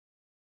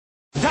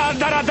Da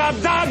da da da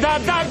da da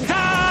da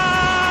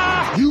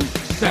da! You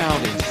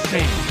sound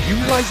insane. You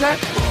realize that?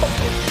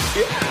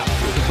 Yeah.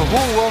 The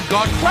whole world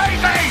gone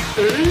crazy.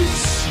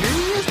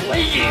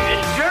 Seriously?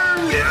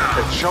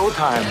 It's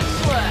showtime.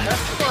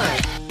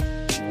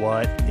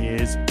 What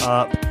is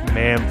up,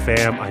 ma'am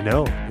fam? I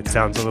know it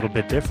sounds a little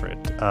bit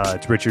different.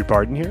 It's Richard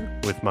Barton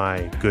here with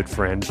my good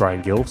friend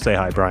Brian Gill. Say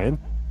hi, Brian.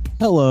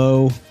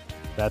 Hello.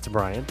 That's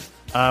Brian.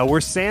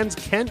 We're sans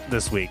Kent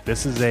this week.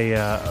 This is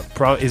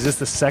is this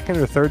the second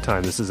or third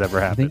time this has ever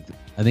happened?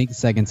 I think the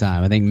second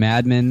time. I think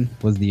Mad Men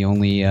was the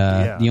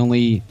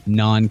only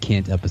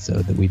non-Kent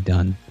episode that we've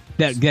done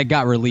that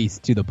got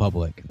released to the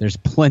public. There's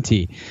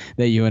plenty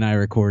that you and I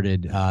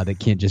recorded that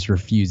Kent just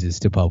refuses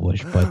to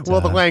publish. But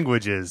well, the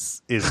language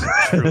is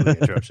truly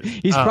atrocious.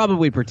 He's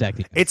probably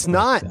protecting us. It's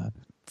not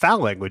foul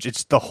language.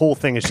 It's the whole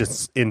thing is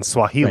just in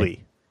Swahili.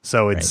 Right.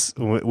 So it's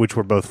which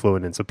we're both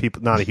fluent in. So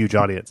people, not a huge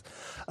audience.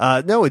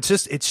 No, it's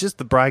just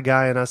the Bry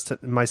guy and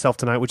myself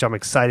tonight, which I'm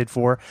excited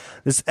for.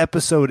 This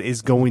episode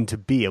is going to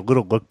be a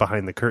little look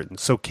behind the curtain.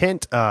 So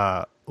Kent,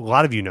 a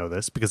lot of you know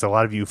this because a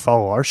lot of you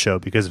follow our show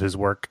because of his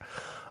work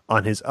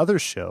on his other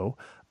show.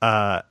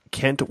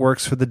 Kent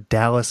works for the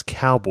Dallas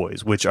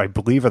Cowboys, which I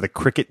believe are the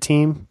cricket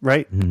team,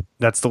 right? Mm-hmm.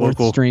 That's the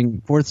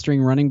fourth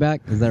string running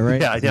back. Is that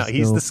right? Yeah,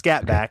 he's the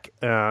scat back.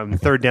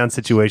 Third down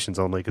situations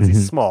only because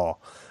he's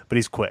small, but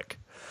he's quick.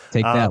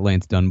 Take that,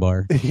 Lance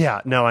Dunbar.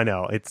 Yeah, no, I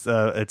know. It's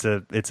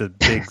a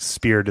big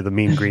spear to the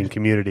Mean Green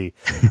community.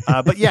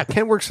 But yeah,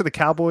 Kent works for the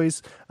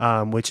Cowboys,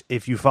 which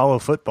if you follow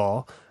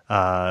football,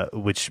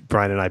 which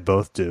Brian and I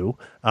both do,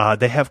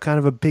 they have kind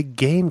of a big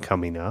game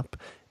coming up,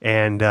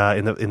 and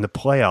in the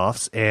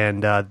playoffs,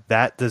 and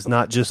that does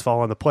not just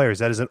fall on the players.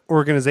 That is an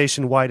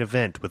organization-wide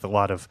event with a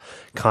lot of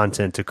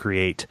content to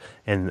create,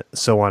 and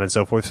so on and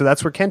so forth. So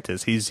that's where Kent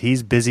is.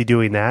 He's busy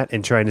doing that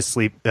and trying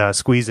to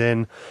squeeze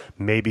in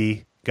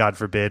maybe, God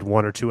forbid,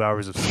 1 or 2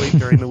 hours of sleep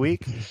during the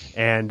week.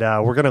 And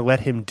we're going to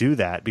let him do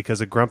that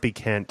because a grumpy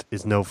Kent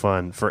is no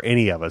fun for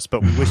any of us.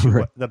 But we wish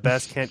you the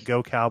best, Kent.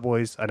 Go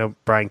Cowboys. I know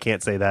Brian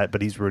can't say that,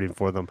 but he's rooting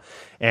for them.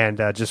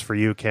 And just for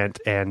you, Kent,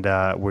 and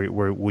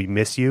we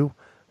miss you.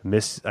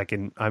 I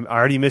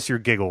already miss your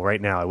giggle right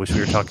now. I wish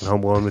we were talking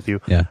Home Alone with you.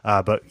 Yeah.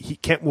 But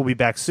Kent will be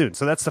back soon.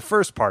 So that's the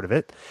first part of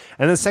it.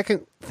 And the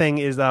second thing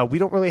is we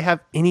don't really have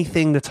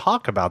anything to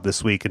talk about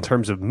this week in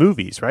terms of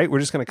movies, right? We're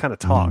just going to kind of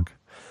talk. Mm-hmm.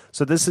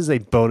 So this is a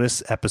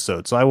bonus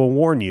episode. So I will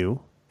warn you,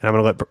 and I'm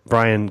going to let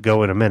Brian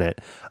go in a minute.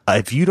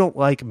 If you don't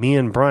like me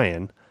and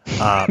Brian,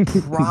 probably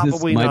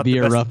this might not be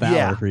the a best. rough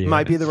hour for you.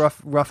 Might be the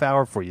rough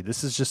hour for you.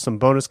 This is just some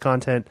bonus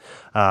content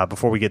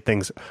before we get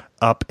things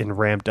up and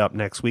ramped up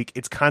next week.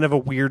 It's kind of a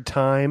weird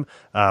time.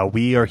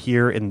 We are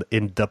here in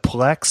the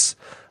Plex,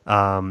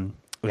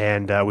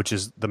 and which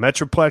is the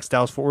Metroplex,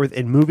 Dallas-Fort Worth,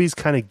 and movies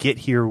kind of get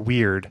here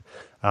weird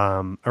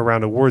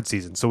around award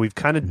season. So we've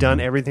kind of done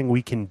everything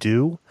we can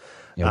do.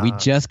 Yeah, we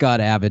just got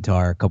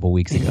Avatar a couple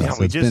weeks ago,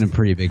 so it's been a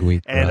pretty big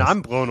week for and us.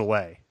 I'm blown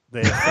away. The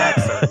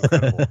effects are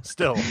incredible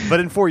still, but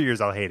in 4 years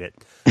I'll hate it.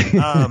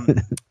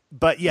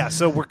 But yeah,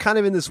 so we're kind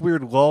of in this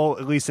weird lull,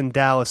 at least in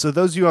Dallas. So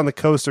those of you on the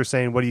coast are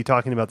saying, what are you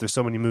talking about? There's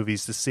so many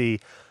movies to see.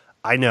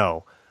 I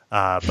know.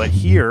 But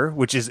here,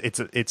 which is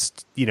it's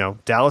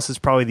Dallas is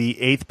probably the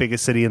 8th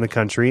biggest city in the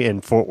country,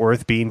 and Fort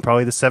Worth being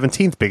probably the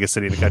 17th biggest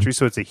city in the country.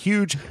 So it's a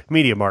huge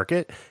media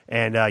market,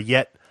 and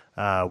yet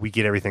we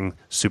get everything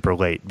super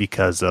late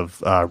because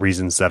of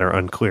reasons that are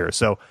unclear.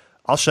 So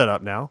I'll shut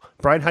up now.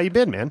 Brian, how you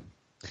been, man?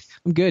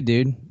 I'm good,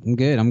 dude. I'm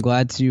good. I'm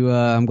glad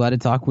to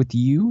talk with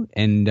you,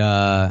 and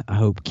I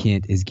hope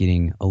Kent is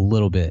getting a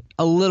little bit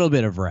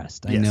of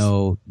rest. Yes. I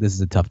know this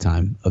is a tough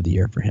time of the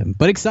year for him,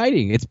 but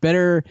exciting. It's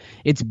better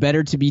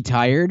to be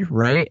tired,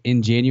 right,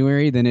 in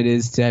January than it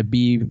is to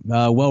be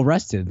well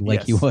rested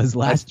like he was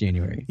last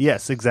January.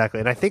 Yes,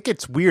 exactly. And I think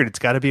it's weird. It's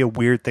got to be a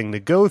weird thing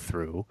to go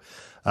through.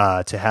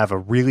 To have a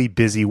really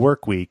busy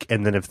work week,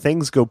 and then if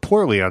things go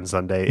poorly on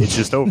Sunday, it's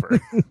just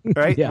over,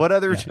 right? Yeah, what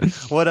other?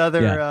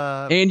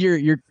 And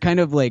you're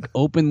kind of like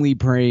openly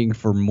praying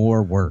for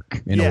more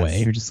work in a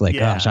way. You're just like,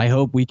 gosh, I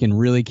hope we can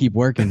really keep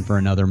working for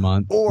another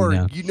month.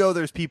 Or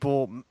there's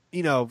people,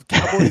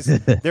 Cowboys,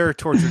 they're a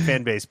tortured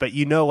fan base, but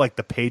like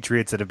the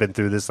Patriots that have been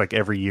through this like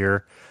every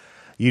year.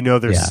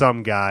 There's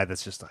some guy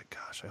that's just like,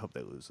 gosh, I hope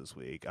they lose this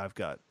week. I've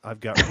got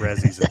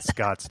Rezzies in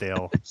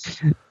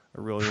Scottsdale. I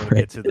really want to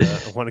get to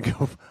I want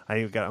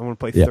to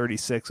play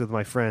 36 with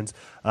my friends.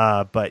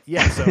 But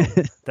yeah, so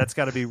that's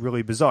got to be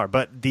really bizarre.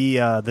 But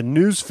the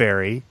news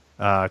fairy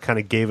kind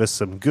of gave us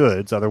some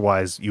goods.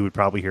 Otherwise, you would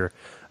probably hear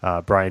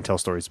Brian tell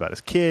stories about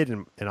his kid,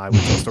 and I would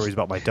tell stories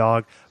about my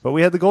dog. But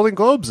we had the Golden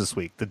Globes this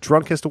week, the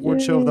drunkest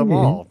award show of them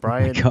all.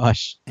 Brian, oh my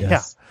gosh,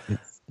 yes. Yeah.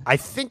 I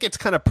think it's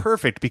kind of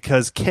perfect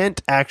because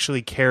Kent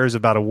actually cares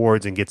about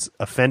awards and gets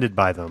offended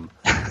by them.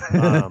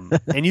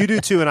 And you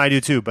do too, and I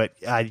do too, but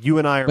you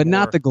and I are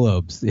not the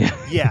Globes.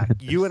 Yeah,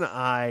 you and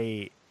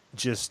I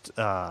just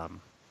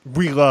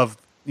we love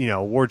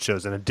award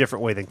shows in a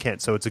different way than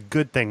Kent. So it's a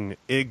good thing,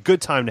 a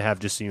good time to have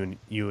just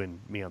you and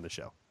me on the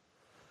show.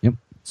 Yep.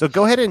 So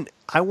go ahead and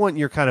I want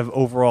your kind of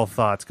overall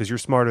thoughts, because you're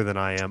smarter than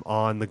I am,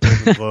 on the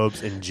Golden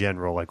Globes in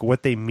general, like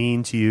what they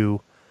mean to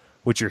you,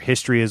 what your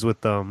history is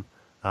with them,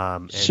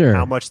 and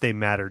how much they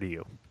matter to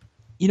you.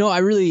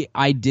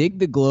 I dig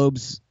the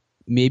Globes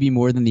maybe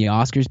more than the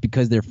Oscars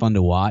because they're fun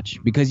to watch,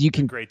 because you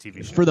can, great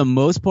TV show. For the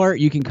most part,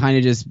 you can kind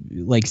of just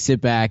like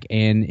sit back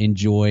and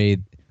enjoy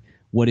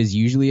what is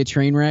usually a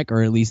train wreck,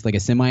 or at least like a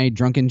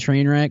semi-drunken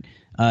train wreck,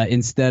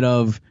 instead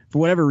of, for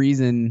whatever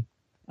reason,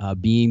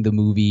 being the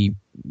movie,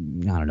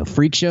 I don't know,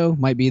 freak show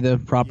might be the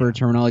proper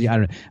terminology. I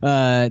don't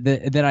know.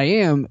 That I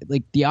am,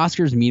 like, the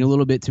Oscars mean a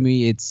little bit to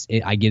me.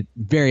 I get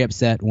very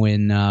upset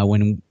when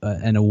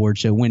an award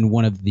show, when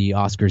one of the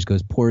Oscars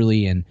goes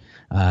poorly, and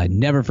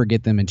never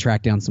forget them and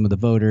track down some of the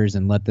voters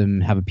and let them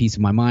have a piece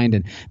of my mind.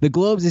 And the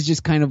Globes is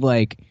just kind of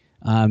like,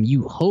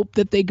 you hope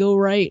that they go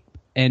right,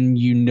 and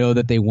you know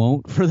that they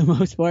won't for the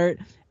most part.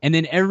 And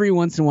then every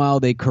once in a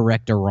while they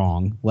correct a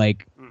wrong.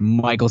 Like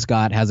Michael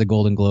Scott has a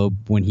Golden Globe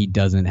when he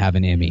doesn't have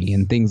an Emmy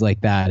and things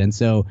like that. And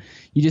so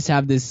you just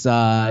have this,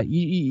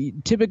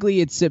 typically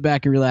it's sit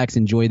back and relax,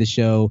 enjoy the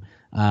show,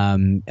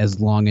 as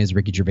long as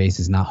Ricky Gervais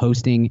is not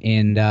hosting.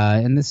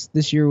 And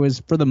this year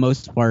was, for the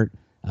most part,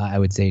 I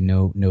would say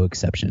no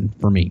exception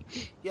for me.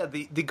 Yeah.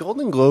 The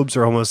Golden Globes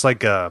are almost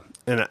like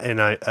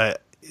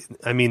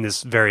I mean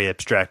this very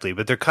abstractly,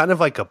 but they're kind of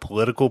like a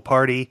political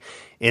party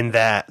in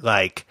that,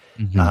 like,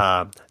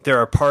 there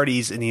are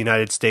parties in the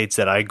United States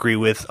that I agree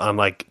with on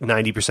like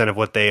 90% of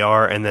what they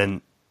are, and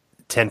then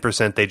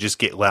 10% they just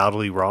get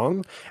loudly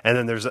wrong. And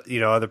then there's,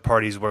 other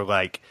parties where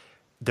like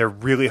they're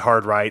really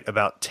hard right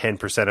about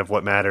 10% of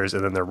what matters,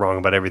 and then they're wrong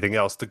about everything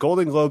else. The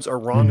Golden Globes are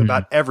wrong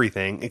about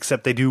everything,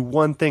 except they do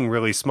one thing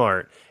really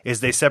smart,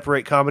 is they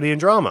separate comedy and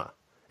drama.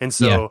 And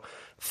so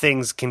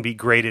things can be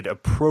graded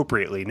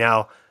appropriately.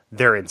 Now,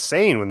 they're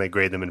insane when they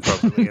grade them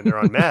appropriately, and they're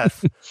on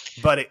meth.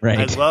 But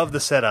I love the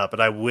setup, and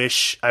I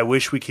wish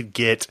we could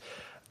get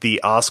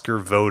the Oscar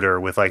voter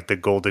with like the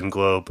Golden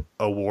Globe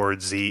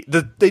Awards. They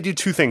do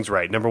two things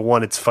right. Number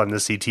one, it's fun to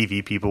see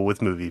TV people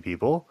with movie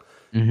people.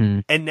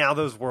 And now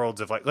those worlds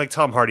of like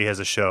Tom Hardy has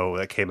a show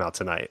that came out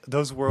tonight.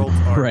 Those worlds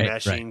are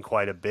meshing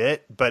quite a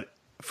bit, but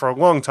for a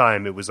long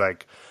time it was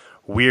like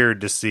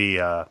weird to see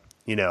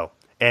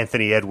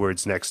Anthony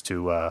Edwards next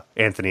to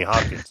Anthony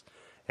Hopkins.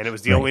 And it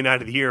was the only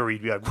night of the year where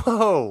you'd be like,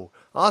 whoa,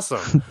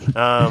 awesome.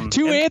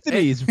 Two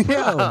Anthonys,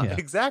 bro. Yeah,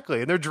 exactly.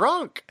 And they're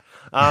drunk.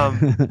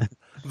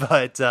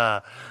 But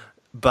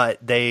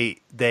they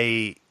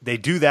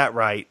do that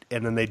right,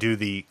 and then they do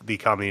the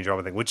comedy and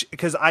drama thing, which,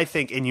 because I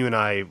think, and you and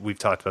I, we've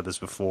talked about this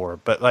before,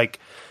 but like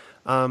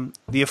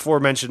the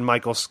aforementioned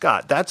Michael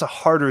Scott, that's a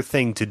harder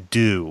thing to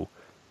do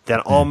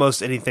than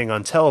almost anything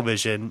on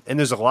television. And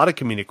there's a lot of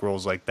comedic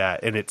roles like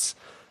that. And it's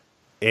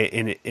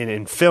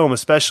in film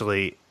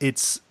especially,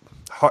 it's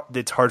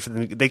hard for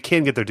them. They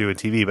can get their due in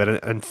TV,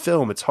 but in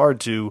film, it's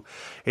hard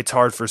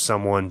for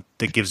someone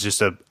that gives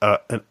just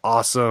an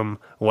awesome,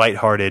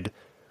 lighthearted,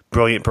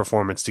 brilliant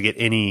performance to get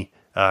any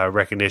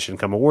recognition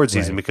come award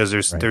season, because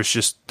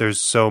there's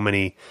so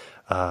many.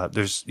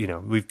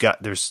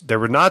 There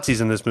were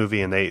Nazis in this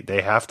movie, and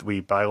we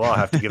by law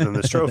have to give them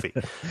this trophy.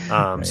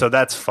 So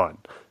that's fun.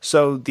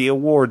 So the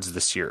awards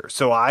this year.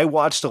 So I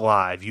watched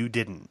live. You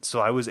didn't. So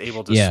I was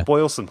able to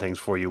spoil some things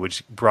for you,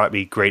 which brought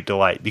me great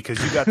delight,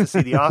 because you got to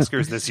see the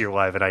Oscars this year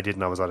live, and I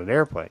didn't. I was on an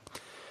airplane.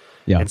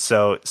 Yeah. And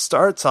so it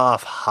starts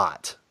off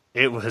hot.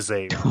 It was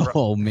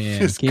oh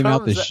man, came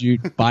out the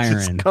chute firing.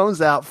 Just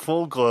comes out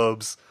full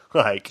globes,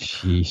 like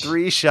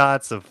 3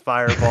 shots of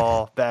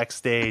Fireball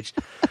backstage.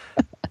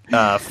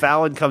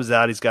 Fallon comes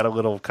out. He's got a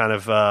little kind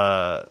of.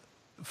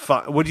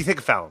 What do you think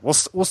of Fallon?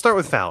 We'll start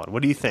with Fallon.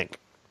 What do you think?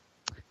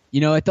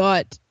 I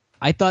thought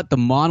the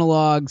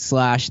monologue /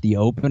 the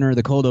opener,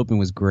 the cold open,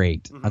 was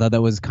great. I thought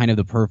that was kind of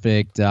the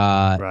perfect.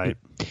 Right.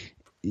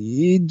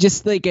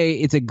 Just like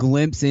it's a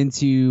glimpse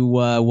into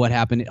what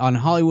happened on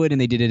Hollywood, and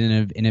they did it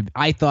in a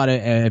I thought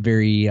a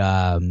very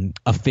a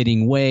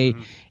fitting way.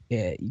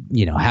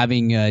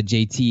 Having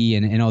JT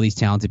and all these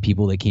talented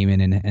people that came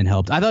in and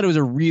helped. I thought it was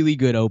a really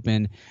good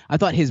open. I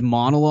thought his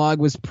monologue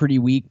was pretty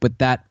weak, but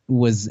that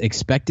was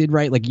expected,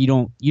 right? Like you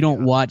don't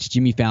watch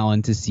Jimmy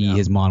Fallon to see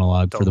his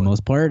monologue for the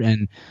most part,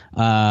 and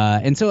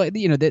so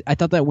I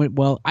thought that went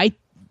well. I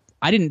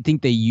didn't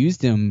think they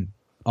used him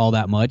all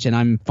that much, and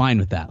I'm fine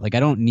with that. Like I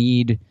don't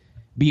need,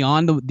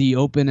 beyond the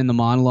open and the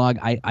monologue,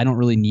 I don't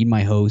really need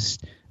my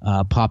host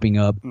popping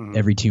up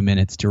every 2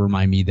 minutes to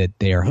remind me that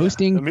they are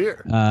hosting. I'm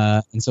here.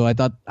 And so I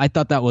thought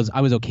I was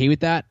okay with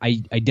that. I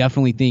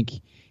definitely think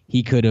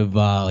he could have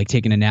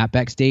taken a nap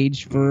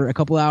backstage for a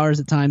couple hours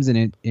at times,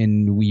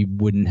 and we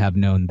wouldn't have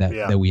known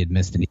that we had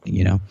missed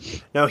anything.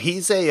 No,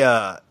 he's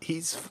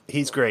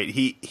great.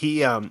 He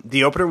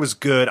the opener was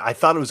good. I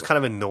thought it was kind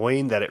of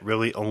annoying that it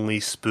really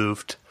only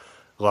spoofed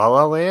La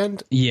La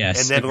Land. Yes.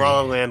 And then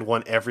La La Land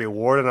won every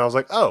award, and I was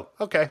like, oh,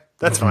 okay,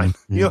 that's fine.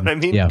 You know what I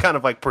mean? Yeah. Kind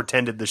of like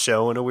pretended the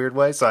show in a weird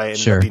way, so I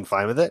ended up being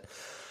fine with it.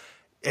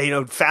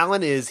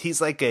 Fallon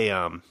he's like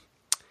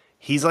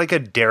a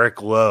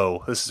Derek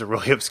Lowe. This is a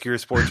really obscure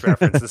sports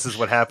reference. This is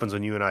what happens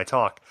when you and I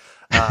talk.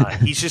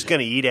 He's just going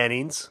to eat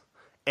innings,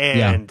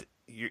 and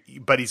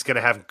but he's going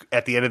to have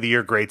at the end of the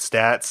year great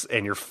stats,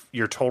 and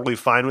you're totally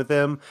fine with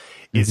him.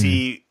 Is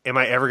he? Am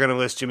I ever going to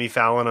list Jimmy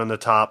Fallon on the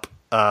top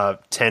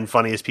 10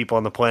 funniest people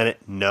on the planet?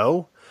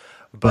 No,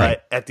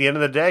 but at the end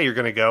of the day, you're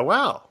going to go,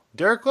 wow.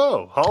 Derek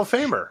Lowe, Hall of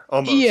Famer,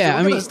 almost. Yeah,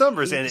 I mean, those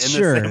numbers, and the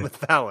same with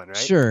Fallon, right?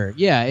 Sure,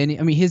 yeah, and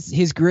I mean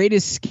his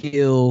greatest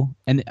skill,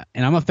 and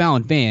I'm a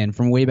Fallon fan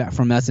from way back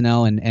from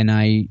SNL, and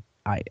I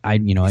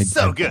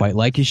quite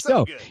like his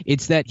show. Good.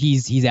 It's that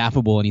he's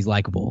affable and he's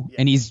likable,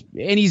 and he's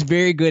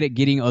very good at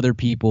getting other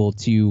people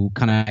to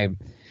kind of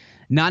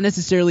not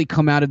necessarily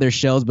come out of their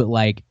shells, but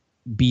like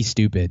be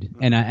stupid.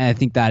 And I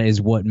think that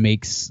is what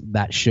makes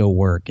that show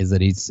work, is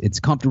that it's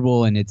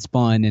comfortable and it's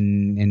fun,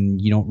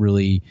 and you don't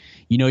really,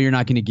 you're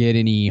not going to get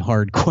any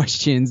hard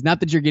questions. Not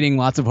that you're getting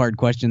lots of hard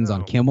questions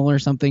on Kimmel or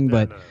something,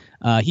 but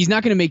he's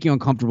not going to make you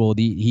uncomfortable.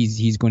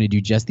 He's going to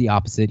do just the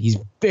opposite. He's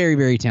very,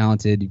 very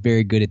talented,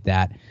 very good at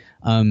that.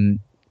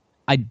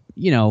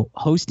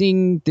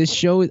 Hosting this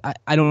show,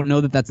 I don't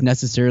know that that's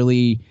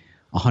necessarily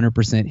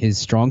 100% his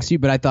strong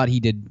suit, but I thought he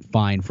did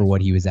fine for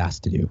what he was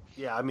asked to do.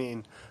 Yeah, I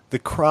mean, the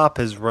crop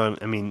has run.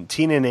 I mean,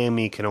 Tina and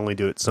Amy can only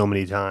do it so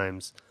many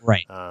times.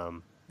 Right.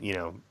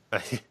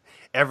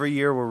 Every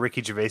year where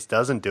Ricky Gervais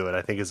doesn't do it,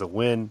 I think is a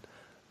win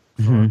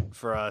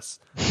for us.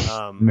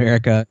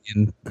 America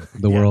and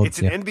the world. It's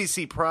an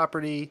NBC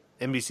property.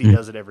 NBC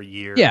does it every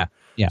year. Yeah.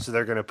 So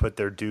they're going to put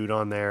their dude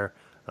on there.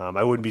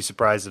 I wouldn't be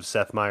surprised if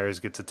Seth Meyers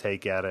gets a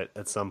take at it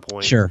at some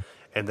point. Sure.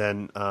 And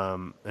then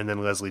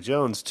Leslie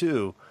Jones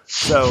too.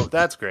 So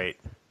that's great.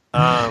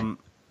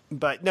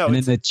 But no, and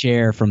then the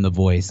chair from The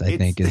Voice, I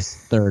think, is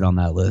third on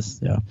that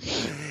list. Yeah,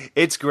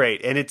 it's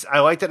great, and I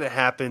like that it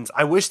happens.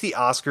 I wish the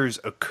Oscars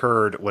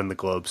occurred when the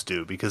Globes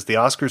do, because the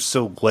Oscars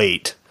so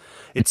late.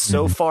 It's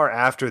so far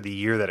after the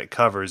year that it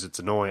covers. It's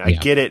annoying. I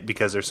get it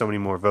because there's so many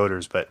more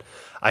voters, but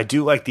I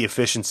do like the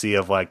efficiency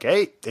of like,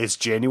 hey, it's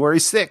January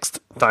 6th,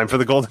 time for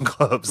the Golden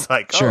Globes.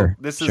 Like,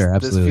 this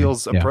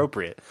feels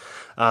appropriate.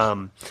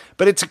 But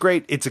it's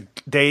great.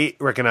 They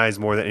recognize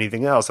more than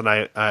anything else, and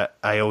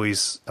I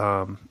always,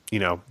 our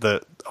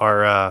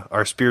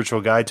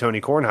spiritual guy Tony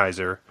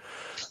Kornheiser,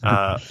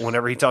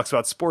 whenever he talks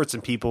about sports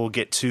and people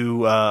get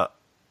too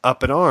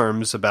up in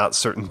arms about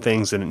certain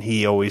things, and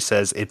he always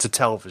says it's a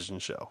television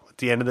show. At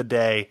the end of the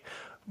day,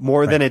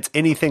 more than it's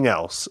anything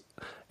else,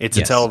 it's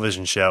a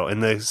television show,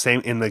 and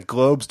the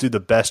Globes do the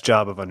best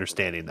job of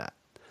understanding that.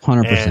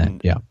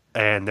 100%. Yeah,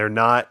 and they're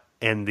not,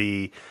 and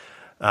the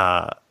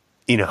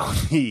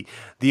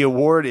the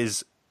award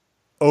is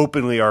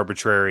openly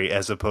arbitrary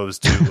as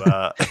opposed to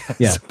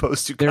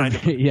kind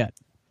of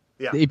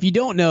Yeah. If you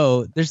don't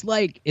know, there's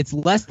it's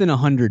less than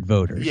 100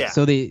 voters. Yeah.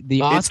 So the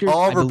Oscars, it's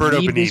all Roberto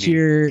Benigni this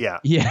year. Yeah.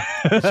 Yeah.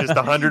 It's just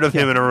 100 of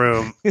him in a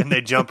room, and they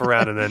jump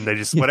around, and then they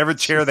just whatever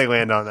chair they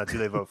land on, that's who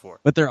they vote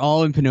for. But they're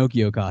all in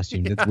Pinocchio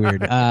costumes. It's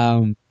weird.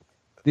 The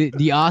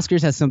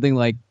Oscars has something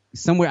like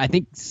somewhere, I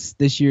think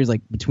this year is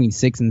like between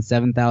 6,000 and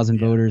 7,000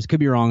 voters. Could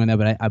be wrong on that,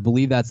 but I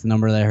believe that's the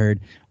number that I heard.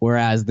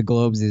 Whereas the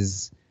Globes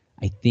is,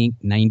 I think,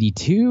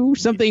 92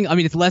 something. I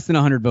mean, it's less than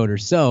 100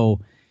 voters.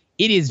 So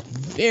it is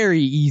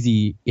very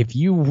easy. If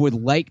you would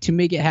like to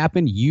make it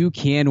happen, you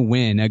can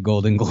win a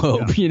Golden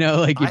Globe.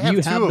 Yeah. If you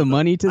have the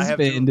money to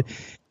spend,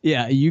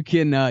 you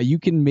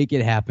can make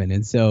it happen.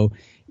 And so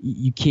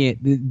you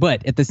can't.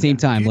 But at the same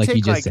time, like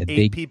you just said,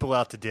 8 people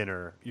out to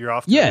dinner, you're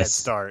off to a head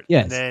start.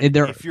 Yes, and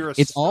then if you're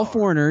it's all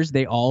foreigners.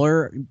 They all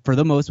are, for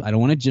the most. I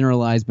don't want to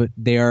generalize, but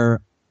they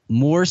are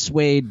more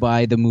swayed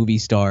by the movie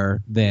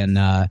star than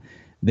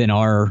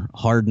our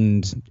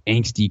hardened,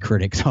 angsty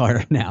critics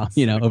are now,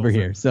 over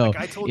here. So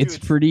it's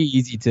pretty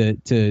easy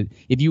to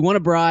if you want to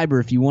bribe or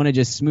if you want to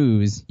just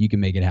smooze, you can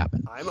make it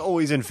happen. I'm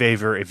always in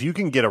favor, if you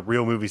can get a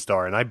real movie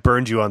star, and I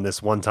burned you on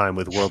this one time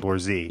with World War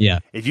Z. Yeah.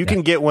 If you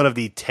can get one of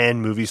the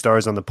 10 movie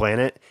stars on the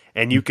planet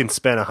and you can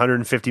spend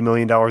 $150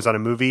 million on a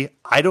movie,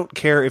 I don't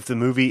care if the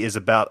movie is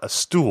about a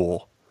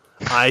stool.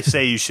 I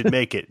say you should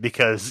make it,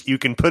 because you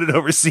can put it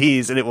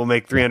overseas and it will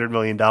make $300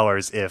 million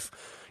if,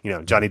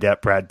 Johnny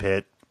Depp, Brad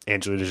Pitt,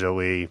 Angelina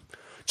Jolie,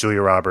 Julia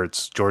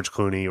Roberts, George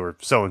Clooney, or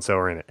so-and-so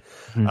are in it.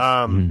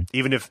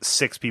 Even if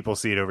 6 people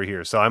see it over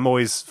here. So I'm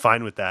always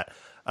fine with that.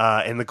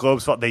 And the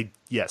Globes,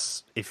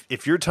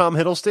 if you're Tom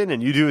Hiddleston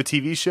and you do a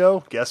TV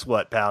show, guess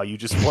what, pal? You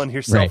just won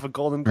yourself a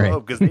Golden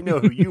Globe, because they know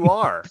who you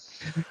are.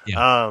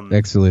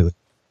 Absolutely.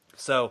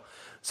 So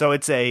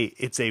it's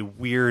a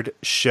weird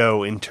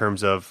show in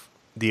terms of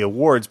the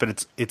awards,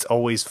 but it's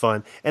always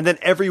fun. And then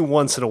every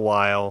once in a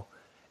while,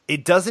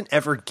 it doesn't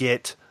ever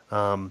get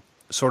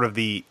sort of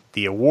the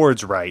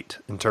awards right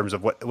in terms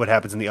of what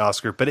happens in the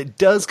Oscar, but it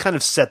does kind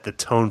of set the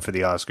tone for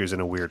the Oscars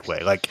in a weird way.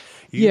 Like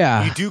you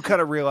do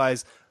kind of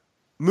realize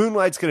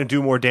Moonlight's going to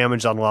do more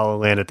damage on La La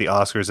Land at the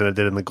Oscars than it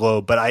did in the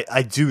Globe, but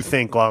I do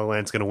think La La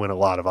Land's going to win a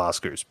lot of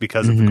Oscars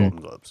because of the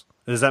Golden Globes.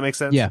 Does that make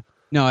sense? Yeah.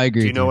 No, I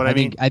agree. Do you know what I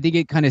mean? I think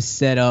it kind of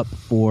set up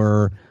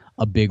for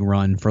a big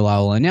run for La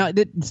La Land. Now,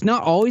 it's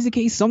not always the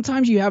case.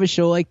 Sometimes you have a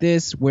show like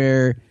this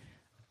where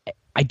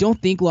I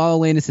don't think La La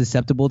Land is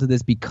susceptible to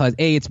this because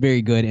A, it's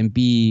very good, and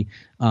B,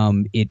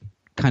 it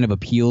kind of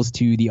appeals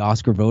to the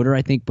Oscar voter,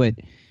 I think. But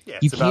Yeah, you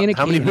it's about can't.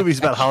 How many movies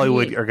about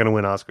Hollywood occasionally- are going to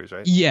win Oscars,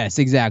 right? Yes,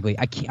 exactly.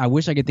 I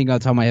wish I could think off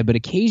the top of my head, but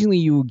occasionally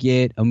you will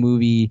get a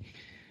movie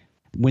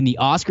when the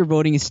Oscar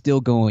voting is still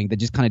going that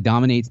just kind of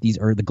dominates the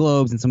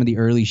Globes and some of the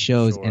early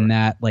shows, Sure. and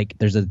that like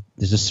there's a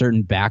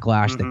certain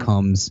backlash that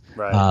comes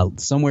Right.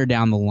 somewhere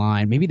down the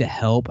line. Maybe The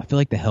Help. I feel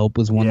like The Help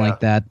was one Yeah,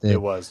 like that.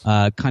 it was.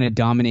 Kind of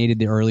dominated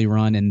the early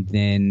run, and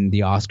then the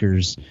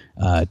Oscars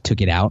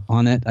took it out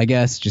on it. I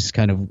guess just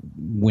kind of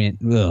went,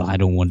 "Ugh, I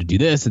don't want to do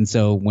this," and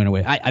so went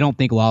away. I don't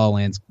think La La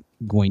Land's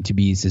going to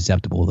be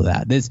susceptible to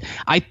that.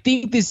 I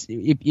think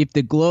if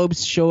the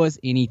Globes show us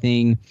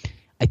anything,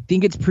 I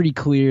think it's pretty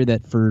clear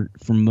that for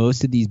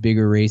most of these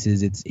bigger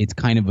races, it's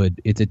kind of a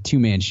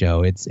two-man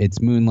show. It's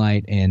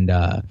Moonlight and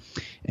La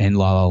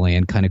La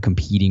Land kind of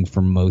competing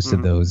for most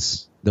of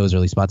those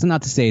early spots. And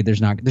not to say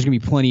there's going to be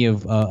plenty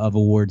of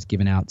awards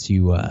given out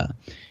to other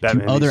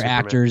Superman.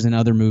 actors and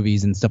other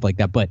movies and stuff like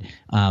that. But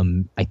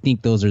I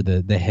think those are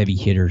the heavy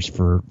hitters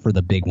for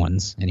the big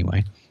ones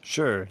anyway.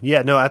 Sure.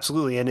 Yeah. No.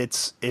 Absolutely. And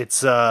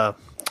I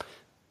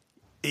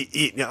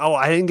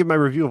didn't give my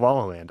review of La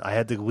La Land. I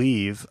had to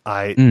leave.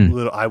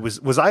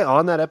 Was I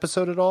on that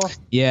episode at all?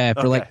 Yeah,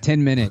 for like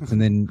 10 minutes,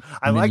 and then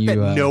I like that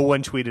no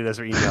one tweeted us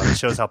or emailed. It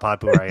shows how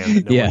popular I am.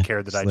 That no one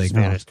cared that I just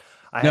vanished.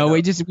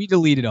 We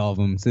deleted all of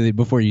them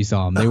before you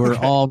saw them. They were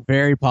all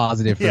very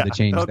positive for the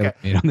change that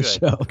we made on the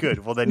show.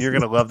 Good. Well, then you're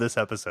gonna love this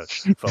episode,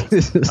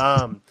 folks.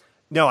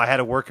 No, I had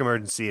a work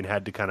emergency and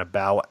had to kind of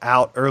bow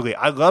out early.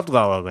 I loved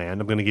La La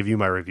Land. I'm going to give you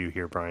my review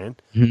here, Brian.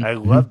 I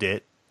loved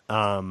it.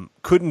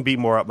 Couldn't be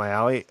more up my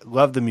alley.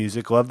 Love the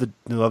music, love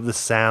the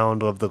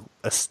sound, love the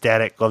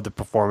aesthetic, love the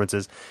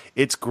performances.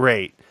 It's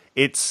great.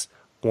 It's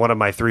one of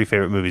my 3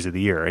 favorite movies of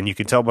the year, and you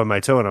can tell by my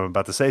tone I'm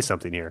about to say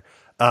something here.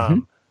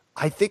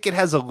 I think it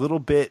has a little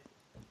bit.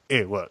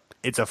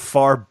 It's a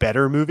far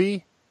better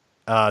movie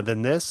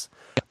than this,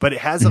 but it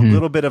has a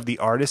little bit of the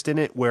artist in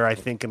it. Where I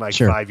think in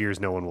 5 years,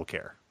 no one will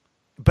care.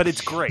 But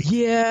it's great.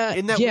 Yeah,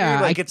 Isn't that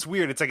weird? It's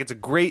weird. It's like it's a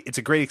great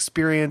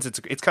experience.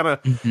 It's kind of,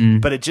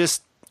 but it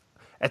just.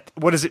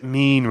 What does it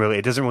mean, really?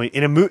 It doesn't really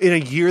in a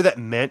year that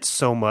meant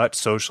so much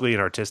socially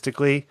and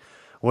artistically.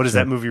 What does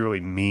that movie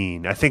really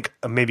mean? I think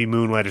maybe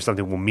Moonlight or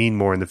something will mean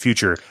more in the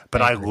future.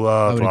 But I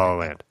love La La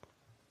Land.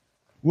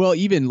 Well,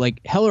 even like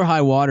Hell or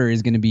High Water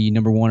is going to be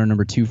number 1 or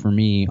number 2 for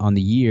me on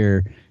the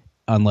year,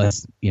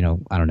 unless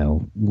I don't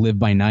know, Live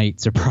by Night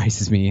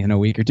surprises me in a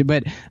week or two.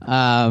 But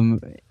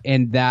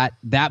and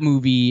that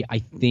movie I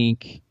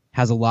think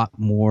has a lot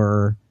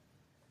more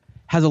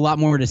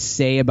to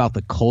say about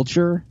the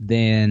culture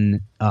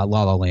than La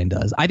La Land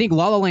does. I think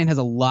La La Land has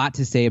a lot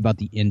to say about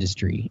the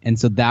industry, and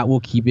so that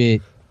will keep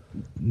it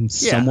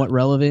somewhat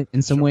relevant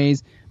in some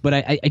ways. But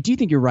I do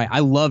think you're right. I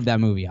love that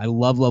movie. I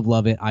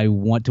love it. I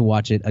want to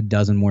watch it a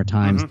dozen more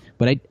times.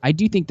 But I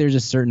do think there's a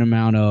certain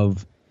amount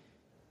of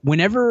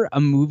whenever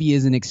a movie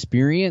is an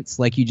experience,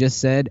 like you just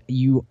said,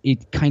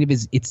 it kind of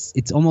is.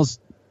 It's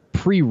almost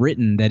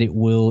pre-written that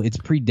it's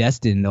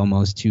predestined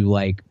almost to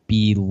like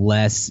be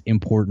less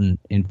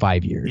important in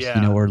 5 years,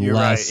 or you're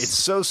less. Right. It's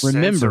so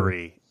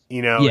sensory,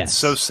 Yes. It's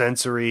so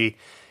sensory,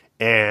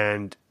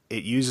 and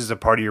it uses a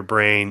part of your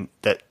brain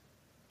that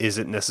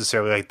isn't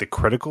necessarily like the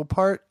critical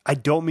part. I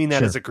don't mean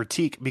that as a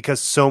critique, because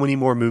so many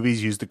more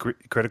movies use the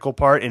critical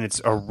part, and it's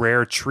a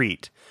rare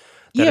treat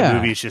that a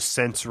movie is just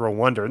sensorial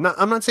wonder.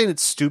 I'm not saying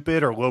it's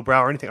stupid or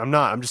lowbrow or anything. I'm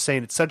not. I'm just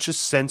saying it's such a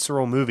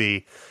sensorial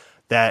movie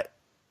that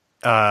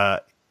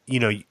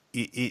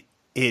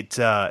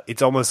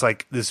it's almost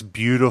like this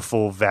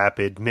beautiful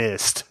vapid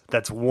mist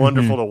that's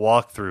wonderful to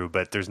walk through,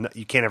 but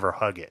you can't ever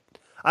hug it.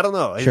 I don't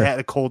know. It had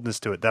a coldness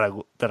to it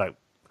that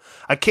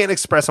I can't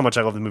express how much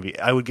I love the movie.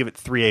 I would give it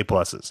 3 A+.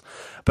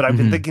 But I've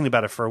been thinking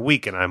about it for a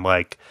week, and I'm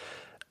like,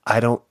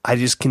 I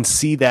just can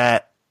see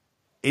that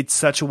it's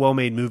such a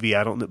well-made movie.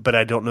 But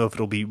I don't know if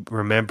it'll be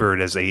remembered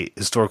as a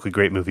historically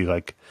great movie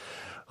like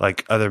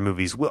other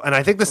movies will. And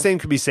I think the same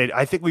could be said.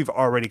 I think we've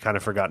already kind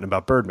of forgotten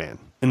about Birdman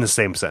in the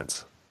same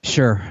sense.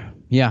 Sure.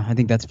 Yeah, I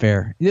think that's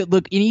fair.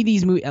 Look, any of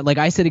these movies, like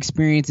I said,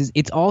 experiences,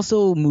 it's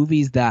also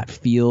movies that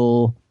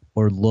feel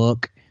or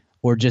look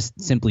or just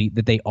simply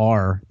that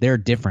they're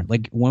different.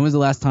 Like when was the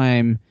last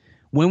time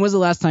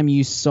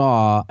you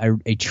saw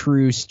a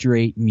true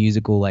straight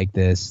musical like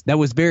this that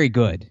was very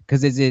good?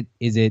 Because is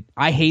it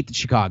I hate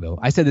Chicago.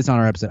 I said this on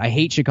our episode. I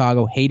hate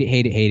Chicago. Hate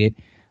it.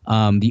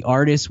 The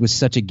artist was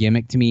such a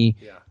gimmick to me.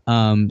 Yeah.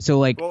 So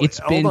like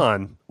hold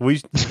on.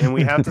 We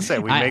have to say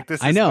we make this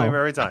disclaimer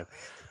every time.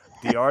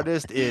 The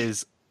artist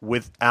is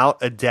without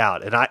a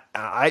doubt,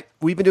 and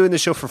we've been doing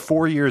this show for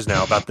 4 years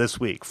now. About this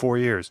week, 4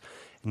 years.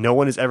 No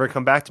one has ever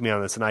come back to me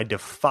on this, and I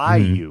defy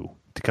you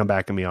to come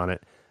back to me on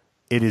it.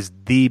 It is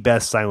the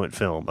best silent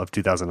film of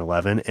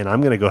 2011, and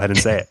I'm going to go ahead and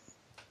say it.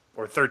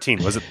 Or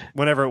 13, was it?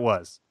 Whenever it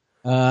was.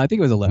 I think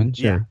it was 11.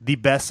 Sure. Yeah, the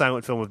best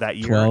silent film of that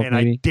year, 12, and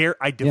maybe.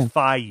 I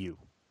defy you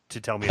to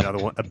tell me another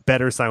one, a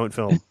better silent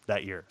film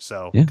that year.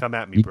 So come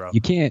at me, bro.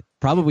 You can't.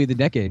 Probably the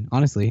decade,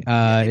 honestly.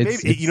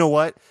 It's, you know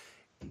what?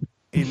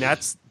 And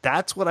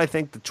that's what I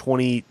think the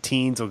 20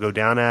 teens will go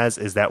down as,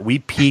 is that we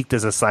peaked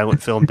as a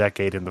silent film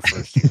decade in the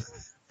first year.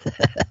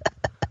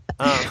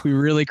 We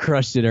really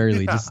crushed it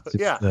early.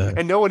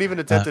 And no one even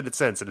attempted it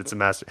since, and it's a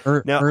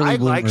master. Now, I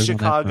like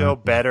Chicago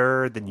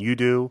better than you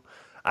do.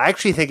 I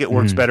actually think it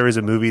works better as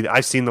a movie.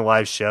 I've seen the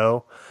live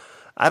show.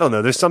 I don't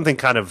know. There's something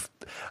kind of...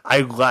 I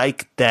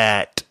like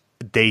that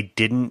they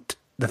didn't...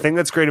 The thing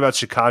that's great about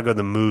Chicago,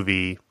 the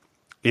movie,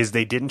 is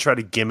they didn't try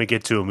to gimmick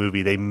it to a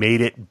movie. They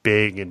made it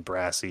big and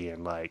brassy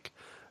and like...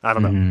 I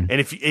don't know.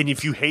 And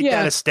if you hate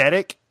that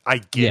aesthetic, I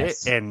get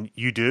it, and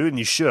you do, and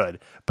you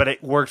should. But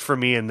it worked for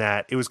me in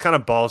that it was kind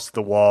of balls to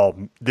the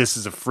wall. This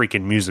is a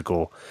freaking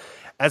musical,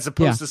 as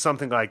opposed to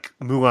something like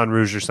Moulin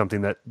Rouge or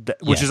something that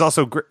which is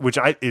also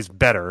is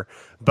better,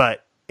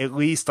 but at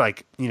least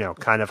like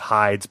kind of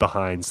hides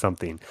behind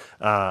something.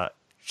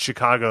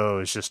 Chicago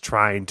is just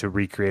trying to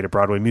recreate a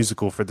Broadway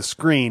musical for the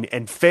screen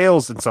and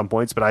fails in some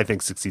points, but I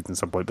think succeeds in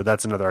some point. But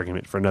that's another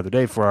argument for another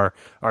day for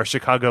our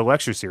Chicago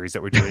lecture series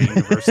that we're doing at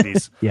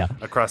universities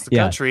across the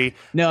country.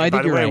 No, and I by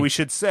think the you're way, right. we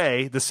should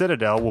say the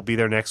Citadel will be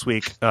there next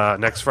week,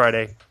 next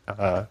Friday.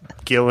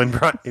 Gil and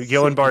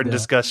Barton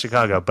discuss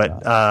Chicago,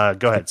 but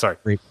go ahead. Sorry.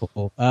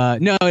 Grateful.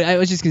 No, I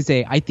was just gonna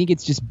say I think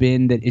it's just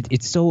been that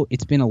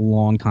it's been a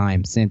long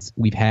time since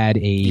we've had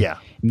a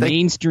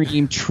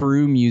mainstream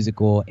true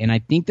musical, and I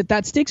think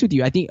that sticks with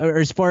you. I think, or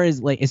as far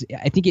as like,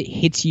 I think it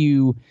hits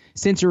you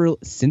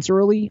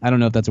sensorily. I don't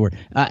know if that's a word.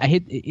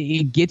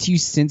 It gets you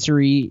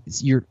sensory.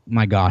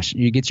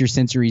 It gets your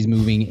sensories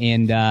moving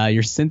and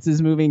your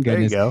senses moving.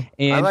 Goodness. There you go.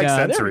 And, I like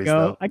sensories there we go.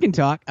 though. I can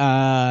talk.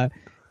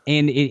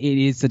 And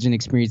it is such an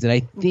experience that I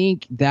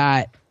think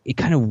that it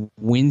kind of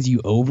wins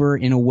you over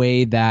in a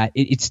way that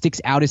it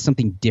sticks out as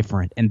something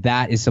different. And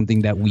that is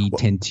something that we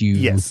tend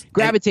to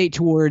gravitate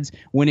towards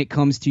when it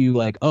comes to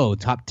like,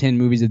 top 10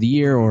 movies of the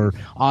year or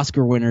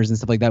Oscar winners and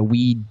stuff like that.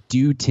 We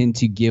do tend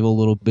to give a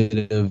little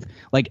bit of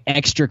like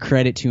extra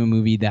credit to a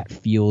movie that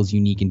feels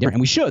unique and different.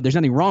 And we should. There's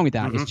nothing wrong with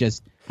that. It's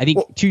just, I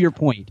think to your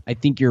point, I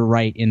think you're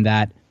right in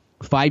that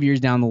 5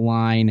 years down the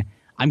line,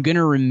 I'm going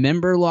to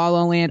remember La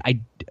La Land.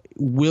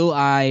 Will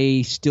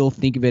I still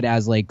think of it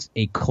as like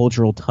a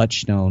cultural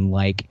touchstone,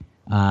 like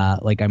I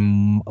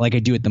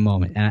do at the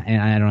moment?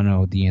 And I don't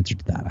know the answer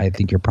to that. I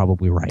think you're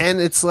probably right.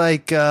 And it's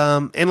like,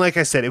 and like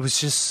I said, it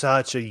was just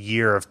such a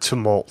year of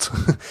tumult,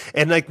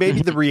 and like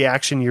maybe the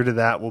reaction year to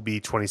that will be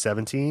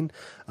 2017,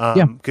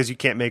 because you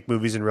can't make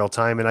movies in real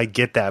time, and I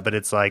get that, but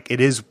it's like it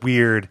is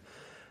weird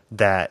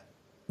that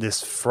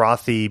this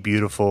frothy,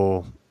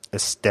 beautiful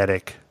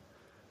aesthetic.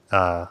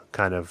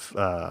 Kind of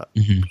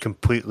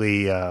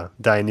completely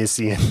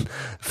Dionysian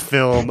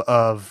film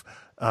of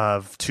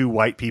two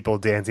white people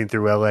dancing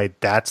through LA.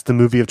 That's the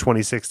movie of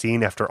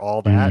 2016 after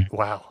all that.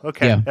 Wow.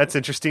 Okay. That's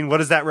interesting. What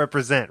does that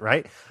represent?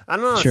 Right. I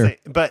don't know. Sure.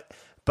 But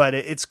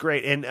it's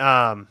great. And,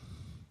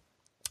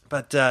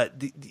 but to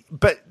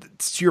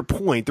your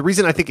point, the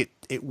reason I think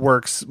it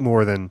works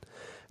more than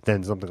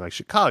something like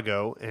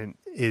Chicago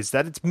is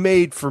that it's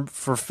made for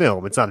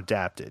film. It's not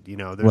adapted.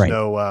 There's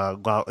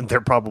no.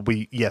 There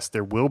probably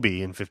there will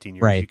be in 15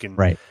 years.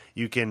 Right.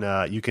 You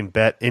can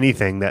bet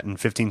anything that in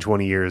 15,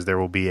 20 years there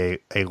will be a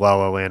La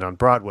La Land on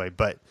Broadway,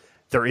 but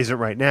there isn't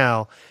right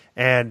now.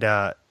 And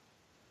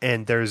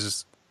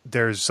there's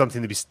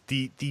something to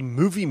be. The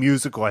movie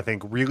musical I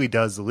think really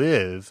does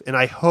live, and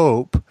I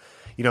hope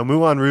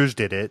Moulin Rouge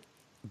did it,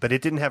 but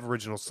it didn't have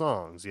original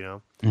songs.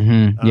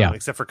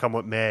 Except for Come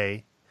What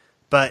May.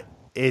 But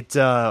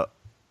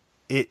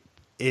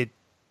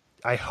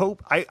I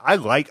hope I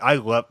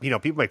love,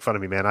 people make fun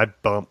of me, man.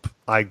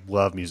 I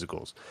love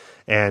musicals.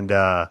 And,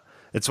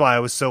 it's why I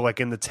was so like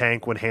in the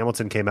tank when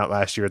Hamilton came out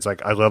last year. It's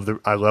like, I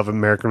love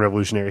American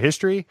Revolutionary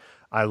History.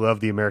 I love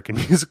the American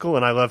musical,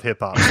 and I love hip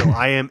hop. So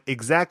I am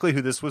exactly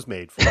who this was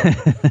made for.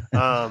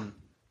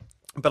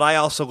 But I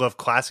also love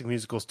classic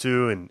musicals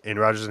too. And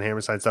Rodgers and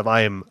Hammerstein stuff.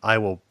 I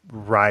will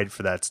ride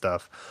for that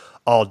stuff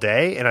all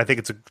day, and I think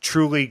it's a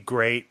truly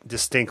great,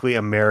 distinctly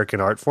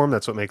American art form.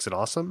 That's what makes it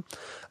awesome.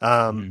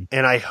 And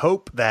I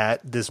hope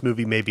that this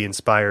movie maybe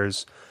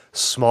inspires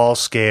small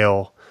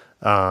scale,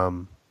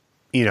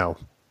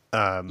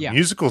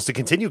 musicals to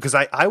continue. Because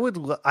I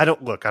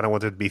don't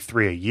want there to be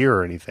 3 a year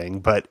or anything,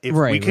 but if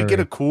we could get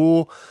a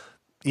cool,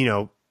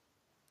 if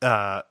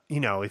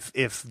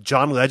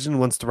John Legend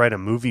wants to write a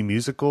movie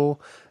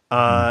musical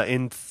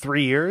in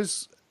 3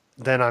 years.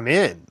 Then I'm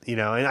in,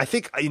 and I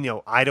think,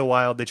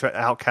 Idlewild,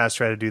 Outkast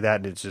tried to do that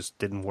and it just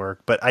didn't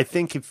work. But I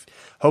think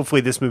hopefully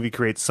this movie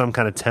creates some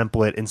kind of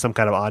template and some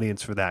kind of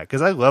audience for that.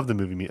 Cause I love the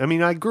movie. I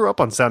mean, I grew up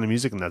on Sound of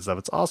Music and that stuff.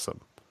 It's awesome.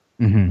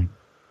 Mm-hmm.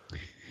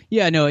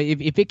 Yeah, no,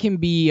 if it can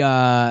be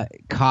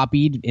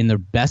copied in the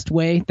best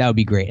way, that would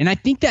be great. And I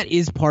think that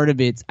is part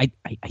of it. I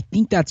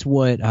think that's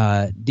what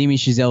Damien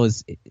Chazelle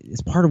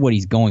is part of what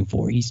he's going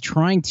for. He's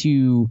trying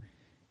to.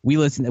 We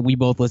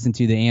both listened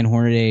to the Ann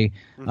Hornaday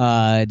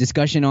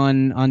discussion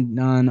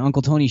on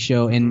Uncle Tony's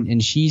show,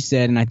 and she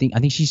said, and I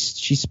think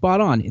she's spot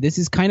on. This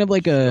is kind of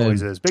like a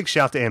always is. Big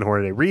shout to Ann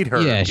Hornaday. Read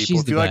her. Yeah, people.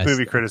 She's if you like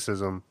movie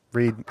criticism,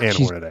 read Ann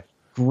Hornaday.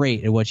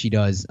 Great at what she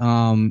does,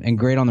 and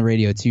great on the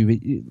radio too. But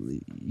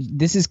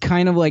this is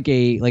kind of like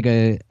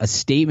a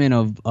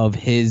statement of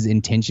his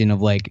intention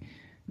of like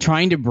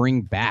trying to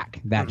bring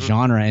back that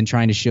genre and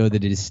trying to show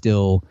that it is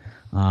still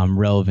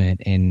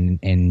relevant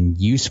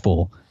and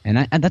useful.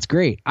 And that's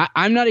great.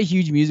 I'm not a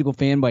huge musical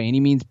fan by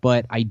any means,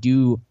 but I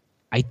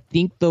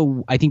think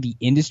the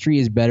industry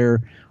is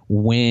better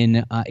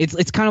when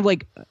it's kind of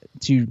like,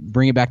 to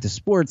bring it back to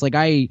sports. Like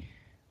I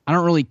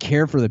don't really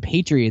care for the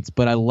Patriots,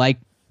 but I like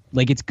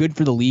it's good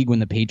for the league when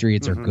the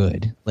Patriots are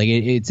good. Like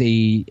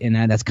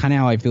that's kind of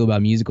how I feel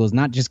about musicals.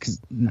 Not just because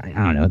I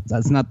don't know,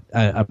 that's not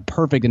a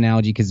perfect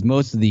analogy, because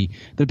most of the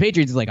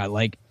Patriots is like I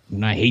like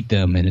and I hate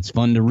them and it's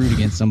fun to root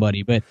against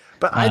somebody. But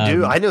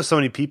I know so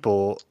many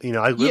people.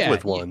 I live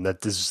with one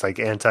that is just like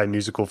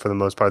anti-musical for the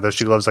most part. Though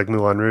she loves like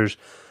Moulin Rouge,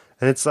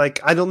 and it's like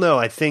I don't know.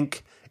 I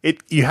think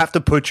you have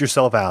to put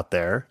yourself out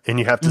there and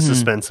you have to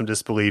suspend some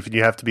disbelief and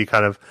you have to be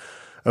kind of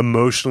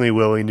emotionally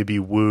willing to be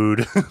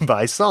wooed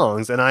by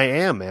songs. And I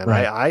am, man.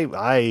 Right.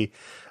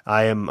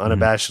 I am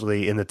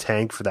unabashedly in the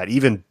tank for that.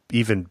 Even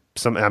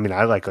some, I mean,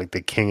 I like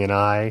The King and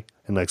I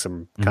and like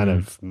some kind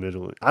of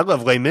middle. I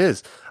love Les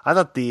Mis. I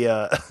thought the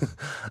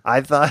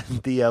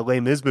Les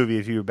Mis movie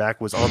a few years back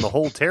was on the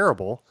whole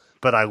terrible,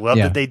 but I love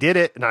that they did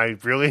it, and I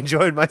really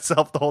enjoyed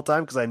myself the whole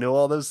time because I know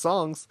all those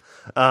songs.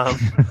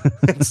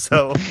 And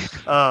so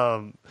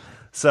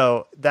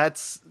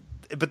that's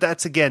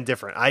again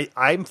different.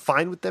 I'm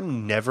fine with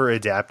them never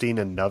adapting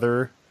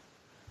another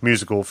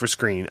musical for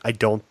screen. I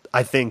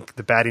think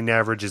the batting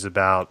average is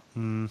about,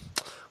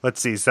 let's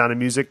see, Sound of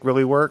Music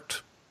really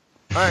worked.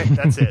 All right,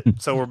 that's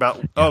it. So we're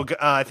about,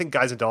 I think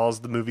Guys and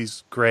Dolls, the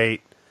movie's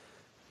great.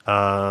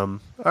 All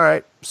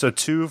right, so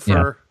two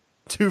for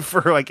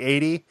like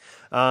 80.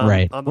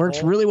 Right.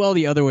 Works really well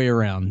the other way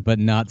around, but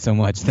not so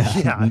much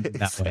that,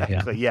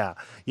 exactly. Way.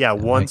 Yeah.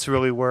 Once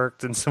really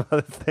worked and some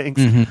other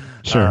things.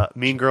 Sure.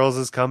 Mean Girls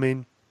is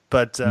coming,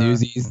 but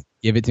Newsies,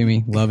 give it to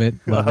me. Love it.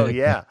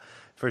 Yeah,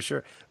 for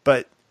sure.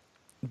 But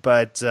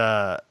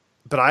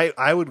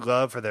I would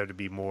love for there to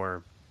be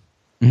more,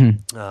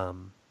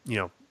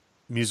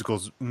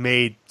 musicals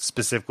made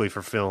specifically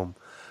for film.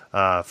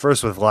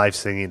 First with live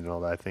singing and all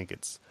that. I think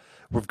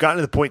we've gotten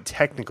to the point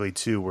technically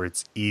too where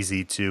it's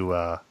easy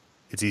to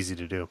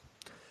do.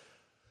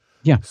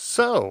 Yeah.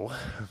 So,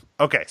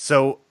 okay.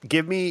 So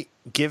give me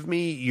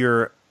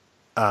your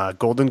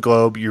Golden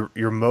Globe,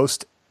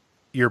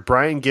 your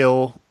Brian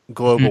Gill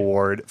Globe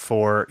Award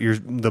for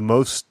the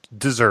most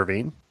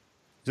deserving.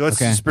 Let's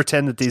just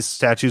pretend that these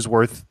statues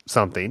worth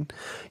something.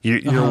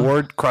 Your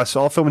award across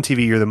all film and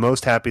TV, you're the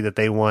most happy that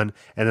they won,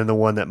 and then the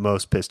one that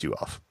most pissed you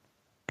off.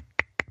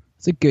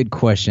 It's a good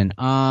question.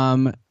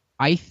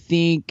 I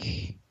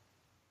think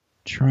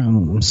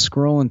I'm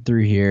scrolling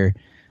through here.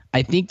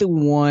 I think the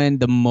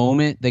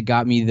moment that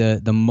got me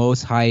the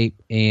most hype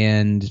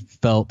and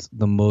felt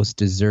the most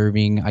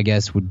deserving, I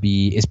guess,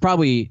 is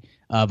probably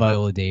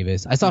Viola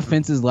Davis. I saw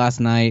Fences last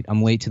night.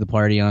 I'm late to the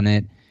party on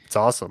it. It's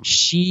awesome.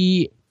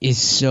 She's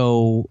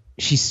so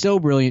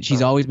brilliant.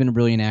 She's always been a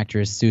brilliant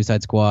actress,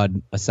 Suicide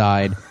Squad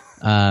aside.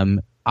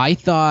 I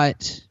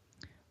thought,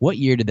 what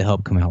year did The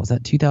Help come out? Was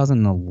that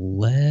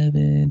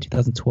 2011,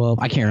 2012?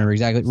 I can't remember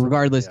exactly.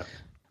 Regardless,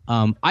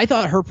 I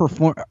thought her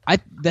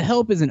The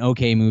Help is an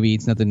okay movie.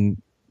 It's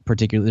nothing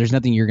particular. There's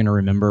nothing you're going to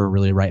remember or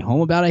really write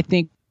home about, I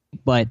think.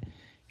 But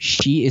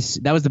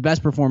that was the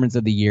best performance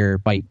of the year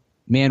by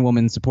man,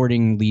 woman,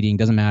 supporting, leading,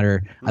 doesn't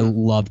matter. I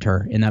loved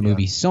her in that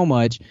movie so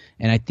much.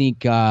 And I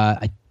think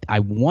I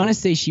want to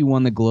say she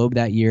won the Globe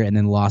that year and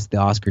then lost the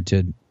Oscar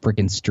to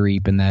frickin'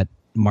 Streep in that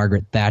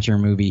Margaret Thatcher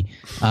movie.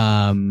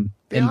 And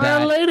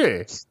that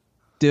lady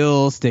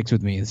still sticks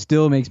with me. It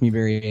still makes me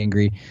very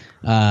angry.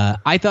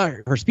 I thought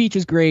her speech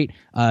was great.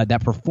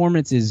 That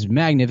performance is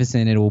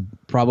magnificent.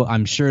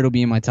 I'm sure it'll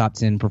be in my top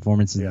 10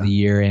 performances of the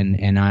year.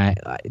 And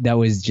that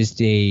was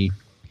just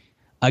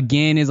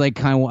again, is like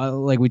kind of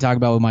like we talk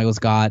about with Michael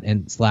Scott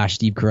and /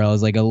 Steve Carell,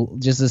 is like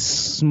just a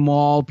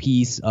small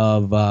piece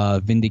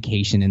of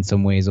vindication in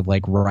some ways of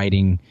like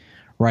righting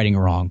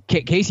wrong.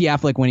 Casey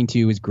Affleck winning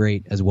 2 is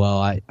great as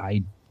well.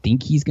 I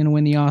think he's going to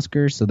win the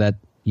Oscar, so that,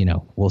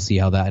 we'll see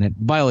how that. And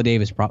Viola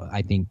Davis,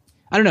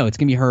 I don't know. It's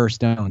going to be her or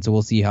Stone, so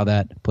we'll see how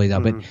that plays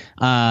out. But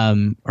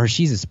or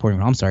she's a supporting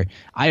one. I'm sorry.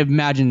 I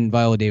imagine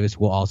Viola Davis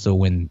will also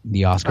win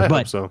the Oscar.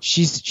 But so.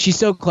 She's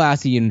so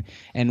classy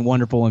and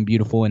wonderful and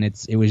beautiful, and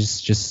it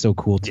was just so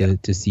cool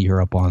to see her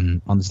up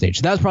on the stage.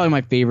 So that was probably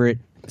my favorite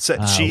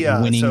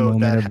winning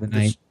moment of the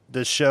night.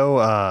 The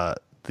show,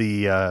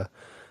 the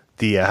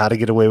How to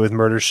Get Away with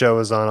Murder show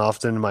is on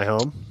often in my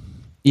home.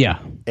 Yeah,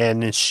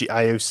 and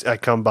I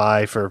come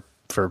by for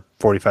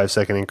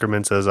 45-second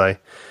increments as I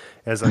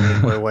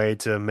make my way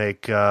to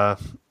make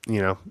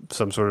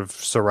some sort of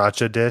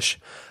sriracha dish.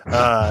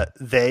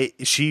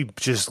 She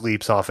just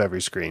leaps off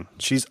every screen.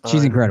 She's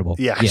incredible.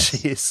 Yeah,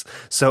 yes. She is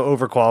so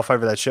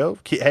overqualified for that show.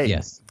 Hey,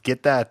 yes.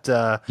 Get that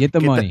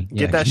money.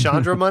 Get that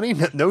Chandra money.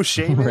 No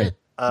shame in it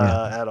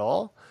at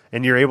all.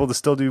 And you're able to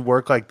still do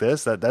work like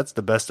this. That's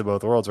the best of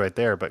both worlds right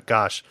there. But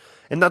gosh,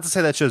 and not to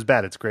say that show's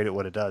bad. It's great at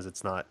what it does.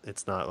 It's not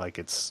like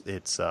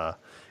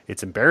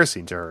it's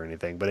embarrassing to her or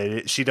anything.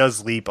 But she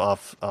does leap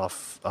off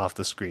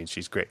the screen.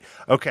 She's great.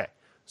 Okay,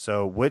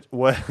 So what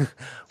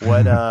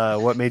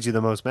made you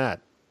the most mad?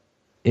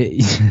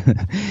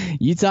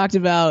 You talked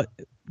about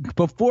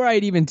before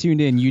I'd even tuned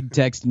in. You'd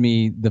texted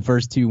me the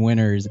first two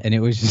winners, and it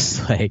was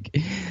just like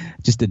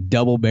just a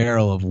double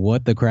barrel of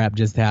what the crap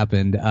just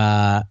happened.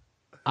 I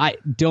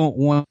do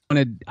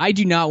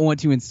not want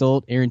to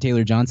insult Aaron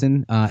Taylor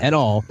Johnson at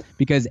all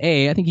because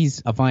A, I think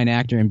he's a fine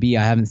actor, and B,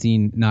 I haven't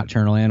seen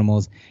Nocturnal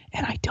Animals,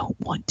 and I don't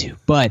want to.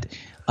 But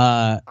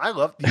I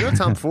love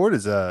Tom Ford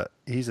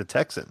he's a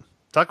Texan.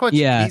 Talk about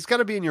he's got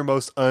to be in your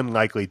most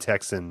unlikely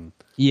Texan.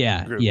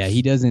 Yeah, groups. yeah,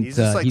 he doesn't. He's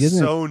just like he doesn't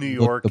so New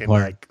York and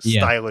like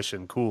stylish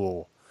and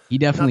cool. He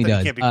definitely does.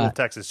 He can't be cool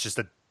Texas. Just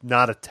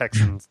not a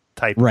Texan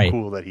type of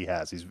cool that he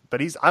has.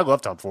 I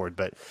love Tom Ford,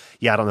 but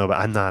yeah, I don't know. But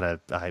I'm not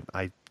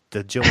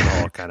the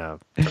Gyllenhaal kind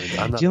of.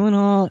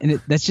 Gyllenhaal,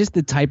 and that's just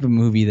the type of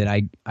movie that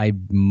I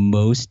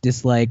most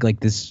dislike.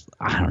 Like this,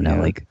 I don't know,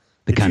 like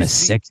the kind of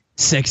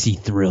sexy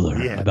thriller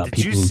about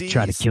people who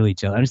try to kill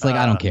each other. I'm just like,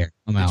 I don't care.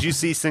 I'm out. Did you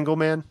see Single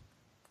Man?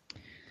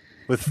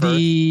 With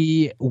No,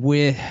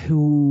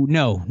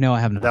 I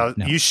have not.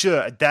 No. You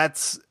should.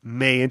 That's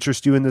may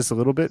interest you in this a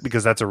little bit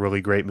because that's a really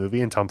great movie,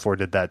 and Tom Ford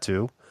did that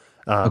too.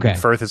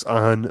 Firth is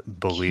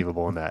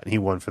unbelievable in that. He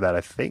won for that,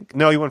 I think.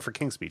 No, he won for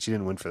King's Speech. He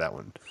didn't win for that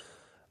one.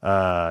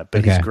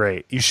 But he's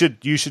great. You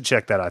should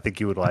check that out. I think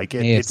you would like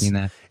it. I've seen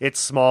that. It's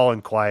small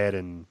and quiet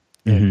and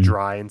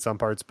dry in some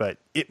parts, but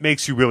it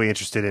makes you really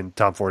interested in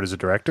Tom Ford as a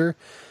director.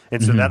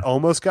 And so that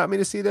almost got me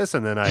to see this,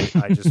 and then I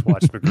just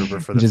watched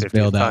MacGruber for the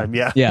 50th time.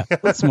 Yeah,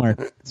 that's smart.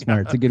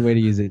 It's a good way to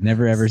use it.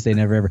 Never ever say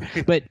never ever.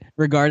 But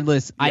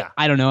regardless,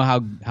 I don't know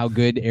how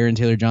good Aaron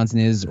Taylor Johnson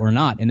is or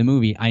not in the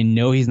movie. I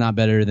know he's not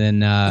better than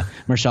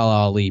Mahershala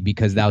Ali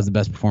because that was the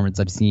best performance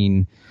I've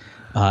seen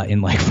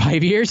in like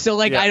 5 years. So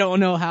I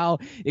don't know how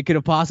it could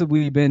have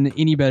possibly been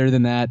any better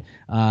than that.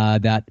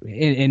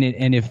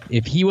 And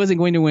if he wasn't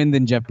going to win,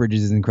 then Jeff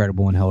Bridges is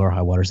incredible in Hell or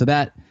High Water. So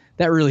that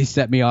really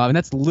set me off. And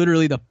that's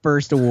literally the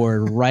first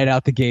award right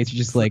out the gates. You're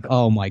just like,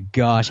 oh my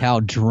gosh, how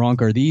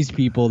drunk are these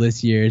people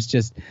this year? It's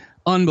just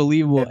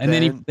unbelievable. And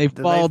then they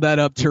followed that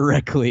up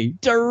directly,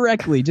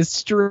 just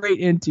straight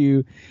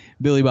into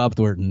Billy Bob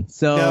Thornton.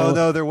 So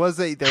no, there was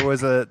a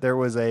was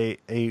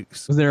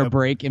there a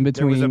break in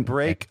between? There was a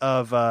break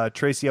of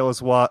Tracy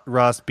Ellis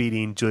Ross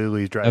beating Julia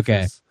Louis-Dreyfus.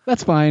 Okay,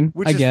 that's fine.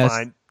 Which I is guess.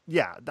 Fine.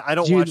 Yeah, I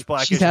don't watch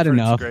Blackish. She's had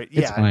enough. Great.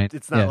 It's fine.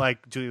 It's not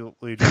like Julia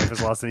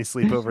Louis-Dreyfus lost any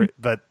sleep over it,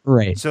 but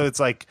right. So it's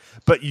like,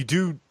 but you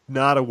do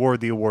not award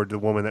the award to the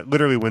woman that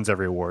literally wins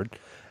every award,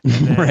 and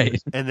then,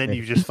 right? And then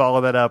you just follow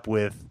that up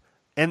with,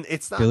 and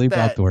it's not Billy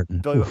Bob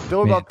Thornton.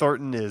 Billy Bob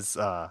Thornton is.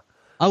 I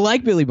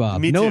like Billy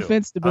Bob. Me no too.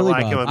 offense to Billy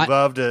Bob.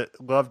 Bob. I'd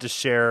love to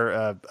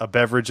share a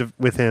beverage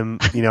with him.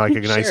 Like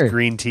a nice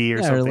green tea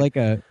or something,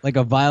 or like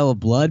a vial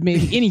of blood,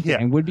 maybe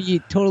anything would be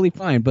totally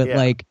fine. But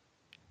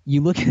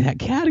you look at that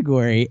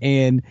category,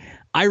 and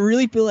I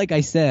really feel like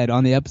I said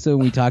on the episode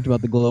when we talked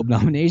about the Globe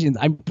nominations,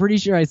 I'm pretty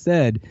sure I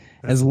said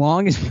as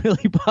long as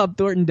Billy Bob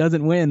Thornton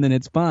doesn't win, then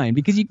it's fine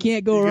because you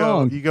can't go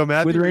wrong. You go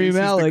Matthew with Rami Reese,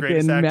 Malek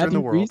and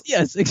Matthew Reese.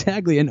 Yes,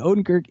 exactly. And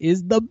Odenkirk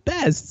is the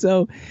best.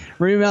 So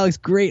Rami Malek's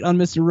great on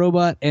Mr.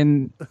 Robot,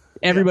 and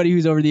everybody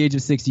who's over the age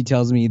of 60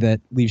 tells me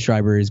that Liev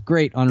Schreiber is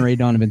great on Ray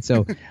Donovan.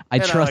 So I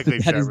trust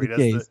that is the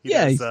case.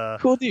 He's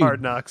cool dude.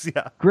 Hard Knocks.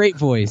 Yeah, great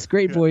voice,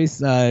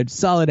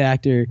 solid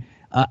actor.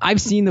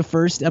 I've seen the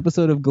first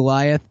episode of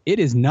Goliath. It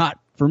is not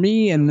for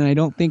me, and I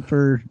don't think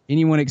for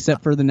anyone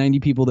except for the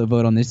 90 people that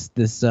vote on this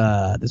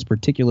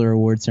particular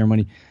award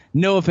ceremony.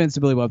 No offense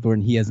to Billy Bob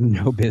Thornton, he has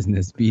no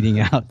business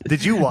beating out.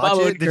 Did you watch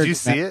it? Did you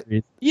see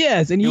it?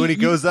 Yes, and when he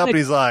goes up and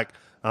he's like,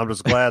 "I'm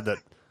just glad that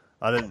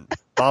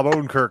Bob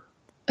Odenkirk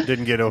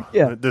didn't get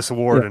this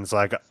award," and it's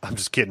like, "I'm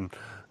just kidding.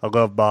 I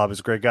love Bob.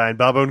 He's a great guy." And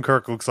Bob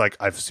Odenkirk looks like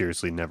I've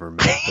seriously never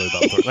met Billy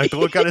Bob Thornton. Like the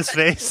look on his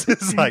face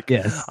is like,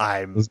 it's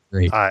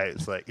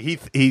like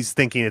he's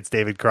thinking it's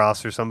David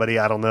Cross or somebody.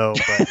 I don't know,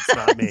 but it's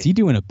not me. Is he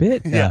doing a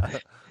bit? Yeah.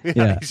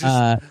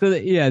 So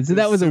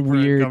that was a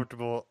weird,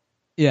 uncomfortable.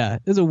 Yeah,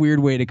 it was a weird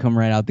way to come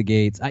right out the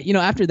gates.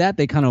 After that,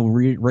 they kind of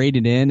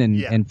raided in,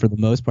 and for the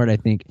most part, I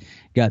think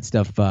got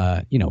stuff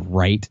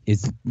right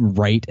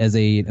as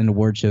an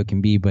award show can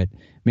be. But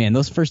man,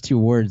 those first two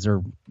awards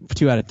are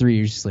 2 out of 3.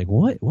 You're just like,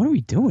 what are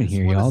we doing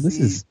here, y'all? This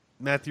is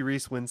Matthew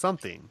Reese win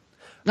something.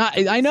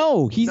 I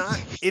know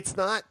It's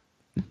not.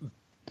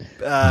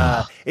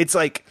 It's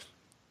like.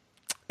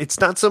 It's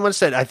not so much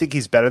that I think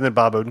he's better than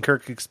Bob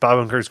Odenkirk because Bob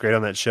Odenkirk's great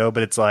on that show,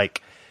 but it's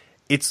like.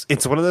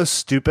 It's one of those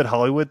stupid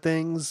Hollywood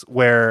things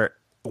where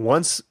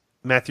once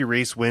Matthew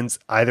Reese wins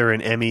either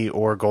an Emmy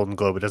or a Golden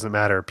Globe, it doesn't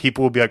matter.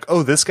 People will be like,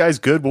 "Oh, this guy's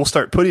good. We'll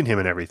start putting him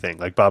in everything."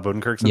 Like Bob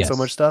Odenkirk's in so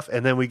much stuff,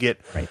 and then we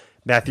get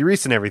Matthew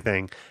Reese in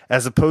everything,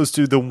 as opposed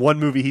to the one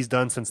movie he's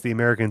done since The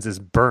Americans is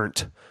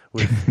Burnt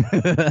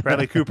with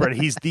Bradley Cooper,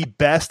 and he's the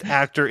best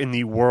actor in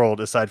the world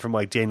aside from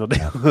like Daniel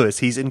Day-Lewis.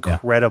 He's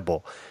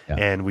incredible,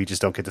 and we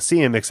just don't get to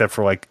see him except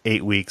for like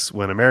 8 weeks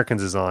when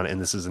Americans is on, and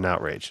this is an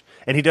outrage.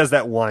 And he does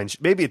that wine.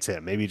 Maybe it's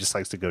him. Maybe he just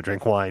likes to go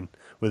drink wine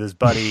with his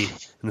buddy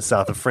in the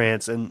south of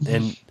France,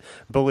 and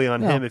bully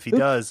on him if he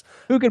does.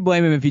 Who could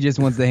blame him if he just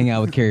wants to hang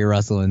out with Carrie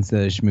Russell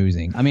instead of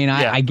schmoozing? I mean,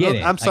 I get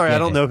it. I'm sorry, I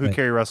don't know who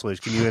Carrie Russell is.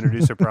 Can you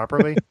introduce her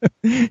properly?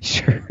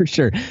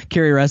 Sure.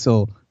 Carrie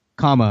Russell,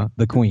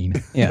 the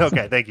Queen. Yeah.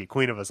 Okay, thank you.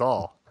 Queen of us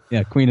all.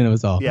 Yeah, Queen of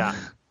us all. Yeah.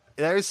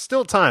 There's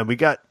still time. We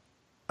got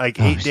like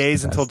 8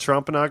 days until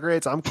Trump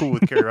inaugurates. I'm cool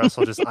with Carrie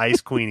Russell just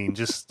ice queening,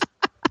 just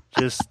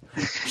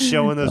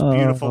showing those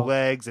beautiful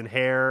legs and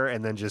hair,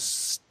 and then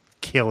just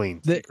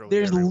killing.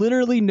 There's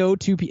literally no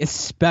two people,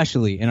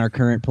 especially in our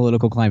current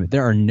political climate.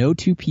 There are no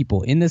two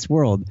people in this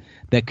world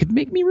that could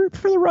make me root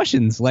for the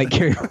Russians like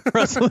Carrie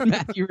Russell and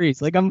Matthew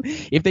Reese. Like,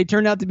 if they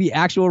turned out to be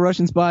actual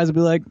Russian spies, I'd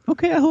be like,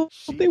 okay, I hope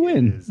they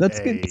win. That's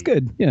good. It's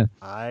good. Yeah.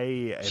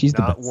 She's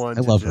not one.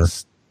 I love her.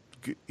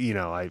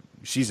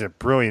 She's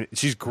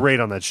great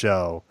on that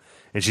show,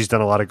 and she's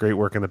done a lot of great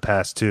work in the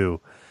past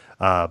too.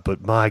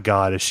 But my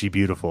God, is she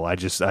beautiful? I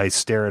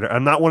stare at her.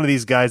 I'm not one of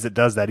these guys that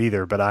does that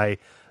either, but I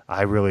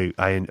really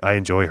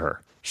enjoy her.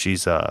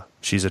 She's a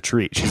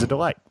treat. She's a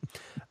delight.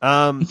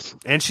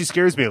 And she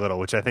scares me a little,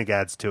 which I think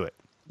adds to it.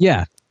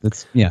 Yeah.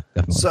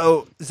 Definitely.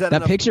 So is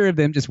that picture of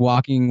them just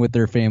walking with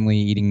their family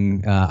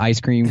eating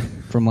ice cream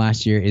from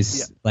last year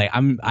is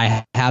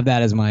I have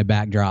that as my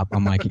backdrop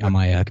on my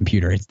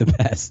computer. It's the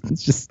best.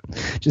 It's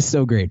just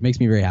so great. Makes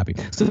me very happy.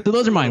 So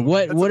those are mine.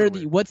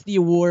 What's the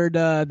award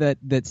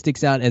that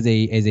sticks out as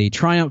a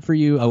triumph for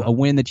you, a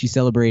win that you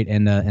celebrate,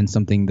 and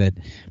something that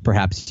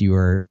perhaps you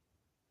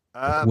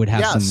would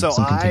have some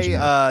contention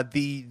about?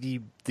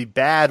 The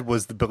bad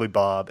was the Billy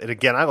Bob, and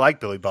again, I like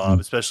Billy Bob,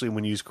 especially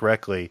when used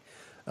correctly.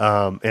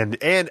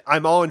 And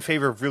I'm all in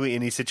favor of really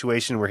any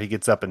situation where he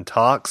gets up and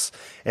talks,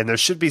 and there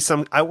should be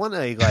some. I want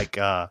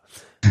a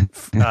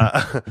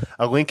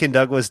Lincoln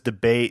Douglas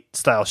debate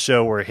style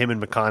show where him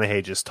and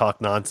McConaughey just talk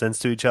nonsense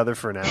to each other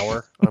for an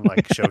hour on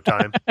like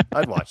Showtime.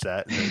 I'd watch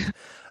that.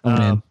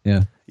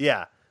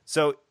 Yeah.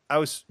 So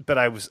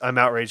I'm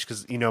outraged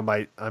because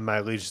my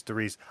allegiance to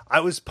Reese. I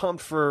was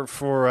pumped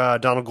for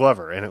Donald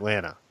Glover in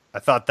Atlanta. I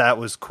thought that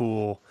was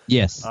cool.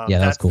 Yes,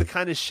 that's cool. The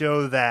kind of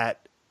show that.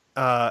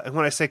 And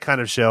when I say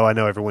kind of show, I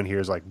know everyone here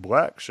is like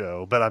black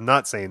show, but I'm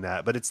not saying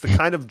that. But it's the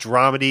kind of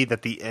dramedy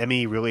that the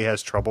Emmy really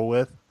has trouble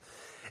with.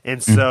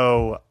 And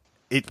so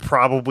it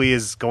probably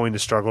is going to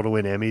struggle to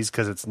win Emmys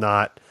because it's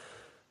not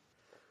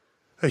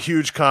a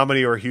huge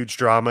comedy or a huge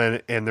drama,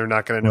 and they're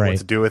not going to know what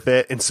to do with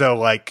it. And so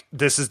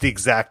this is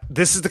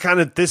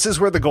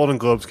where the Golden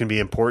Globes can be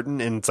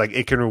important. And it's like,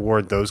 it can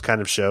reward those kind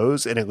of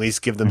shows and at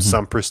least give them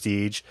some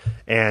prestige.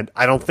 And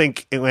I don't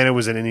think Atlanta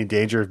was in any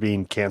danger of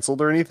being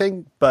canceled or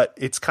anything, but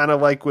it's kind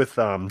of like with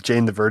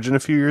Jane the Virgin a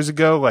few years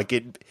ago. Like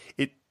it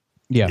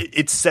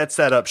sets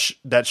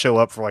that show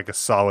up for like a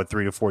solid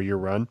 3 to 4 year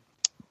run.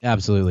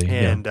 Absolutely.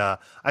 And I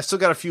still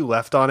got a few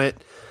left on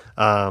it.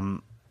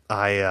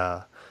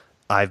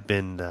 I've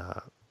been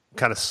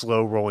kind of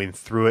slow rolling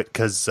through it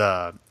because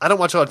I don't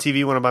watch a lot of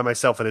TV when I'm by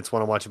myself, and it's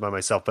when I'm watching by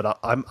myself. But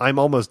I'm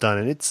almost done,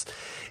 and it's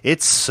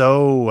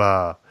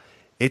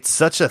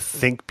such a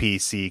think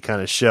piecey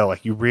kind of show.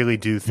 Like, you really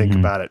do think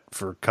about it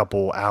for a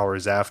couple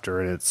hours after,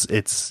 and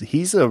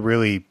he's a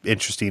really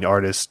interesting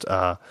artist,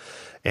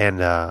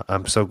 and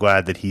I'm so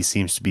glad that he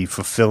seems to be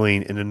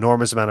fulfilling an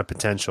enormous amount of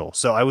potential.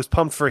 So I was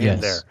pumped for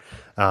him there,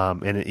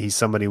 and he's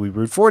somebody we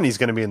root for, and he's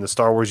going to be in the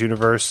Star Wars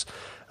universe.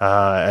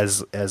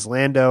 As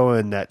Lando,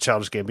 and that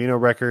Childish Gambino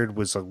record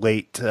was a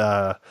late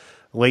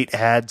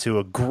add to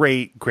a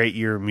great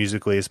year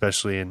musically,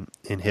 especially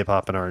in hip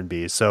hop and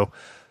R&B. So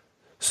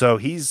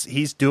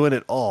he's doing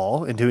it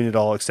all and doing it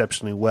all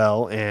exceptionally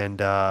well. And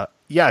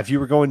if you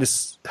were going to,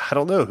 I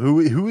don't know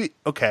who.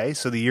 Okay,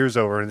 so the year's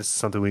over, and this is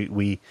something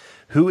we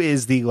who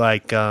is the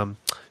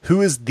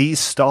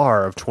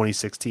star of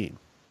 2016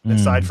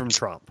 aside from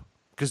Trump?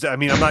 Because I'm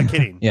not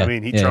kidding.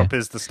 Trump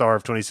is the star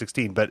of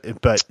 2016. But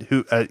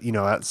who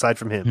aside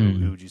from him,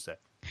 who would you say?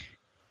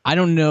 I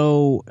don't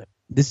know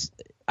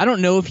I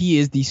don't know if he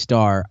is the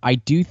star. I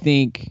do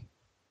think,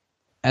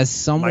 as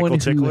someone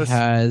who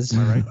has,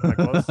 I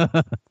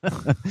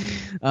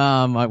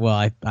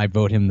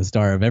vote him the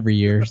star of every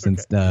year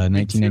since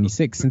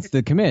 1996, since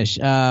the commish.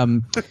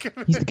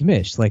 He's the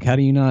commish. Like, how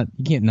do you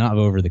can't not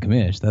vote for the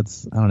commish?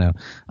 That's, I don't know.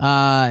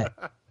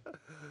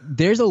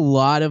 There's a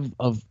lot of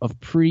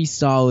pretty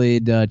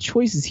solid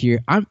choices here.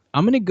 I'm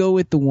going to go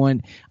with the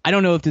one. I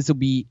don't know if this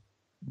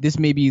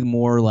may be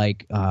more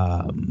like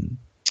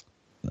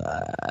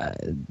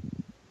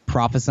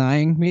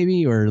prophesying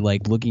maybe, or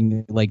like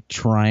looking, like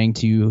trying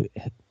to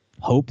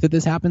hope that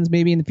this happens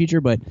maybe in the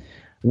future. But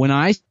when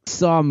I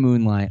saw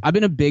Moonlight, I've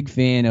been a big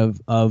fan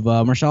of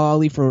Mahershala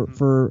Ali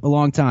for a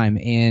long time,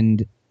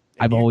 and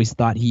I've always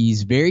thought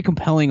he's very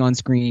compelling on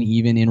screen,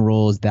 even in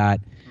roles that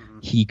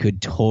he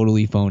could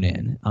totally phone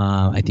in.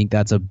 I think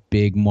that's a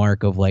big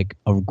mark of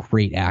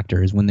great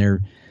actors, when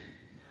they're,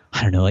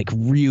 I don't know, like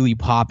really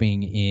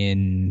popping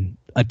in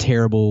a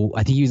terrible.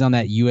 I think he was on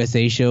that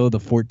USA show, the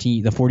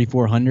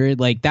 4400,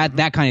 like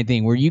that kind of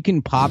thing, where you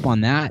can pop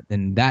on that,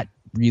 and that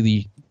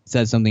really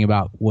says something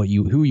about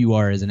who you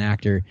are as an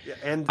actor. Yeah,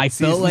 and I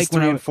felt like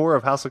 3 and 4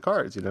 of House of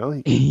Cards,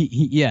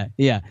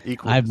 yeah.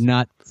 Equals. I've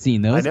not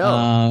seen those. I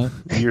know.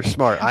 You're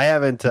smart. I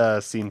haven't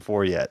seen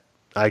 4 yet.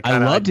 I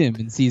loved him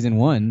in season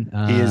 1.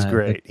 He is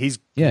great. He's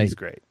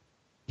great.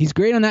 He's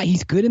great on that.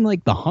 He's good in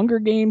like the Hunger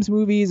Games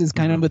movies as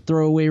kind of a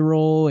throwaway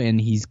role, and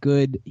he's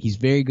good. He's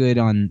very good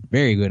on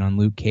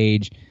Luke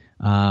Cage.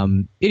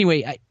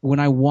 Anyway, when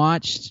I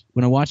watched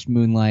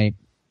Moonlight,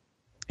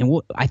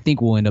 and I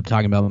think we'll end up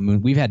talking about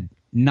Moon. We've had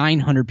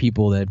 900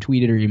 people that have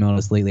tweeted or emailed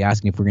us lately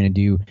asking if we're going to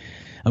do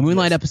a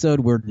Moonlight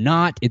episode. We're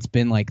not. It's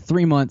been like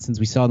 3 months since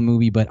we saw the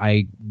movie, but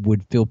I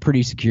would feel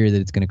pretty secure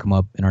that it's going to come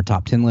up in our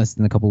top 10 list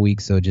in a couple of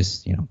weeks. So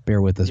just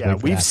bear with us. Yeah,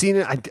 we've seen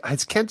it.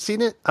 Has Kent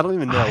seen it? I don't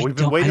even know. We've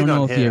been waiting on him. I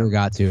don't know if he ever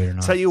got to it or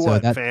not. Tell you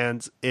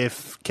fans,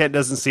 if Kent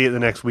doesn't see it the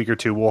next week or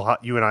two,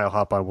 you and I will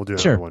hop on. We'll do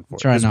another one for it.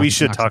 Because we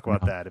should talk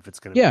about that if it's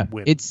going to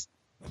win. It's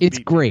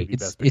great.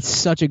 It's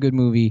such a good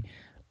movie.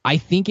 I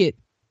think it.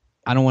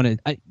 I don't want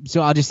to.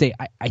 So I'll just say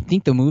I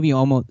think the movie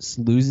almost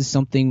loses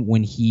something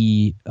when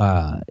he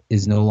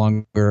is no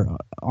longer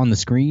on the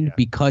screen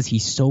because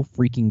he's so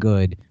freaking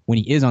good when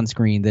he is on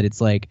screen that it's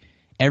like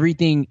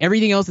everything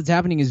else that's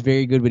happening is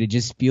very good, but it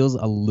just feels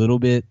a little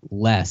bit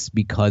less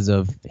because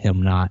of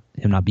him not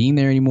being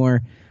there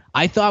anymore.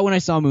 I thought when I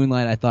saw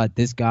Moonlight, I thought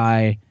this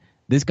guy's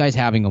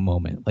having a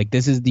moment. Like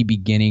this is the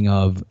beginning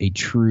of a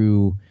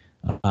true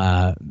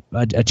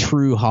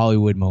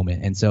Hollywood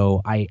moment. And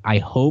so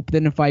I hope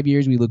that in 5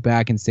 years we look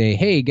back and say,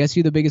 hey, guess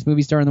who the biggest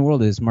movie star in the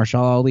world is?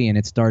 Mahershala Ali. And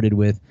it started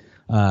with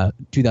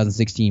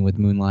 2016 with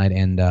Moonlight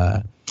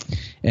and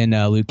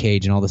Luke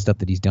Cage and all the stuff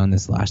that he's done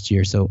this last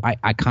year. So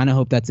I kind of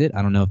hope that's it.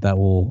 I don't know if that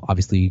will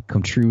obviously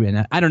come true.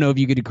 And I don't know if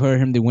you could declare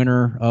him the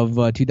winner of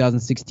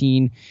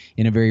 2016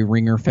 in a very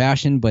ringer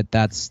fashion, but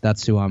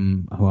that's who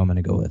I'm going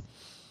to go with.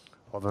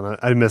 Hold on.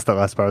 I missed that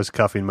last part. I was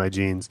cuffing my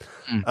jeans.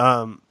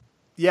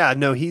 Yeah,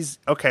 no, he's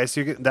okay.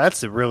 So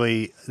that's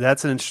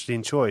an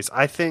interesting choice.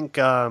 I think,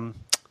 I'm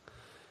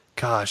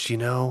gonna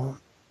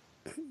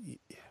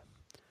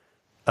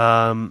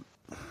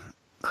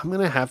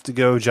have to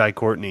go Jai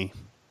Courtney.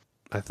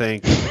 I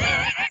think.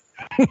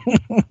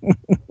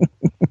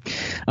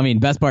 I mean,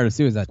 best part of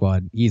Suicide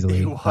Squad easily.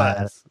 He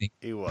was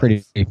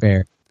pretty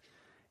fair.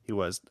 He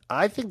was.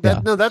 I think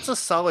that that's a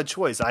solid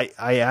choice. I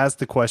asked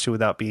the question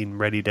without being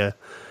ready to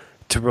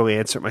really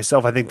answer it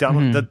myself. I think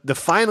the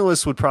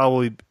finalists would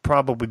probably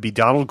be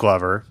Donald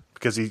Glover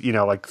because he's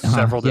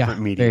several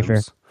different mediums.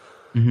 Very fair.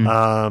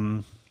 Mm-hmm.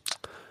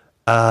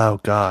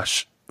 Oh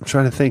gosh, I'm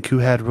trying to think who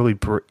had really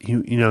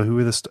who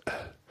were the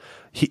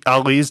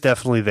Ali's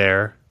definitely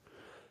there.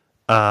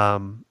 I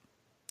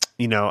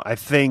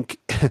think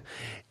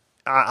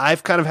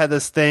I've kind of had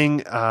this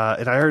thing,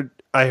 and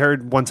I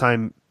heard one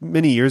time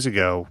many years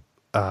ago,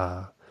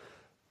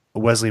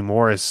 Wesley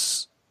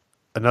Morris,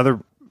 another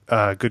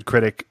good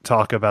critic,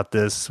 talk about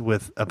this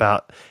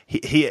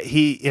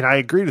he and I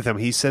agreed with him.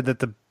 He said that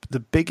the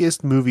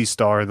biggest movie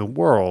star in the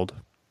world,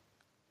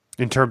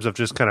 in terms of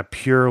just kind of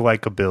pure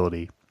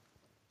likability,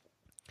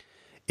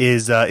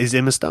 is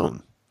Emma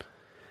Stone.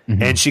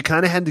 Mm-hmm. And she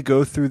kind of had to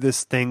go through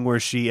this thing where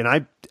and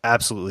I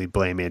absolutely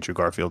blame Andrew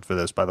Garfield for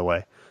this, by the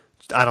way.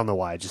 I don't know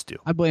why, I just do.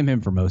 I blame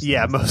him for most things.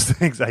 Yeah, most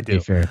things I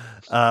do. Fair.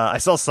 I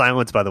saw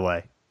Silence, by the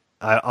way.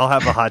 I'll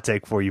have a hot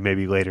take for you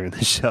maybe later in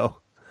the show.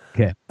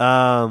 Okay.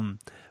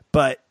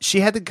 But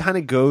she had to kind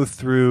of go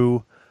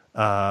through,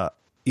 her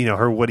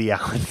Woody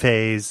Allen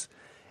phase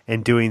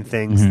and doing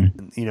things.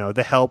 Mm-hmm.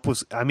 The Help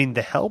was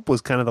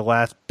kind of the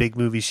last big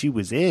movie she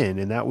was in,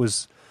 and that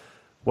was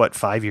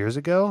 5 years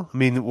ago. I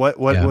mean, what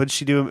did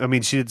she do? I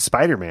mean, she did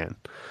Spider-Man.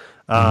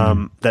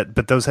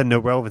 But those had no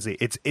relevancy.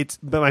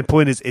 But my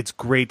point is, it's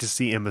great to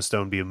see Emma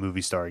Stone be a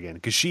movie star again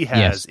because she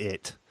has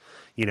it.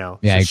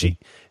 Yeah, so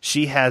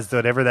she has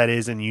whatever that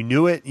is, and you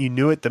knew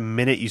it the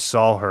minute you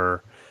saw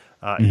her.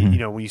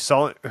 When you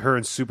saw her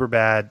in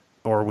Superbad,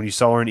 or when you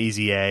saw her in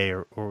Easy A,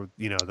 or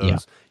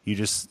those, you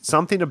just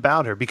something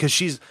about her, because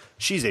she's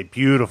a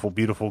beautiful,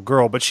 beautiful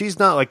girl, but she's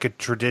not like a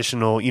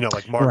traditional,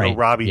 like Margot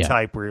Robbie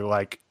type where you're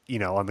like,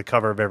 on the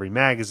cover of every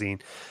magazine,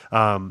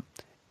 there's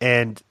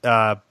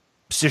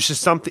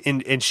just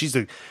something, and she's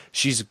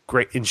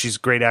great, and she's a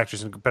great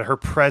actress, but her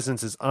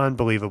presence is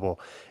unbelievable,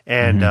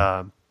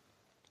 and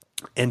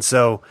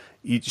so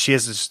she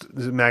has this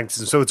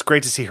magnetism. So it's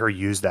great to see her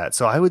use that.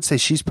 So I would say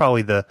she'd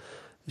probably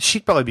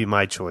be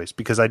my choice,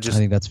 because I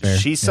think that's fair.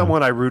 She's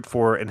someone I root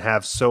for and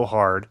have so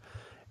hard,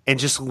 and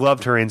just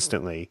loved her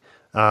instantly.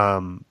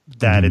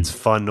 That it's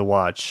fun to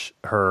watch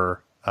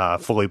her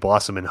fully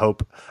blossom, and I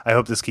hope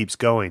this keeps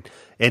going.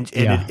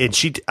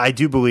 I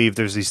do believe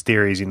there's these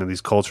theories,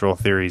 these cultural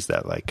theories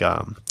that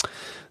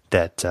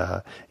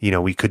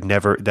we could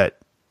never,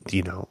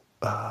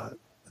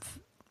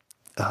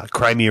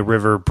 Crimea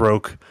River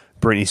broke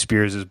Britney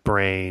Spears'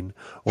 brain,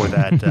 or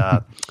that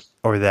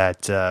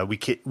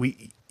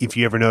if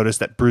you ever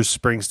noticed that Bruce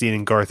Springsteen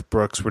and Garth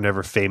Brooks were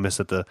never famous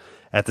at the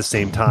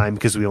same time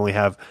because we only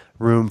have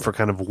room for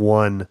kind of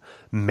one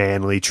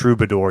manly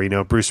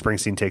troubadour. Bruce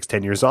Springsteen takes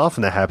 10 years off,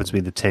 and that happens to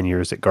be the 10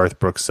 years that Garth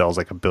Brooks sells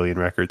like 1 billion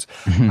records.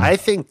 I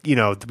think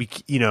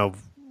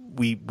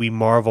we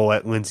marvel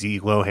at Lindsay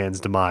Lohan's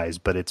demise,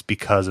 but it's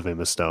because of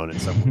Emma Stone in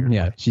some weird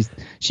way. She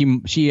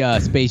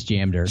Space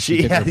Jammed her.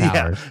 She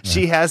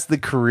has the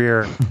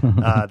career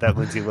that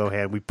Lindsay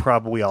Lohan we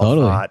probably all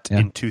thought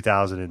in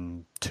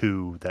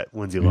 2002 that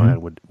Lindsay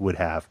Lohan would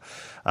have,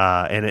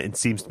 and it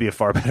seems to be a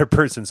far better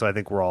person. So I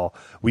think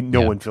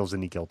no one feels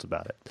any guilt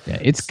about it. Yeah,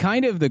 it's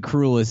kind of the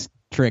cruelest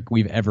trick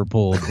we've ever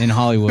pulled in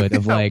Hollywood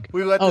of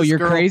you're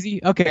crazy?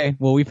 Okay,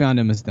 well, we found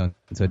Emma Stone,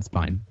 so it's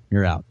fine.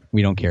 You're out.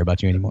 We don't care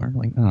about you anymore.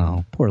 Like,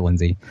 oh, poor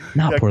Lindsay.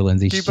 Poor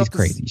Lindsay. She's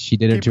crazy. She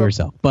did it to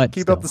herself. But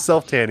keep up the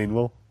self-tanning.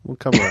 We'll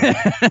come around.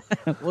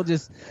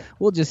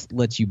 we'll just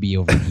let you be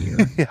over here.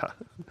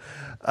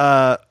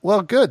 Yeah.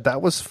 Well, good.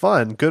 That was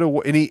fun. Good.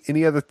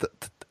 Any other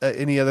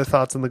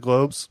thoughts on the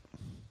Globes?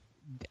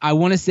 I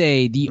want to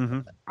say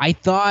I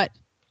thought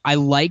I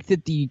liked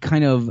that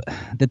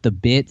the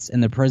bits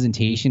and the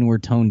presentation were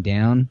toned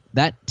down.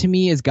 That to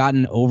me has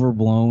gotten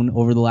overblown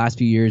over the last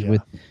few years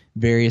with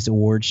various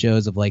award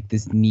shows of like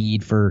this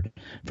need for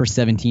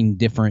 17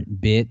 different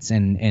bits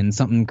and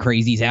something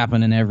crazy's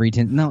happening every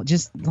 10. No,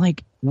 just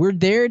like we're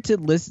there to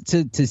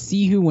listen to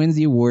see who wins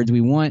the awards.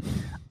 We want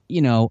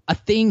a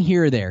thing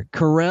here or there.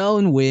 Carell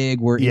and Wig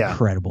were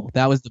incredible.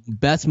 That was the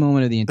best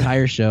moment of the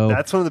entire show.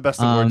 That's one of the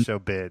best award show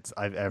bids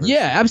I've ever seen.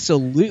 Yeah,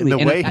 absolutely. And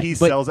the way he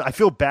sells it, I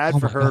feel bad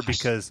for her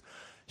because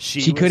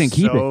she couldn't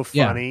keep it.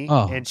 Funny,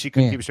 and she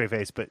couldn't keep a straight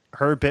face. But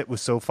her bit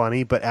was so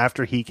funny. But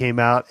after he came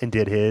out and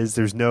did his,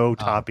 there's no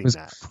topping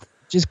that.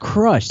 Just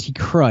crushed. He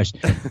crushed.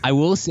 I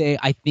will say,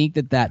 I think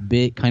that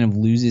bit kind of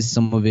loses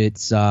some of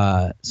its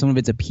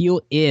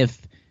appeal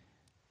if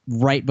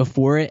right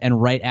before it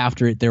and right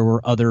after it there were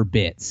other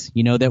bits,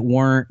 that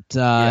weren't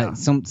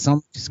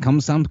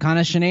some kind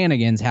of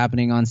shenanigans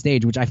happening on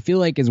stage, which I feel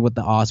like is what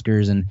the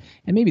Oscars and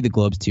maybe the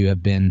Globes too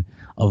have been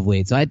of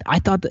late. So I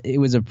thought that it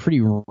was a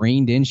pretty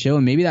reined in show,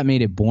 and maybe that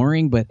made it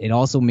boring, but it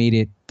also made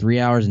it 3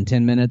 hours and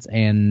 10 minutes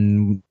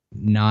and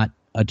not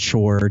a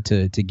chore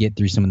to get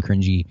through some of the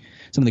cringy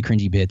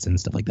bits and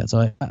stuff like that.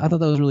 So I thought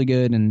that was really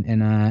good,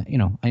 and I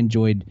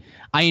enjoyed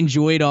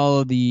all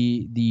of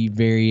the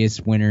various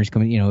winners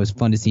coming. It was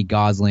fun to see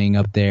Gosling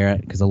up there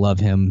because I love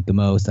him the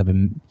most. I have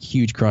a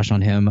huge crush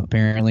on him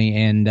apparently,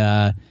 and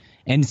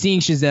seeing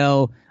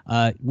Chazelle.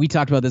 We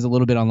talked about this a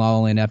little bit on La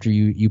La Land after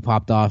you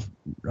popped off.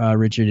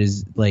 Richard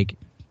is like,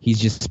 he's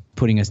just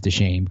putting us to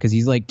shame because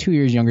he's like 2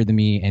 years younger than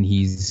me, and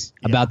he's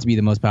about to be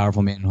the most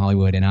powerful man in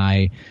Hollywood, and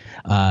I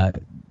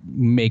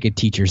make a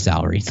teacher's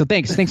salary. So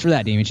thanks for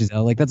that, Damien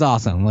Chazelle. Like, that's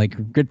awesome.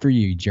 Like, good for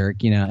you,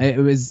 jerk. It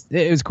was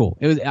cool.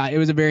 It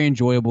was a very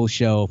enjoyable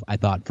show, I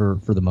thought, for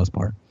the most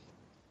part.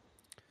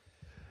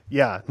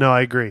 Yeah, no, I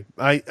agree.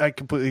 I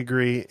completely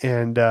agree.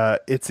 And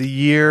it's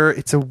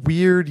a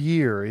weird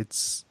year. It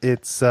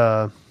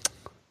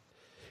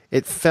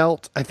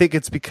felt, I think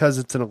it's because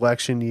it's an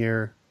election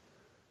year.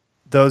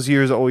 Those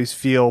years always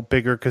feel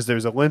bigger because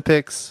there's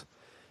Olympics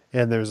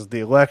and there's the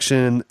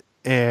election,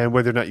 and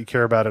whether or not you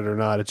care about it or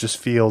not, it just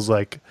feels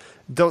like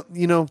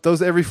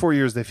those every 4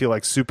 years they feel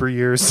like super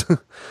years.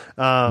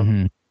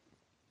 And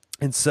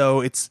so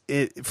it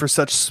for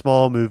such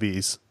small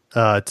movies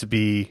to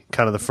be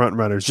kind of the front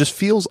runners just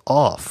feels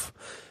off.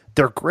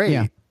 They're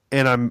great.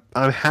 And I'm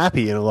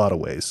happy in a lot of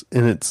ways,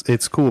 and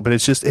it's cool, but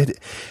it's just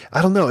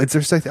I don't know.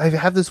 I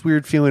have this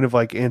weird feeling of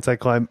like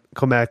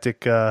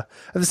anticlimactic. I have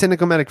this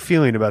anticlimactic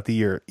feeling about the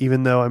year,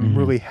 even though I'm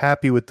really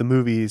happy with the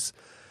movies.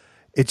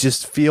 It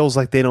just feels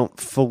like they don't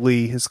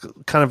fully. It's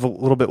kind of a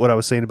little bit what I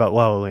was saying about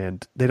La La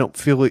Land. They don't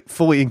fully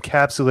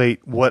encapsulate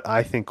what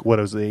I think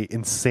was a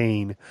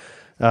insane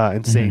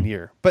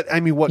year. But I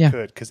mean, what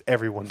could? Because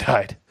everyone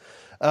died.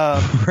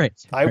 Right.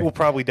 I will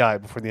probably die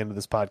before the end of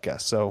this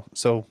podcast. So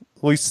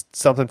at least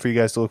something for you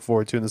guys to look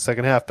forward to in the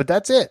second half. But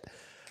that's it.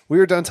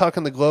 We are done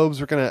talking the Globes.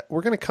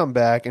 We're gonna come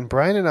back, and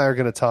Brian and I are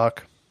gonna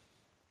talk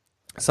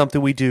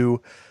something we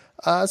do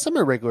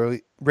somewhat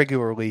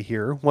regularly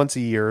here, once a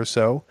year or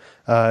so.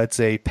 It's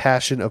a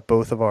passion of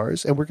both of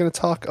ours, and we're gonna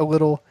talk a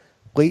little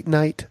late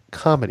night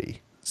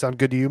comedy. Sound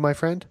good to you, my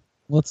friend?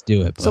 Let's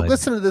do it, bud. So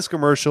listen to this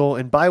commercial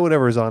and buy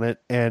whatever's on it,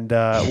 and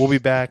we'll be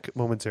back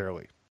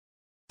momentarily.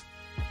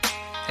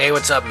 Hey,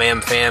 what's up,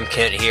 Ma'am Fam?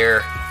 Kent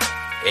here.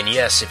 And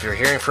yes, if you're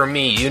hearing from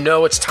me, you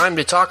know it's time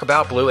to talk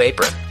about Blue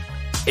Apron.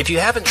 If you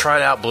haven't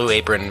tried out Blue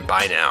Apron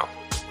by now,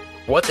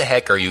 what the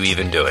heck are you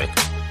even doing?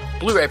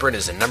 Blue Apron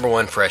is the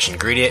 #1 fresh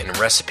ingredient and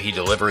recipe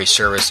delivery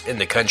service in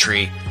the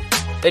country.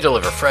 They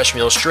deliver fresh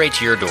meals straight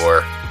to your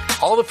door.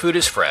 All the food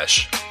is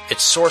fresh,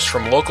 it's sourced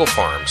from local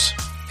farms,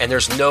 and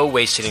there's no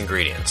wasted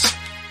ingredients.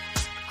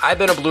 I've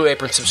been a Blue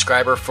Apron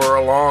subscriber for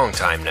a long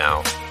time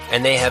now,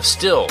 and they have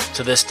still,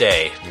 to this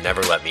day,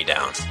 never let me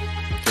down.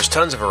 There's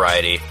tons of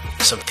variety.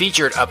 Some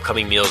featured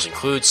upcoming meals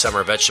include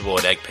summer vegetable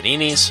and egg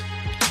paninis,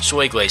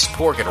 soy glazed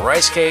pork and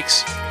rice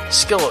cakes,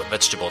 skillet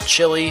vegetable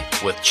chili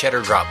with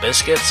cheddar drop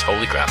biscuits,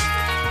 holy crap,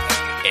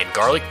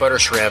 garlic butter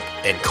shrimp,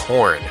 and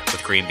corn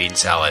with green bean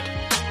salad.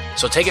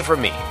 So take it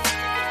from me.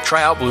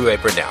 Try out Blue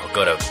Apron now.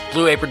 Go to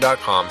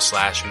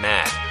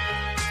blueapron.com/mad.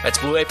 That's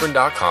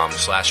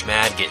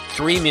blueapron.com/mad. Get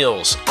 3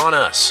 meals on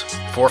us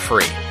for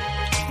free.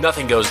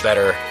 Nothing goes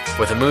better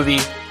with a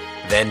movie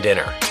than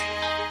dinner.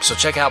 So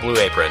check out Blue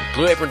Apron.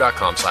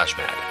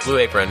 blueapron.com/mad. Blue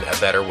Apron, a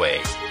better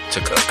way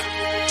to cook.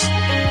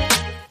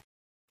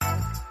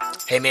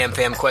 Hey, man,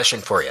 fam, question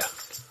for you.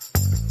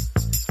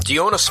 Do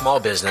you own a small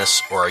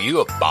business, or are you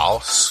a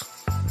boss?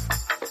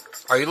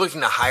 Are you looking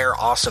to hire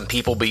awesome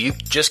people, but you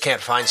just can't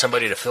find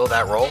somebody to fill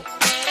that role?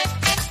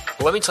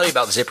 Well, let me tell you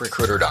about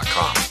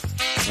ZipRecruiter.com.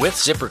 With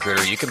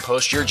ZipRecruiter, you can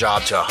post your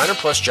job to 100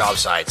 plus job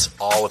sites,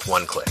 all with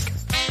one click.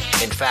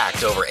 In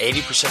fact, over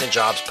 80% of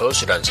jobs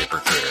posted on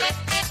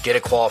ZipRecruiter get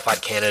a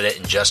qualified candidate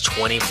in just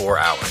 24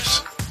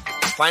 hours.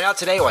 Find out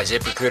today why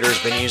ZipRecruiter has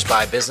been used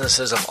by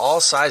businesses of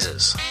all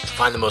sizes to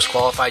find the most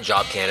qualified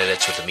job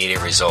candidates with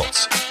immediate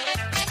results.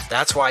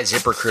 That's why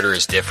ZipRecruiter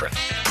is different.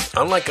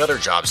 Unlike other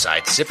job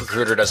sites,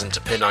 ZipRecruiter doesn't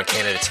depend on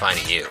candidates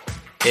finding you.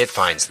 It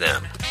finds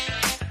them.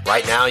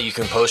 Right now, you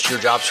can post your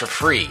jobs for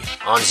free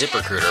on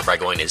ZipRecruiter by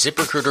going to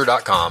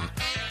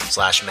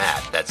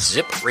ZipRecruiter.com/mad. That's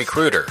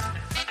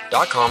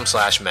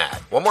ZipRecruiter.com/mad.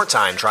 One more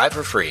time, try it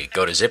for free.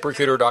 Go to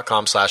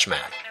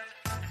ZipRecruiter.com/mad.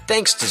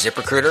 Thanks to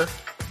ZipRecruiter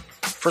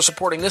for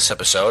supporting this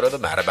episode of the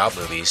Mad About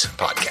Movies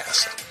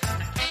podcast.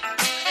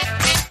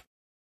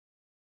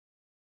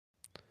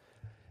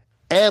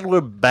 And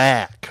we're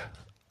back.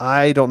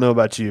 I don't know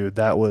about you.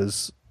 That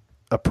was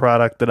a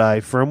product that I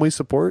firmly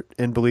support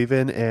and believe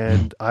in,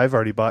 and I've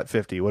already bought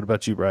 50. What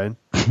about you, Brian?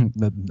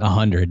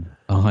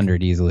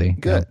 100 easily.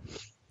 Good. Yep.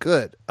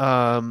 Good.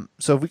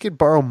 So if we could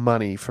borrow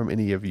money from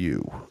any of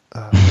you.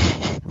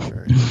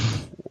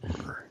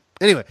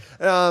 Anyway,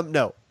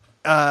 no.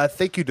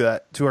 Thank you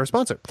to our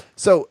sponsor.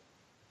 So,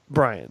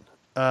 Brian,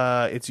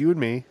 it's you and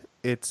me.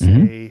 It's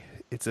a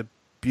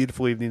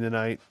beautiful evening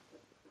tonight.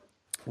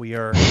 We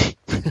are.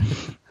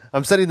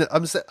 I paint a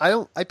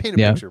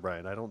picture,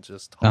 Brian. I don't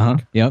just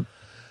talk. Yep.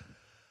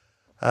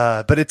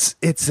 But it's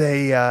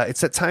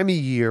that time of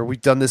year.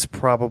 We've done this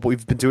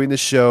we've been doing this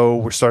show.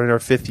 We're starting our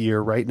 5th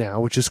year right now,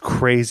 which is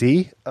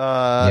crazy.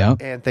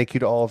 And thank you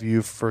to all of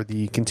you for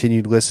the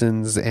continued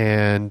listens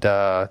and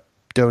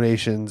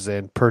donations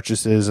and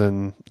purchases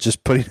and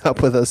just putting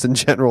up with us in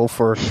general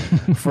for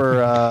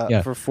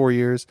 4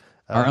 years.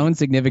 Our own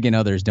significant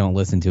others don't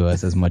listen to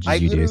us as much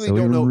as you do, so we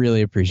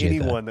really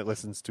appreciate anyone that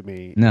listens to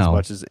me as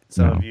much as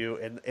some of you.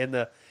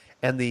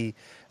 And the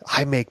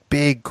I make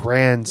big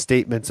grand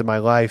statements in my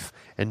life,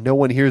 and no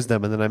one hears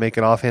them, and then I make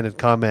an offhanded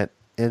comment,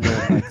 and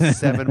then like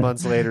 7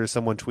 months later,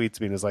 someone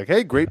tweets me and is like,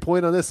 "Hey, great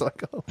point on this." I'm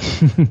like, "Oh,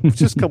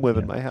 just come live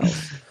in my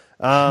house."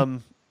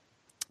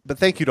 But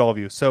thank you to all of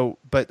you.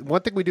 But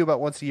one thing we do about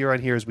once a year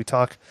on here is we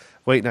talk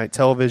late night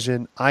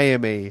television. I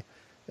am a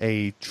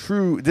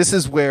true. This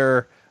is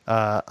where.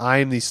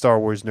 I'm the Star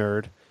Wars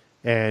nerd,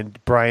 and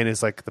Brian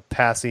is like the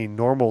passing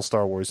normal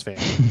Star Wars fan.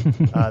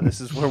 This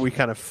is where we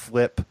kind of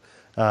flip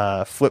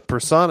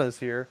personas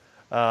here.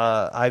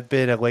 I've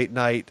been a late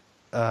night.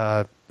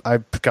 My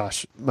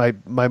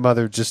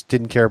mother just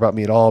didn't care about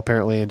me at all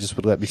apparently, and just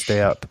would let me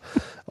stay up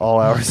all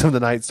hours of the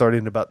night,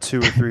 starting at about 2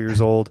 or 3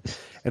 years old,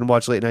 and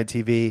watch late night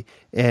TV.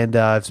 And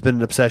it's been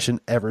an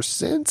obsession ever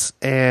since.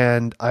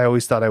 And I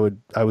always thought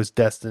I was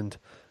destined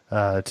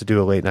to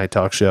do a late night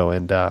talk show,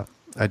 and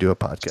I do a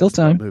podcast Still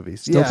time. about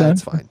movies. Still time.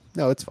 It's fine.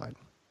 No, it's fine.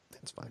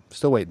 It's fine.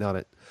 Still waiting on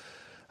it.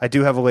 I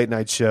do have a late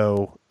night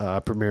show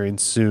premiering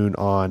soon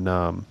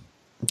on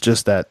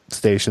just that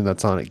station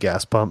that's on at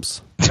gas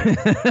pumps.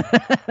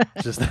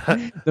 Just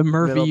that the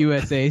Murphy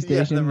USA station.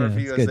 Yeah, the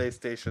Murphy USA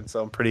station.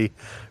 So I'm pretty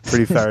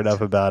fired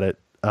up about it.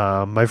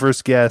 My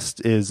first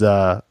guest is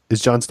John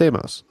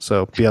Stamos.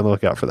 So be on the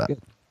lookout for that.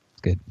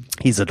 Good.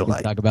 He's a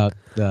delight. Talk about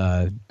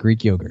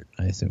Greek yogurt,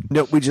 I assume.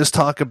 No, we just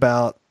talk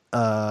about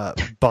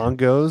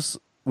bongos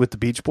with the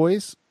Beach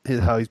Boys,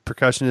 how he's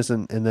percussionist,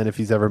 and then if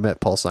he's ever met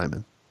Paul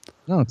Simon.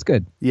 No, it's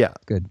good. Yeah.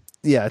 Good.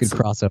 Yeah. Good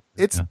crossover.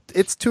 It's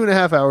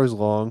 2.5 hours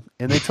long,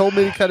 and they told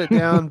me to cut it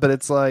down, but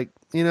it's like,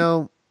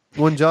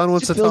 when John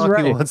wants to talk,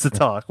 right. He wants to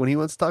talk. When he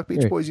wants to talk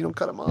Beach Boys, you don't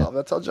cut him off. Yeah.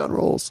 That's how John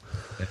rolls.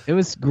 It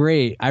was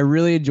great. I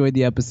really enjoyed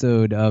the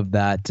episode of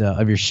that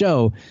of your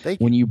show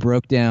when you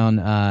broke down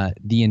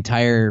the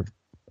entire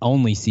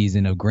only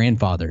season of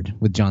Grandfathered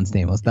with John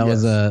Stamos. That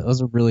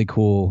was a really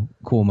cool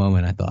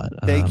moment, I thought.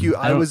 Thank you.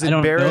 I was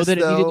embarrassed. I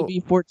don't know that it needed to be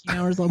 14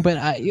 hours long, but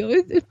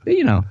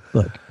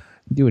look,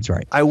 do what's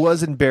right. I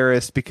was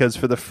embarrassed because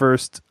for the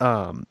first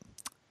 4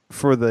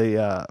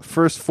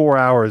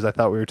 hours, I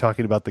thought we were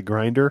talking about the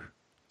Grinder.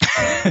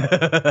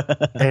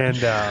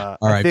 And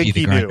I think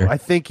he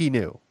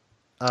knew.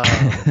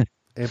 But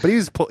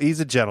he's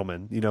a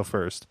gentleman,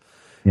 first.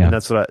 Yeah. And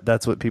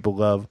that's what people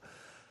love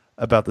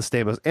about the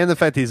Stamos, and the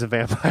fact that he's a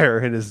vampire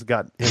and has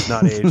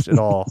not aged at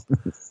all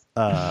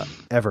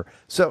ever.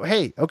 So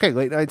hey, okay,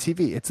 late night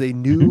TV. It's a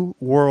new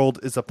world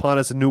is upon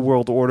us, a new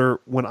world order.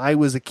 When I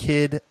was a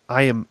kid,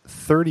 I am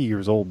 30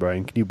 years old,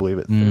 Brian. Can you believe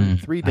it?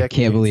 3 decades. I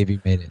can't believe you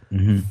made it.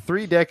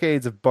 3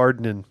 decades of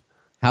Bardening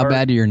How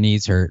bad do your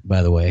knees hurt,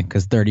 by the way?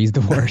 Because 30 is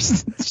the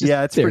worst.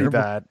 Yeah, it's terrible.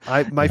 pretty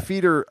bad. My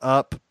feet are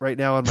up right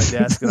now on my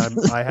desk,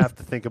 and I have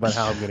to think about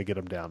how I'm going to get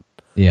them down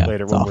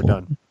later when we're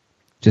done.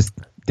 Just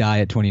die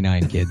at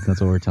 29, kids.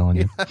 That's what we're telling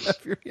you.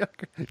 If you're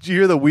younger. Did you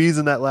hear the wheeze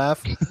in that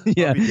laugh?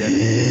 Yeah. I'll be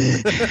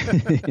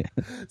dead.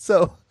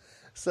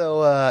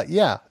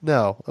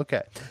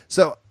 Okay.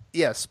 So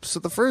yes. So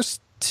the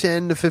first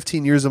 10 to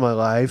 15 years of my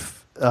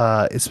life,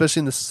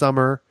 especially in the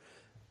summer,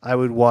 I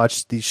would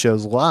watch these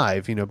shows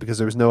live, because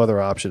there was no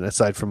other option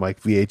aside from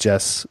like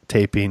VHS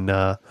taping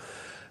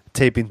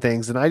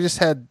things. And I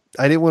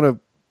didn't want to,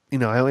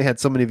 I only had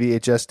so many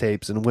VHS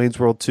tapes, and Wayne's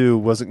World 2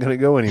 wasn't going to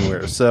go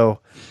anywhere. So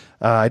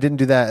I didn't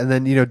do that. And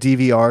then,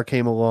 DVR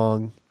came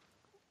along.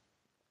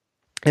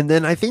 And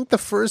then I think the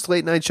first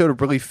late night show to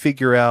really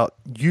figure out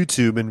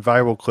YouTube and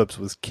viral clips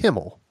was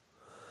Kimmel.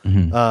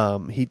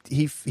 Mm-hmm.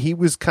 He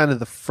was kind of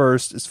the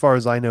first, as far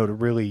as I know, to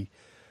really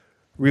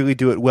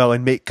do it well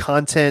and make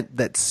content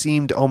that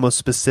seemed almost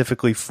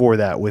specifically for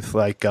that, with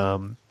like,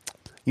 the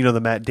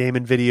Matt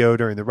Damon video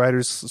during the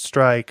writer's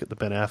strike, the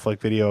Ben Affleck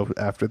video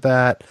after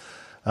that,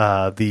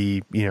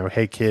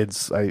 hey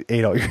kids, I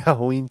ate all your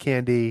Halloween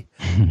candy,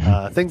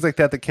 things like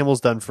that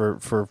Kimmel's done for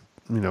 7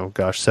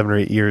 or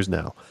 8 years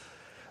now.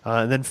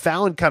 And then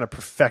Fallon kind of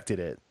perfected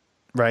it,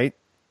 right?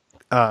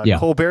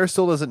 Colbert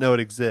still doesn't know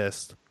it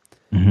exists.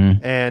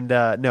 Mm-hmm.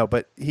 And no,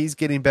 but he's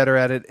getting better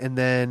at it. And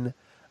then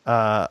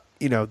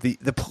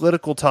the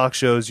political talk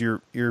shows,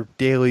 your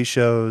daily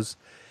shows,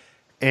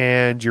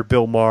 and your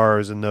Bill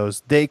Maher's and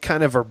those, they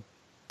kind of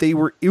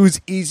it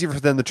was easier for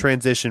them to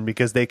transition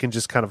because they can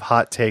just kind of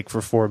hot take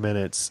for 4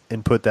 minutes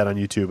and put that on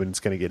YouTube, and it's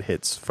going to get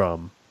hits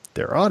from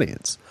their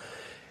audience.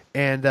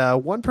 And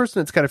one person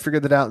that's kind of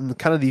figured that out, and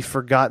kind of the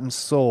forgotten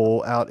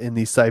soul out in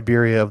the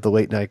Siberia of the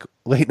late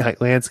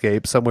night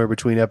landscape, somewhere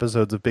between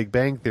episodes of Big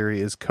Bang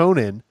Theory, is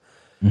Conan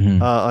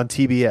on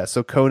TBS.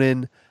 So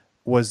Conan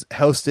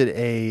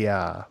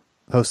hosted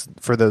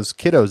for those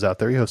kiddos out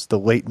there. He hosts the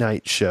Late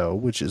Night Show,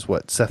 which is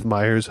what Seth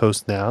Meyers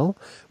hosts now,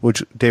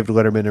 which David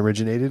Letterman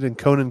originated, and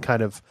Conan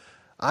kind of,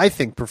 I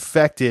think,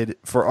 perfected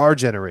for our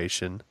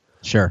generation.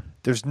 Sure.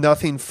 There's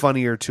nothing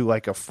funnier to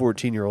like a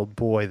 14-year-old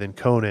boy than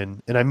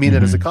Conan, and I mean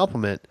that as a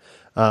compliment.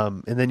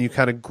 And then you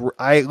kind of,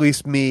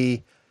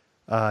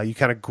 you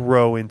kind of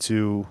grow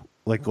into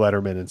like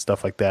Letterman and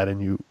stuff like that,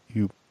 and you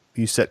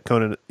set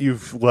Conan.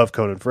 You've loved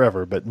Conan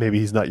forever, but maybe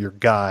he's not your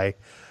guy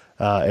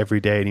every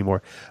day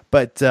anymore.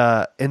 But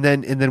and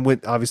then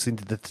went obviously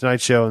to the Tonight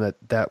Show, and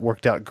that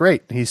worked out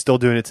great. He's still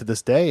doing it to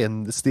this day,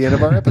 and it's the end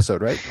of our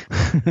episode, right?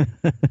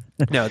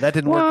 No, that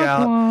didn't work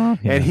out.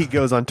 Yeah. And he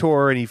goes on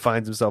tour, and he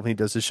finds himself, and he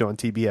does his show on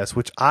TBS,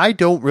 which I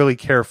don't really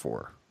care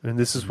for. And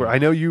this is where I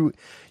know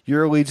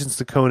your allegiance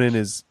to Conan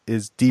is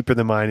deeper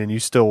than mine, and you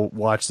still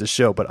watch the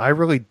show, but I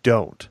really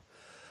don't.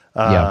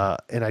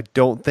 And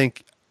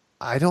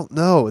I don't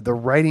know. The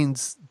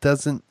writings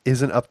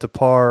isn't up to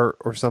par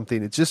or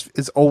something. It just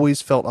is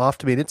always felt off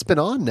to me. And it's been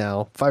on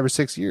now 5 or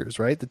 6 years,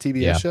 right? The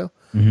TBS show.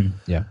 Mm-hmm.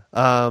 Yeah.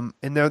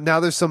 And now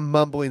there's some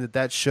mumbling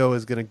that show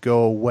is going to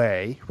go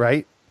away,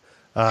 right?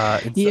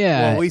 At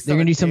least they're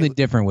going to do something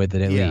different with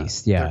it. At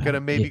least, yeah. They're going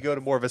to maybe go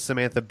to more of a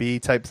Samantha Bee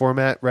type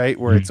format, right?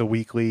 Where it's a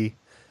weekly.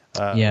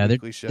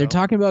 Weekly show. They're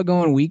talking about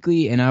going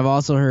weekly, and I've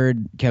also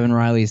heard Kevin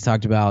Riley has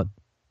talked about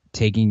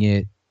taking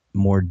it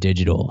more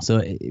digital,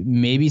 so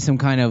maybe some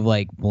kind of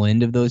like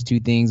blend of those two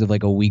things, of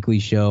like a weekly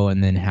show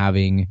and then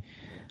having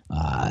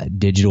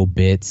digital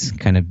bits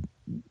kind of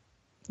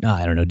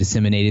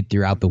disseminated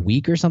throughout the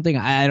week or something.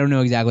 I don't know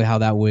exactly how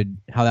that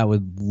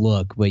would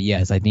look, but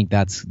yes, I think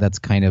that's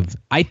kind of,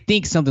 I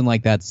think something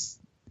like that's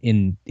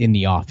in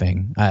the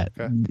offing.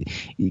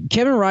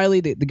 Kevin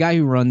Riley, the guy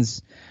who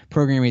runs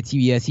programming at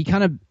TBS, he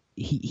kind of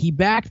he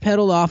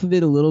backpedaled off of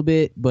it a little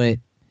bit, but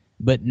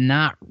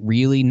not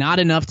really, not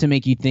enough to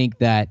make you think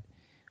that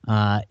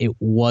it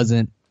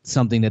wasn't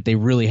something that they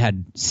really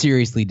had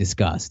seriously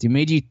discussed. It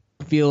made you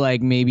feel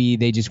like maybe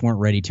they just weren't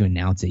ready to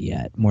announce it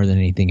yet, more than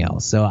anything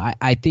else. So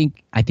I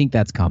think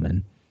that's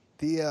coming.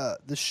 The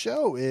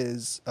show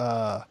is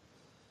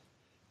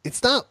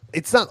it's not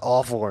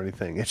awful or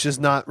anything. It's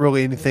just not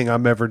really anything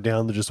I'm ever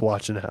down to just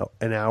watch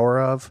an hour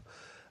of.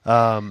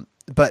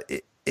 But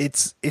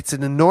it's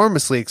an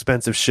enormously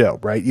expensive show,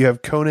 right? You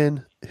have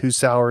Conan, whose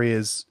salary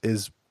is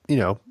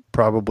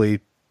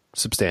probably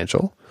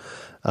substantial.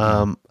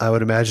 I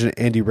would imagine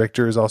Andy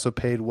Richter is also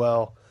paid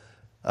well.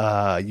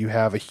 You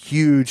have a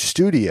huge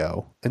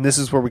studio, and this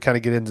is where we kind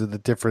of get into the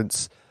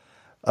difference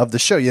of the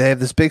show. You have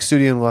this big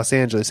studio in Los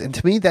Angeles, and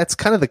to me, that's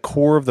kind of the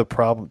core of the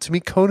problem. To me,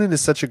 Conan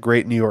is such a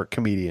great New York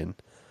comedian,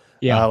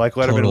 like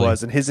Letterman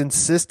was, and his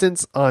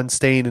insistence on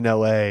staying in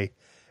L.A.,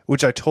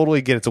 which I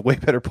totally get. It's a way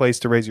better place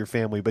to raise your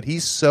family, but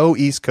he's so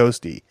East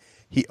Coasty.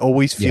 He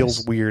always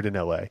feels weird in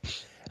L.A.,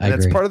 and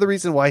that's part of the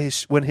reason why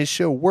when his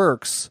show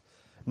works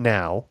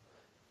now,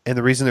 and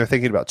the reason they're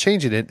thinking about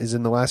changing it is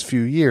in the last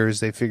few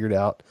years they figured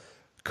out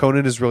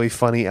Conan is really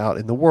funny out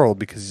in the world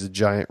because he's a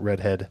giant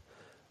redhead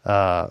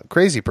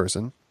crazy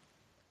person.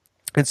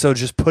 And so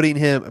just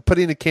putting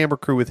a camera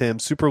crew with him,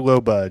 super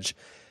low budge,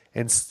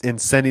 and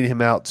sending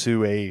him out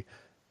to a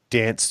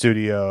dance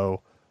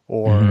studio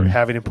or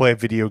having to play a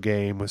video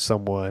game with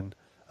someone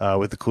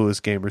with the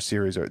Clueless Gamer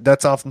series.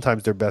 That's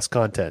oftentimes their best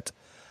content.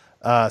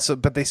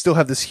 But they still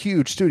have this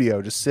huge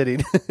studio just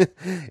sitting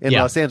in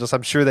Los Angeles.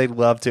 I'm sure they'd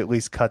love to at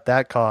least cut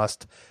that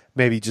cost,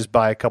 maybe just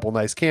buy a couple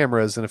nice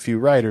cameras and a few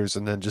writers,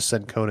 and then just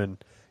send Conan,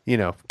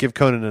 give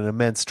Conan an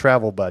immense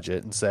travel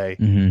budget and say,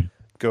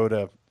 go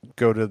to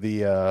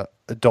the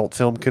adult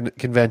film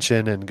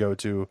convention and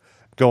go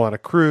on a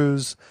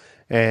cruise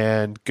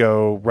and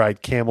go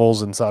ride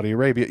camels in Saudi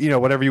Arabia.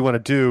 Whatever you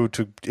want to do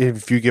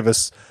if you give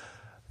us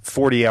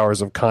 40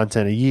 hours of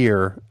content a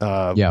year,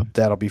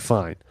 that'll be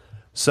fine.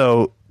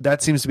 So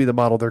that seems to be the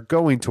model they're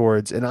going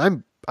towards,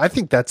 and I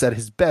think that's at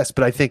his best,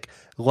 but I think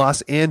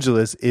Los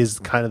Angeles is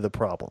kind of the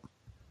problem.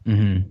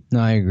 No,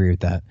 I agree with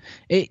that.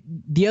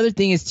 The other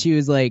thing is too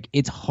is like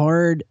it's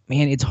hard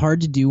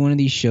to do one of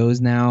these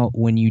shows now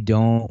when you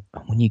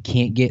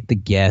can't get the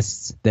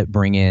guests that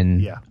bring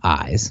in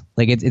eyes.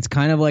 Like it's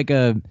kind of like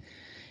in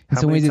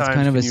some ways it's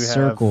kind of a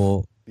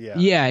circle.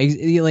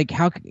 Like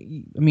how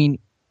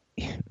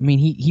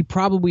he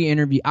probably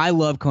interviewed. I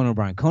love Conan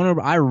O'Brien.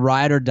 I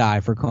ride or die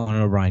for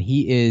Conan O'Brien.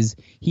 He is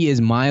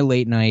my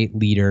late night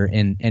leader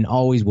and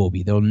always will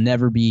be. There'll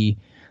never be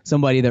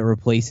somebody that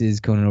replaces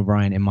Conan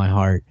O'Brien in my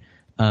heart.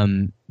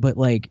 But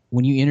like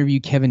when you interview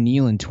Kevin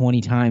Nealon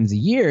 20 times a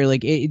year,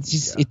 like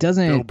it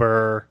doesn't. Bill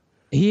Burr.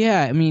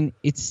 Yeah, I mean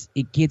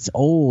it gets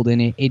old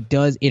and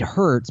it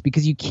hurts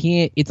because you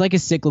can't. It's like a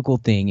cyclical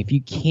thing. If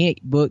you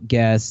can't book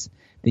guests,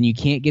 then you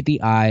can't get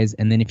the eyes,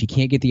 and then if you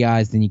can't get the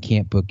eyes, then you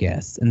can't book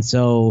guests, and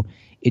so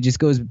it just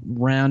goes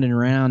round and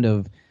round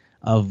of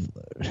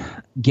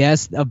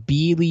guests, of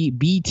B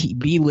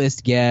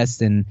list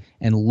guests and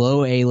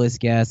low A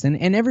list guests,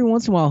 and every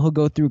once in a while he'll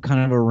go through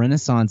kind of a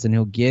renaissance and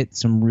he'll get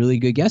some really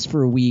good guests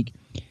for a week,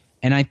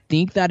 and I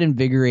think that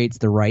invigorates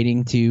the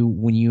writing too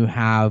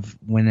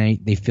when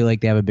they feel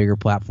like they have a bigger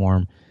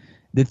platform.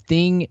 So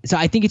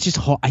I think it's just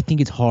I think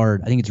it's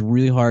hard. I think it's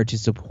really hard to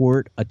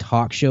support a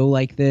talk show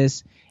like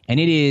this. And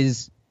it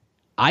is,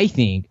 I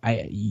think,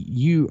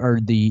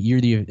 you're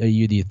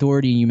the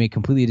authority. You may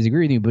completely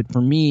disagree with me, but for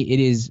me, it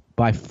is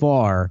by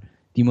far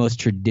the most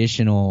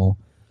traditional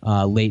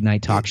late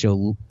night talk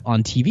show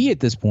on TV at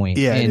this point.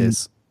 Yeah, it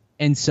is.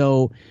 And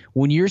so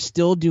when you're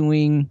still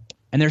doing,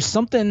 and there's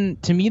something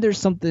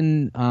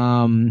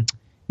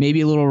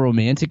maybe a little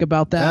romantic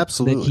about that.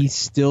 Absolutely. That he's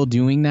still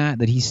doing that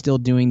he's still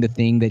doing the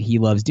thing that he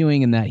loves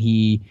doing and that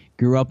he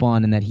grew up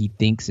on and that he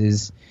thinks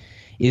is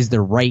the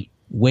right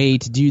way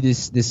to do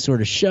this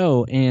sort of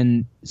show.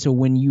 And so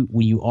when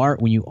you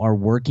are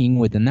working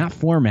within that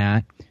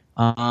format,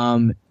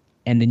 and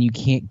then you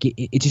can't get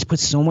it, just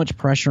puts so much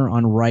pressure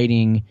on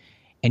writing,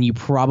 and you're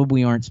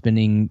probably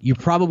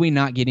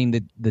not getting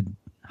the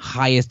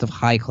highest of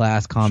high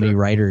class comedy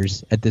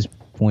writers at this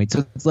point.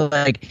 So it's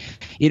like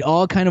it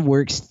all kind of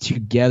works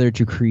together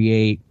to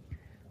create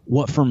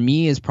what for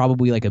me is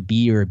probably like a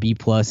B or a B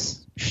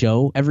plus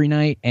show every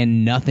night,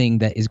 and nothing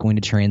that is going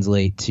to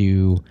translate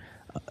to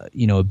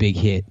a big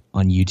hit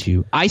on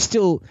YouTube.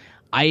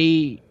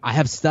 I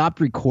have stopped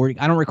recording.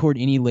 I don't record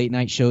any late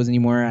night shows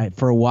anymore.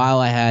 For a while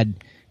I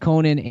had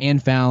Conan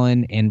and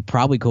Fallon and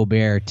probably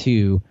Colbert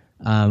too.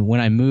 When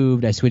I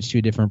moved, I switched to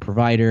a different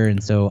provider,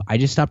 and so I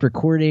just stopped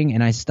recording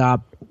and I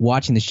stopped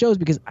watching the shows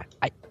because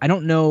I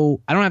don't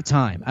know. I don't have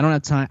time.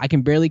 I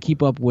can barely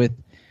keep up with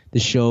the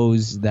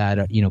shows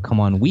that come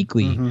on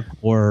weekly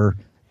or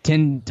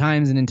 10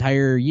 times an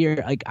entire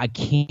year. Like I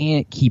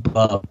can't keep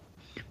up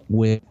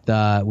with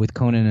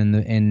Conan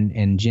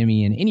and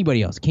Jimmy and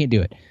anybody else. Can't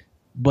do it.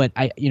 But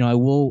I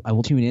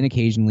will tune in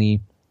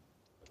occasionally,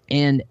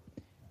 and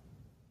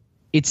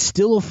it's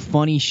still a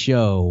funny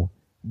show,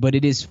 but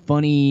it is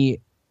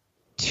funny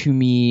to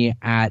me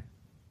at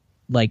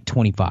like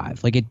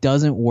 25. Like it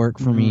doesn't work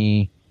for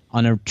me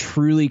on a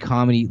truly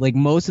comedy. Like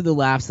most of the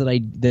laughs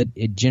that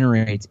it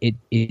generates,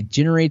 it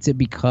generates it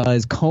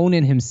because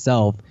Conan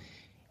himself,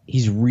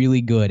 he's really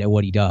good at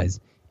what he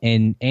does.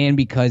 And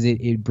because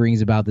it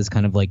brings about this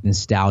kind of like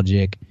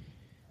nostalgic,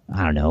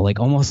 I don't know, like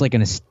almost like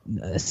a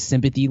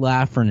sympathy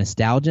laugh for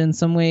nostalgia in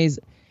some ways.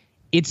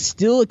 It's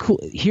still a cool.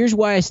 Here's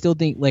why I still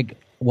think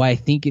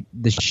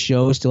the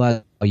show still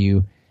has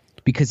value,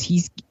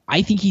 because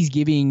I think he's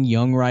giving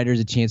young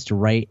writers a chance to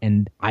write,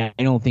 and I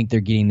don't think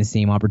they're getting the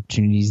same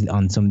opportunities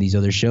on some of these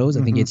other shows.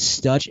 I think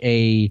it's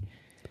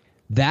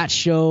that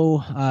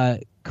show,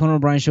 Conan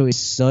O'Brien show, is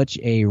such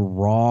a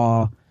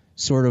raw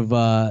sort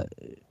of.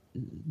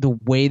 The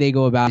way they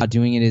go about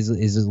doing it is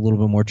a little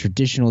bit more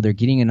traditional. They're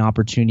getting an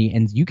opportunity,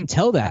 and you can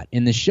tell that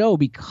in the show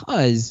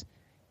because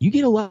you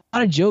get a lot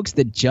of jokes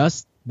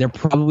that they're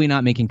probably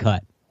not making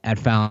cut at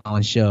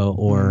Fallon's show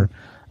or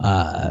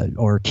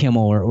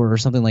Kimmel or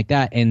something like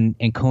that. And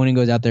Conan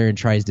goes out there and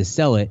tries to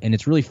sell it, and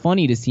it's really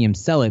funny to see him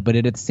sell it. But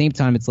at the same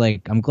time, it's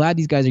like, I'm glad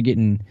these guys are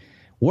getting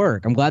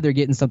work. I'm glad they're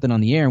getting something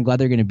on the air. I'm glad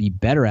they're going to be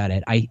better at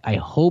it. I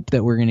hope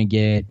that we're going to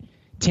get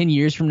 10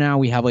 years from now,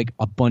 we have like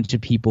a bunch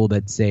of people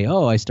that say,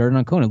 oh, I started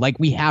on Conan, like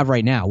we have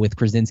right now with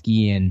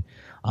Krasinski and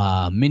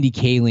Mindy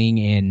Kaling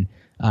and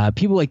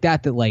people like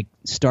that like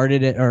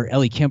started it, or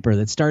Ellie Kemper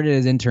that started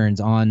as interns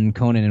on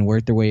Conan and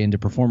worked their way into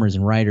performers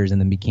and writers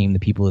and then became the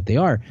people that they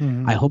are.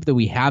 Mm-hmm. I hope that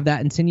we have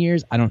that in 10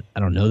 years. I don't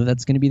know that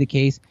that's going to be the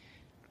case.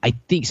 I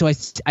think so. I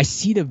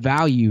see the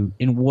value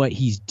in what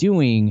he's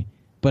doing,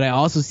 but I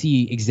also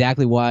see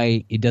exactly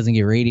why it doesn't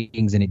get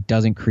ratings and it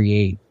doesn't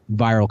create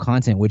viral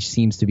content, which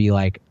seems to be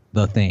like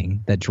the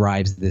thing that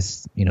drives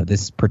this,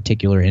 this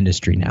particular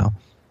industry now.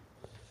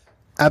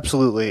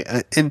 Absolutely.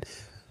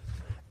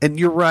 And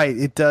you're right.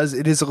 It does.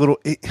 It is a little.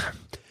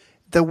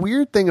 The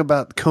weird thing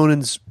about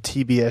Conan's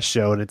TBS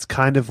show, and it's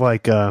kind of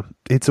like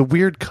it's a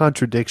weird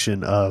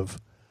contradiction of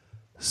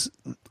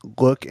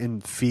look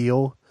and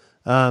feel.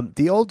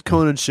 The old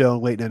Conan show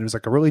late night, it was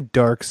like a really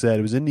dark set.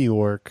 It was in New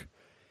York.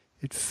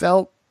 It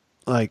felt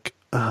like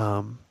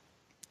kind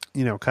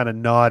of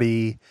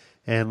naughty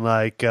and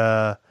like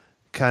kind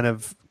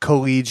of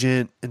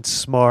collegiate and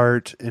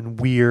smart and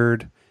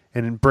weird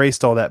and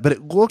embraced all that. But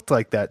it looked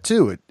like that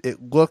too.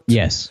 It looked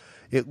yes.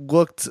 It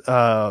looked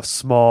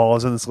small. I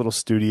was in this little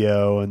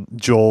studio, and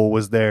Joel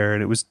was there,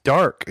 and it was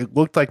dark. It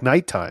looked like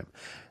nighttime.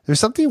 There's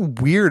something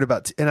weird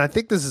about, and I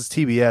think this is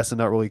TBS and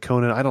not really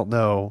Conan. I don't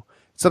know.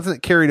 Something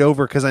that carried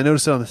over because I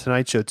noticed it on the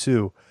Tonight Show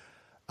too.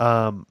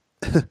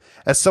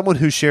 As someone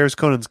who shares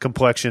Conan's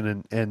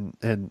complexion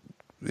and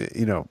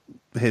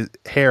his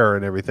hair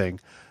and everything,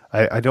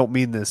 I don't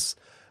mean this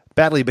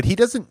badly, but he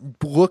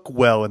doesn't look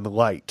well in the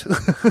light.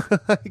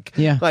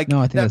 No, I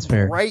think that's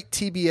fair. Bright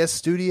TBS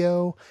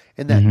studio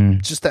and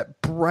that just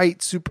that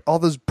bright all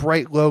those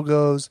bright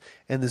logos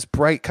and this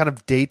bright kind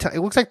of daytime. It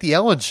looks like the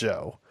Ellen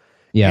Show.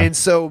 Yeah. And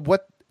so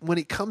when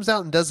he comes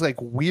out and does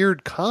like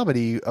weird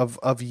comedy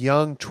of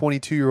young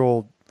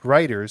 22-year-old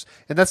writers,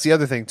 and that's the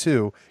other thing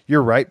too.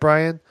 You're right,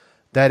 Brian.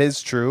 That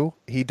is true.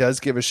 He does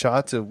give a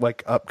shot to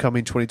like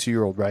upcoming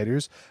 22-year-old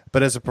writers,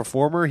 but as a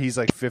performer, he's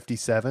like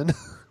 57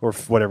 or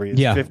whatever he is,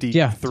 53.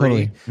 Yeah,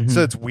 totally. Mm-hmm.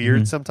 So it's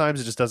weird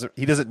sometimes. It just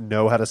he doesn't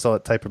know how to sell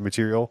that type of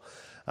material.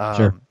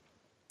 Sure.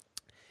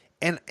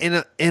 And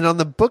on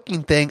the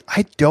booking thing,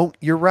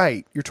 you're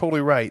right. You're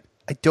totally right.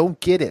 I don't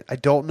get it. I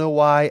don't know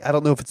why. I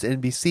don't know if it's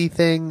an NBC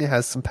thing. It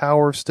has some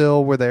power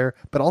still. We're there,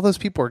 but all those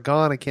people are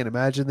gone. I can't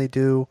imagine they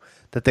do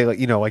that. They like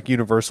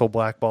Universal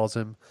blackballs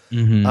him.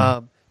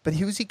 Mm-hmm. But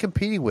who was he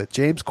competing with?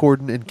 James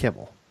Corden and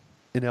Kimmel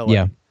in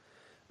LA.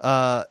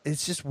 Yeah.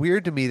 It's just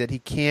weird to me that he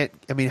can't.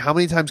 I mean, how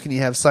many times can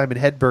you have Simon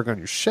Hedberg on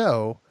your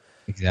show?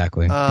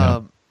 Exactly.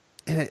 And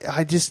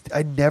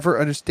I never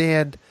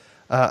understand.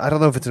 I don't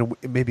know if it's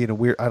maybe in a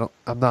weird.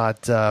 I'm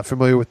not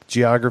familiar with the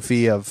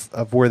geography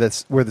of where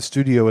the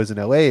studio is in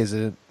LA. Is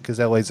it because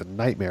LA is a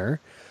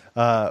nightmare?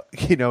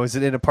 Is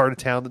it in a part of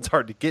town that's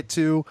hard to get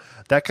to?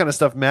 That kind of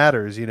stuff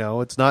matters.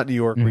 It's not New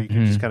York where you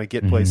can just kind of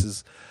get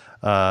places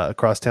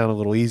across town a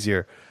little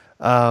easier.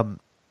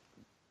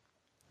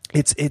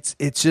 It's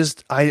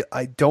just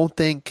I don't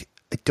think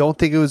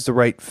it was the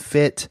right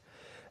fit.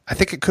 I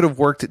think it could have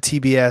worked at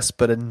TBS,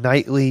 but a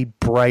nightly,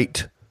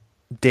 bright,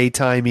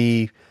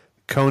 daytimey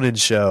Conan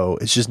show,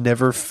 it's just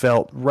never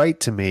felt right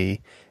to me.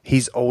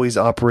 He's always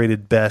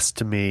operated best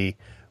to me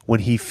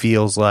when he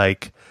feels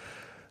like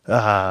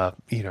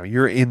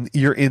you're in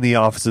the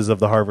offices of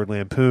the Harvard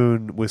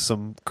Lampoon with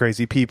some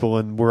crazy people,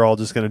 and we're all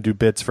just going to do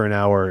bits for an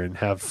hour and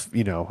have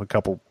a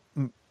couple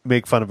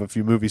make fun of a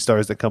few movie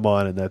stars that come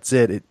on, and that's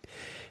it.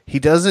 He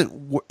doesn't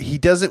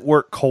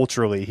work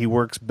culturally. He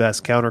works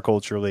best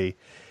counterculturally,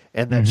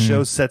 and that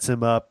show sets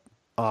him up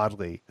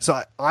oddly.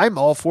 So I'm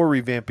all for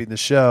revamping the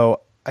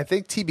show. I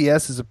think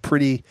TBS is a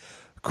pretty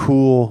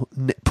cool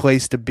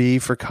place to be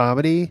for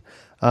comedy.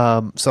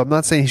 So I'm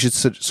not saying he should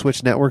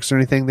switch networks or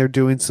anything. They're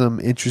doing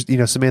some interest.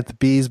 Samantha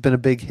Bee's been a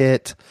big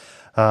hit.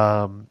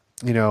 I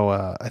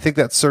think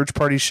that Search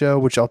Party show,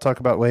 which I'll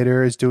talk about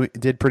later,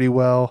 did pretty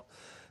well.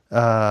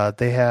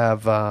 They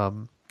have,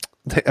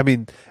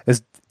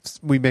 as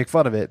we make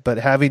fun of it, but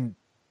having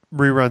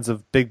reruns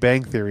of Big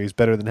Bang Theory is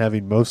better than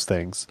having most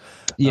things.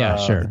 Yeah,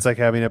 sure. It's like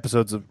having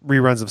reruns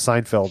of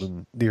Seinfeld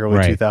in the early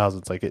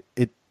 2000s. Like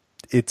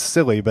it's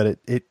silly, but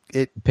it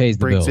pays the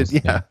brings bills.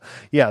 it.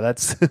 Yeah.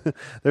 That's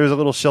there's a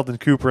little Sheldon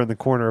Cooper in the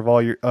corner of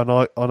all your on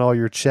all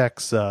your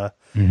checks.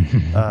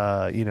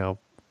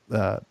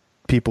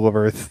 People of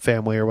Earth,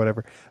 family, or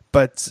whatever.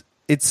 But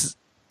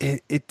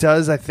it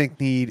does, I think,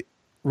 need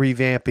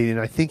revamping, and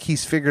I think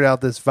he's figured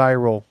out this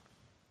viral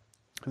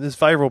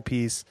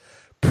piece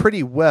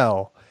pretty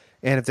well.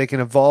 And if they can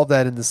evolve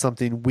that into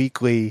something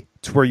weekly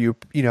to where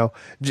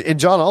and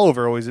John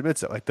Oliver always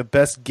admits it, like the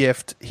best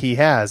gift he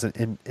has,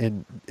 and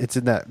it's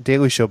in that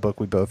Daily Show book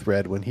we both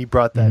read when he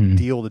brought that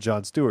deal to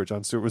Jon Stewart.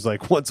 Jon Stewart was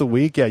like, once a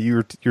week,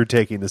 you're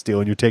taking this deal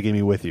and you're taking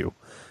me with you.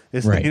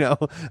 Right.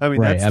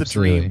 That's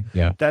absolutely. the dream.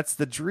 Yeah. That's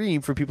the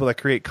dream for people that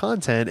create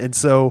content. And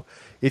so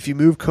if you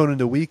move Conan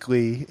to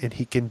weekly and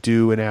he can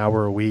do an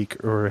hour a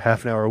week or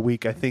half an hour a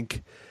week, I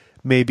think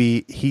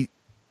maybe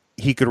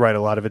he could write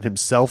a lot of it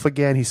himself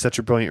again. He's such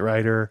a brilliant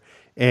writer,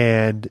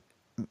 and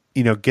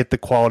get the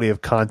quality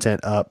of content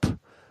up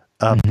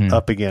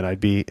again. I'd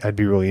be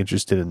really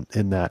interested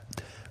in that.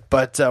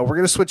 But we're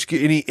gonna switch.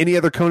 Any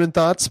other Conan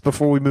thoughts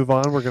before we move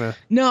on?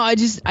 No, I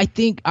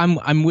think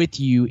I'm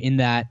with you in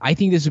that. I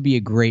think this would be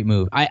a great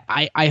move.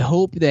 I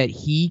hope that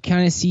he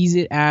kind of sees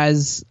it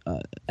as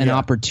an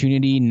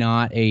opportunity,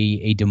 not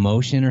a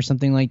demotion or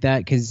something like that.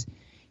 Because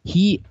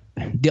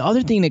the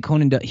other thing that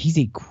Conan does, he's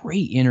a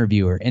great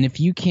interviewer, and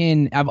if you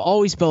can, I've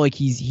always felt like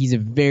he's a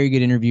very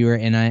good interviewer,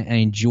 and I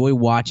enjoy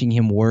watching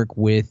him work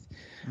with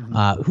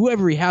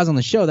whoever he has on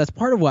the show. That's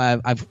part of why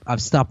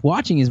I've stopped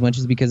watching as much,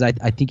 is because I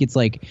think it's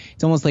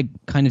almost like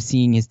kind of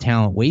seeing his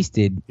talent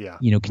wasted. Yeah.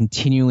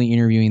 Continually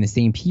interviewing the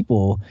same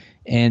people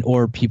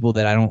or people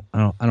that I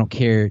don't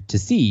care to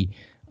see.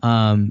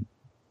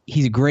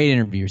 He's a great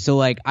interviewer, so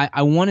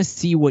I want to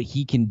see what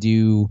he can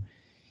do.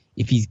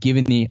 If he's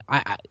given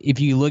if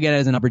you look at it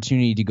as an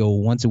opportunity to go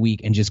once a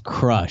week and just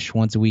crush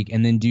once a week,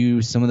 and then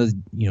do some of those,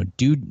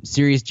 do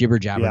serious jibber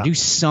jabber, do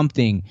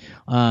something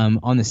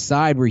on the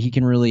side where he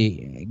can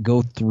really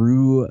go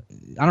through,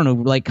 I don't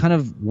know, kind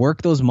of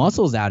work those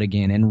muscles out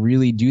again and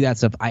really do that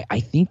stuff. I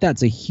think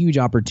that's a huge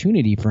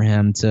opportunity for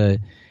him to,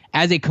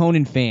 as a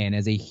Conan fan,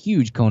 as a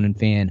huge Conan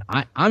fan,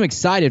 I'm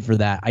excited for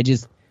that.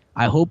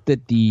 I hope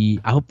that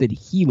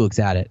he looks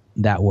at it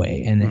that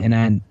way,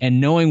 and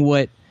knowing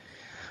what.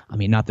 I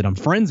mean, not that I'm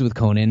friends with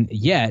Conan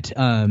yet.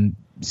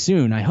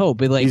 Soon, I hope.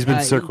 But he's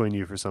been circling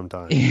you for some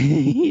time.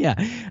 Yeah.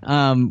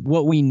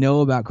 What we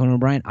know about Conan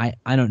O'Brien, I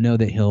don't know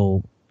that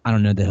he'll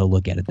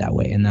look at it that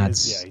way, and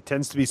that's he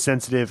tends to be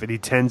sensitive, and he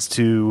tends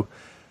to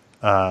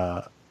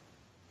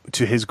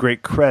his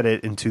great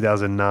credit in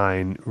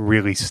 2009,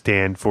 really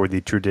stand for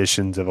the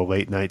traditions of a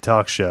late night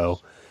talk show.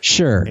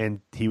 Sure.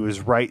 And he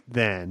was right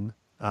then.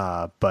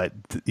 But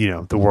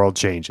the world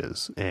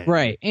changes.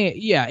 Right.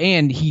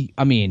 And he,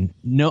 I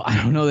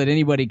don't know that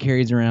anybody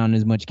carries around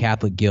as much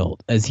Catholic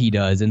guilt as he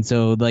does. And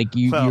so when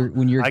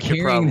you're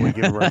carrying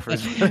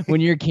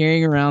when you're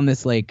carrying around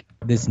this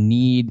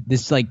need,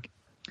 this I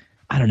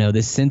don't know,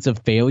 this sense of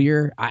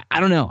failure. I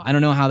don't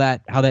know how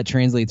that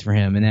translates for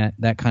him. And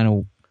that kind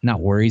of not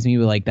worries me,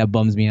 but that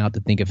bums me out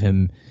to think of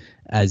him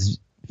as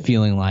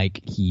feeling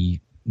like he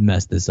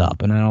messed this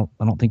up. And I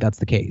don't think that's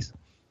the case.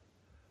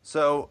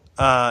 So,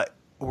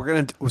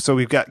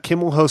 we've got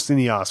Kimmel hosting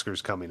the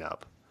Oscars coming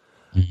up.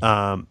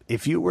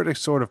 If you were to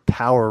sort of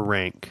power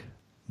rank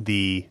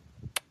we'll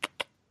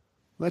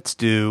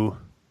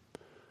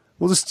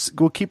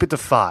keep it to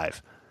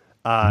 5.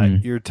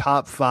 Your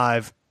top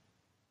 5.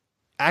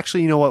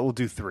 Actually, you know what? We'll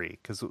do 3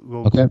 because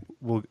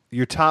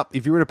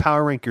if you were to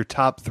power rank your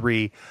top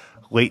 3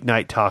 late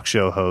night talk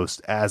show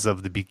host as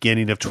of the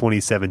beginning of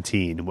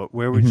 2017,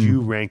 where would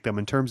you rank them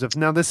in terms of,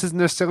 now this isn't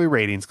necessarily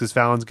ratings because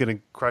Fallon's going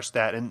to crush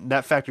that and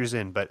that factors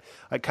in, but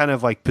kind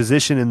of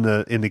position in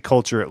the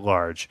culture at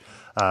large,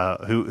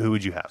 who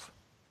would you have?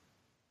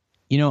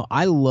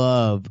 I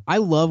love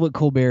what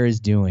Colbert is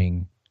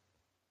doing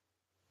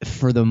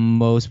for the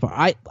most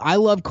part. I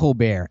love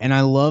Colbert, and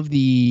I love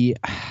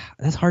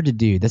that's hard to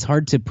do. That's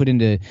hard to put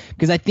into,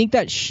 because I think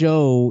that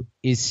show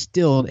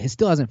still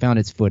hasn't found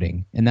its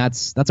footing, and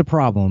that's a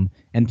problem.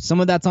 And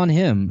some of that's on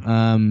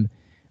him.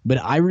 But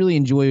I really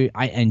enjoy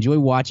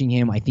watching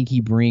him. I think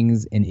he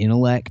brings an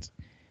intellect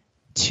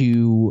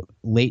to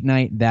late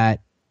night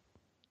that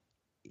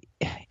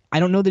I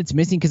don't know that it's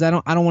missing, because I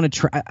don't want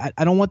to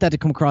I don't want that to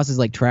come across as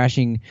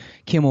trashing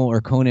Kimmel or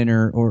Conan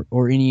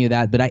or any of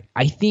that. But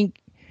I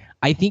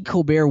think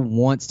Colbert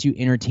wants to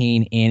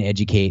entertain and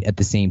educate at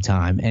the same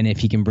time, and if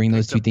he can bring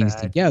those two things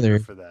together,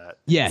 for that.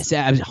 Yes,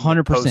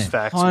 100%,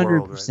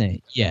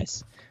 100%,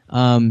 yes.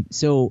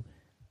 So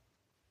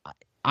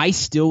I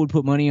still would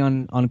put money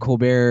on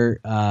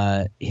Colbert,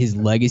 his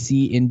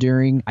legacy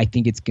enduring. I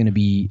think it's going to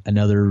be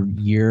another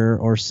year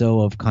or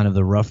so of kind of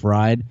the rough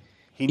ride.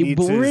 He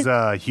needs his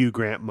Hugh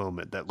Grant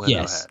moment that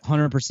Leno had.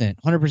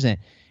 100%.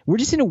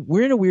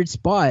 We're in a weird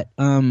spot.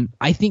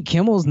 I think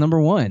Kimmel's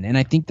number 1, and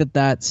I think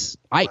that's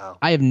I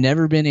have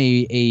never been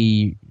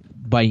a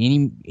by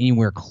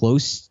anywhere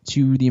close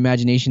to the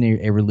imagination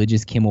a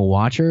religious Kimmel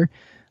watcher,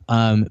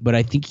 but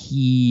I think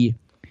he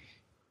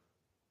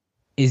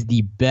is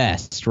the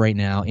best right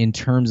now in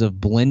terms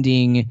of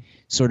blending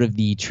sort of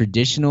the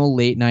traditional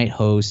late night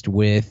host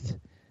with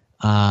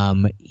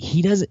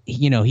he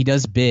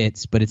does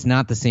bits, but it's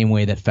not the same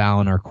way that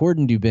Fallon or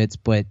Corden do bits,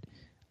 but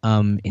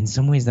in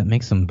some ways that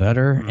makes them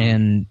better,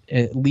 and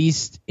at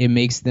least it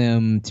makes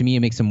them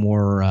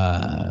more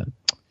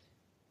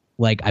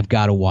I've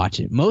got to watch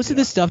it. Most of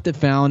the stuff that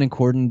Fallon and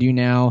Corden do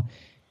now,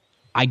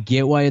 I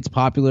get why it's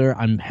popular.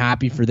 I'm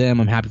happy for them.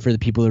 I'm happy for the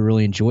people that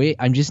really enjoy it.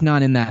 I'm just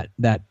not in that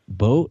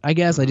boat, I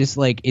guess. I just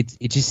it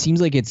just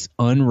seems like it's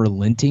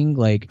unrelenting.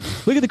 Look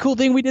at the cool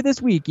thing we did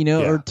this week,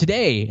 or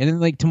today,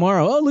 and then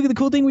tomorrow, oh, look at the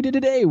cool thing we did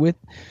today with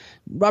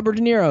Robert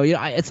De Niro.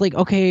 It's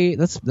okay,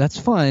 that's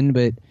fun,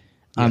 but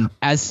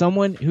as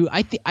someone who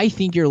I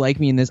think you're like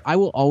me in this, I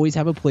will always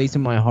have a place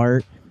in my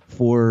heart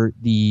for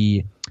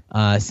the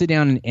sit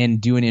down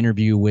and do an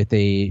interview with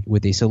a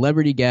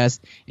celebrity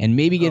guest, and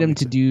maybe get them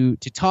to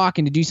talk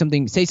and to do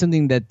something, say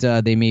something that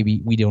they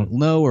maybe we don't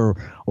know,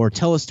 or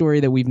tell a story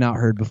that we've not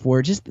heard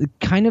before. Just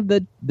kind of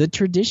the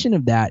tradition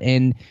of that.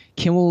 And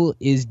Kimmel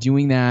is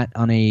doing that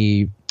on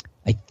I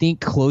think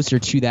closer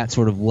to that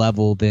sort of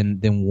level than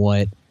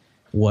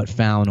what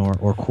Fallon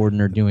or Corden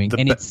are doing,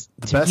 and it's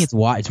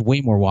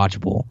way more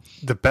watchable.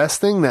 The best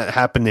thing that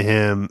happened to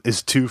him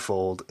is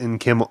twofold. On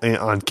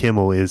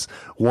Kimmel is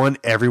one,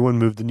 everyone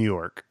moved to New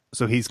York,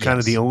 so he's kind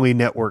of the only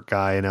network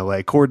guy in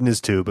LA. Corden is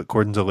too, but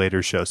Corden's a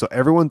later show, so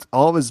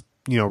all of his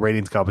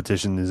ratings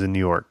competition is in New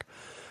York,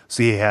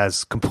 so he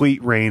has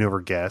complete reign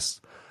over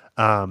guests.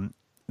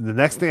 The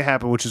next thing that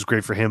happened, which is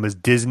great for him, is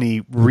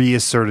Disney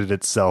reasserted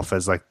itself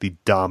as like the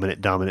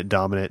dominant,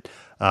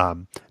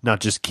 not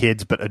just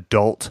kids but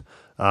adult.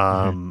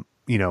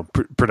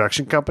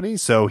 Production company.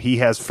 So he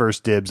has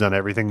first dibs on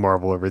everything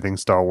Marvel, everything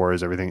Star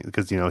Wars, everything,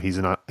 because he's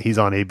on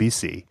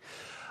ABC.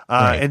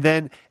 And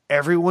then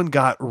everyone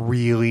got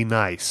really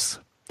nice.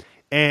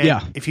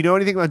 And if you know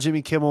anything about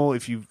Jimmy Kimmel,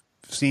 if you've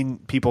seen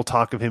people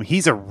talk of him,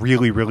 he's a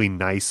really, really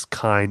nice,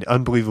 kind,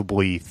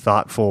 unbelievably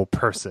thoughtful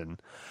person.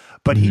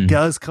 But he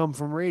does come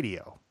from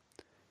radio.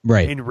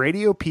 Right. And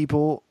radio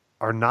people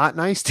are not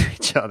nice to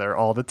each other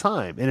all the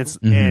time. And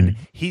and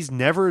he's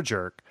never a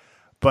jerk.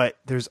 But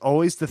there's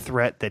always the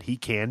threat that he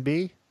can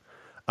be.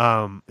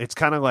 It's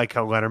kind of like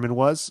how Letterman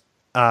was.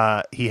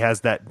 He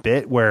has that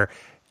bit where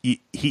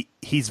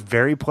he's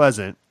very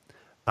pleasant.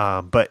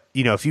 But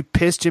if you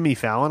piss Jimmy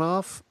Fallon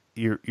off,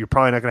 you're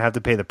probably not going to have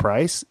to pay the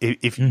price.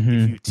 If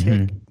you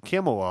tick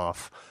Kimmel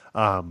off,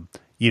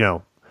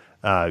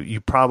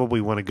 you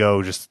probably want to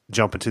go just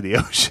jump into the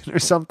ocean or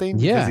something.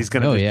 Yeah, he's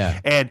going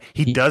to. And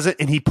he does it,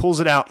 and he pulls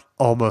it out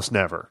almost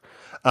never.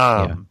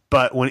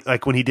 But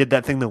when he did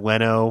that thing to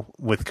Leno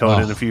with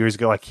Conan a few years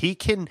ago, like he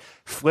can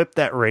flip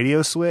that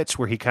radio switch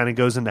where he kind of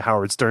goes into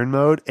Howard Stern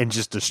mode and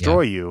just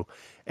destroy you.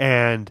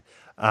 And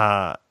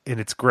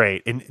it's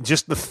great. And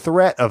just the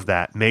threat of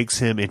that makes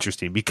him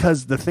interesting,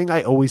 because the thing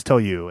I always tell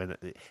you, and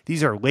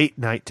these are late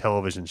night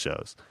television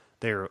shows,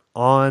 they're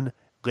on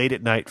late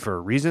at night for a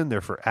reason. They're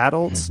for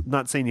adults. I'm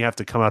not saying you have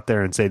to come out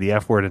there and say the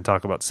F word and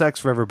talk about sex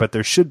forever, but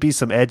there should be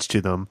some edge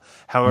to them.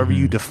 However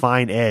you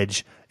define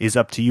edge is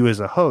up to you as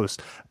a host.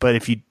 But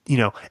if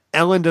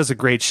Ellen does a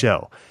great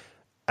show.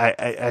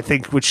 I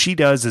think what she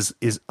does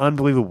is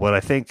unbelievable. But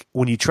I think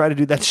when you try to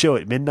do that show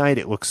at midnight,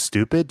 it looks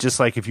stupid. Just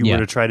like if you were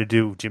to try to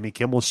do Jimmy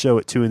Kimmel's show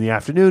at 2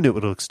 p.m, it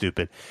would look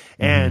stupid.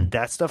 And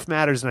that stuff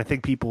matters. And I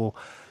think he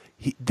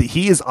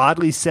is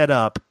oddly set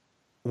up.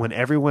 When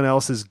everyone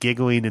else is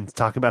giggling and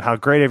talking about how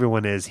great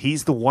everyone is,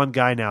 he's the one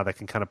guy now that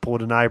can kind of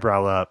pull an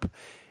eyebrow up.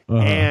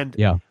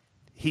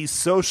 He's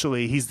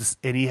socially,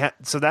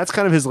 so that's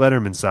kind of his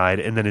Letterman side,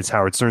 and then his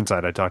Howard Stern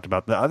side I talked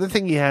about. The other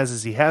thing he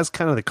has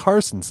kind of the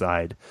Carson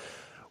side,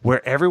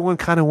 where everyone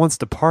kind of wants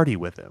to party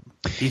with him.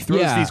 He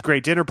throws these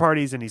great dinner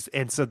parties,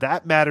 and so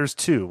that matters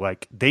too.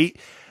 Like it's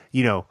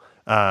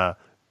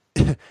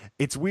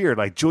weird.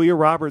 Like Julia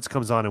Roberts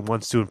comes on and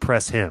wants to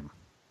impress him.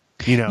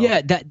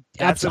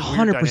 That's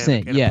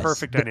 100%. Yes, a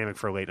perfect dynamic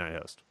for a late night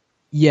host.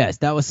 Yes,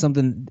 that was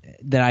something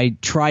that I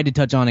tried to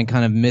touch on and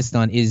kind of missed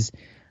on. Is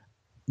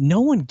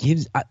no one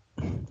gives. I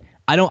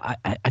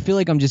feel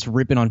like I'm just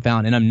ripping on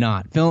Fallon, and I'm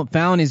not.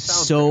 Fallon is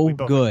so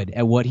good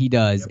at what he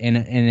does,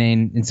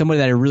 and somebody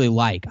that I really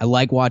like. I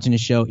like watching his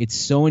show. It's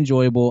so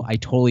enjoyable. I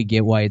totally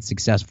get why it's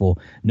successful.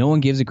 No one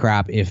gives a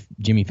crap if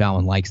Jimmy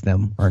Fallon likes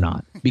them or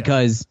not,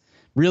 because.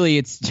 Really,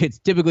 it's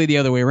typically the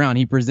other way around.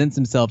 He presents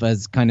himself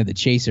as kind of the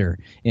chaser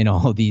in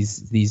all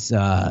these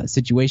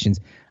situations.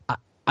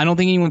 I don't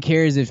think anyone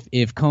cares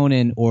if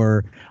Conan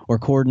or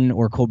Corden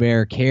or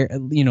Colbert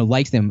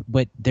likes them.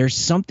 But there's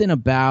something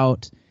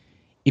about,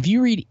 if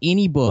you read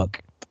any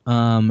book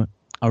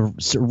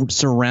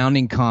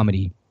surrounding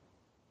comedy,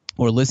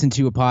 or listen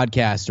to a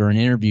podcast or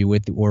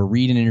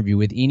read an interview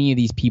with any of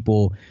these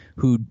people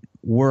who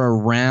were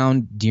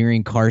around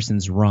during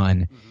Carson's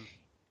run,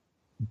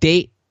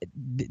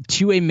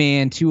 to a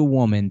man, to a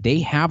woman,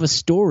 they have a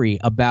story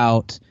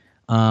about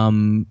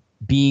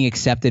being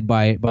accepted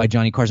by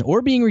Johnny Carson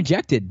or being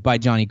rejected by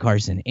Johnny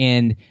Carson,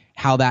 and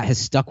how that has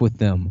stuck with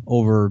them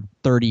over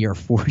 30 or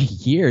 40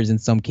 years in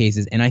some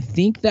cases. And I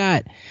think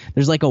that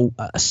there's like a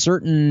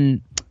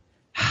certain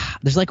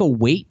there's like a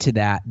weight to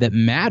that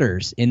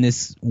matters in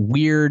this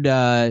weird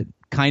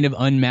kind of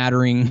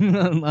unmattering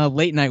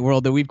late night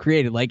world that we've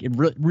created. Like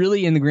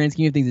really in the grand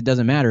scheme of things, it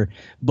doesn't matter,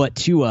 but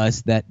to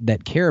us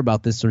that care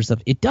about this sort of stuff,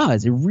 it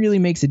does. It really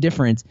makes a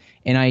difference.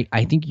 And I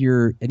think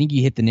you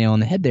hit the nail on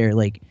the head there.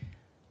 Like,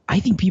 I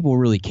think people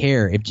really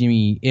care if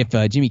Jimmy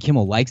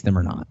Kimmel likes them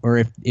or not, or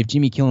if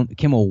Jimmy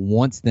Kimmel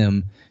wants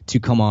them to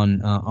come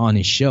on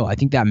his show. I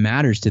think that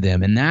matters to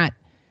them, and that,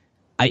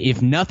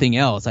 if nothing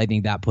else, I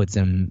think that puts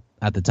him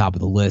at the top of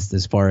the list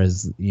as far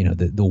as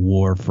the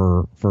war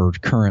for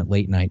current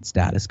late night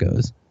status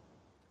goes.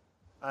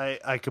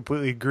 I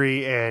completely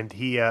agree, and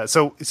he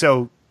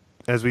so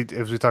as we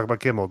talk about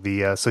Kimmel,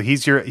 so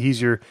he's your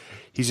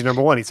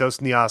number one. He's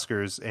hosting the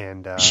Oscars,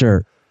 and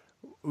sure.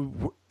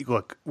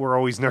 look, we're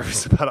always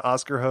nervous about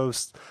Oscar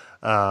hosts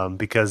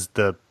because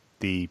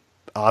the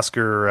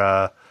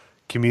Oscar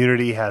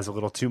community has a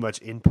little too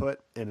much input,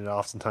 and it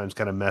oftentimes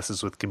kind of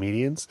messes with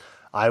comedians.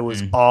 I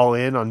was all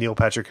in on Neil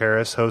Patrick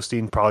Harris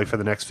hosting probably for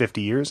the next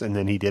 50 years, and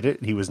then he did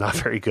it. He was not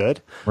very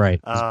good.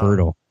 Right. It's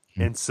brutal.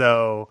 And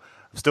so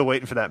I'm still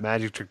waiting for that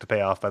magic trick to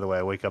pay off, by the way.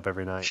 I wake up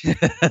every night.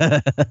 And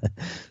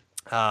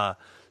I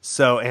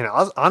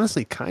was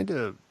honestly kind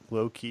of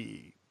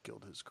low-key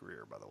killed his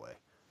career, by the way.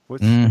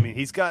 Which, I mean,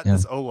 he's got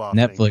this Olaf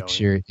Netflix thing going.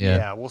 shirt,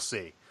 yeah. We'll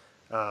see.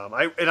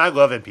 I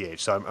love NPH,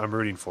 so I'm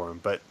rooting for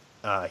him. But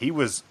he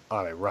was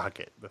on a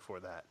rocket before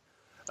that.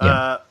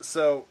 Yeah.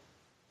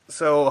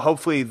 So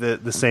hopefully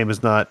the same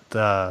is not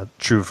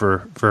true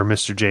for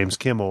Mr. James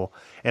Kimmel,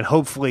 and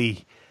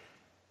hopefully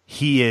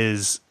he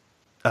is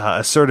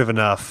assertive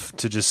enough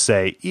to just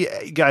say,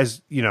 yeah,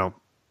 guys,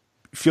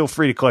 feel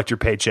free to collect your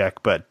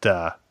paycheck,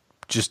 but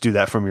just do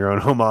that from your own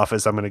home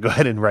office. I'm going to go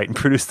ahead and write and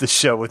produce this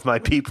show with my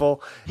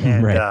people.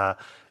 And, right.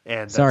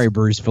 And sorry,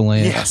 Bruce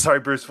Valanche. Yeah, sorry,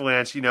 Bruce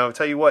Valanche.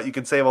 Tell you what, you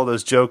can save all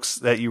those jokes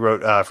that you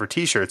wrote for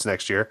T-shirts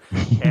next year,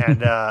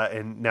 and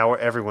now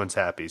everyone's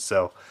happy.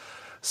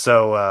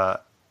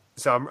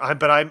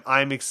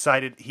 I'm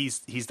excited.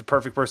 He's the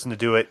perfect person to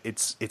do it.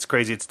 It's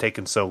crazy it's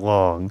taken so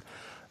long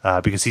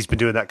because he's been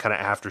doing that kind of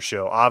after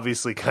show,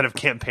 obviously kind of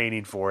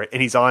campaigning for it,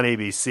 and he's on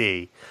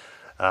ABC,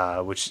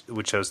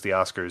 which hosts the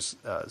Oscars.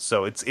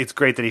 So it's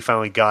great that he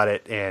finally got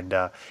it, and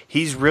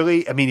he's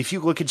really. I mean, if you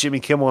look at Jimmy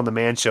Kimmel on the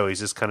Man Show, he's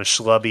this kind of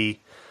schlubby,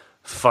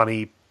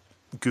 funny,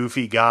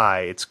 goofy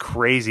guy. It's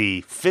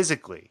crazy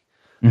physically.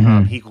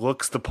 He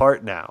looks the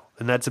part now,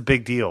 and that's a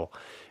big deal.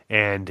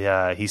 And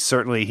he's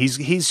certainly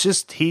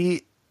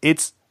I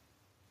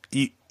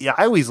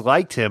always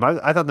liked him.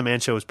 I thought the Man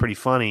Show was pretty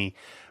funny,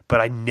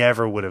 but I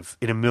never would have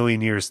in a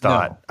million years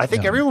thought. I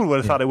think everyone would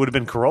have thought it would have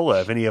been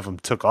Carolla if any of them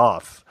took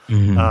off.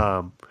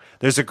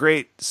 There's a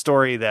great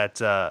story that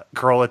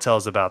Carolla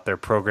tells about their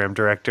program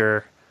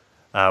director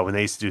when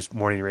they used to do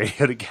morning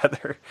radio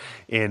together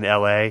in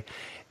LA,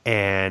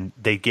 and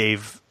they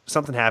gave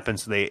something happened,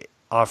 so they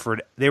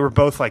were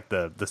both like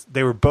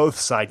they were both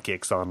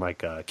sidekicks on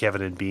like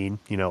Kevin and Bean,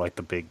 like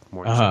the big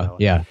morning show.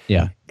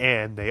 Yeah.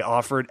 And they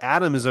offered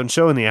Adam his own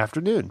show in the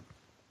afternoon,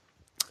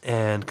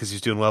 and because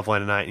he's doing Loveline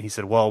tonight, and he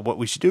said, "Well, what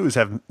we should do is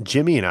have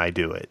Jimmy and I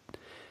do it."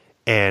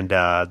 And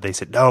they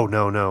said,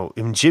 "No.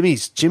 I mean,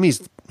 Jimmy's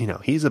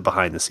he's a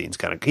behind the scenes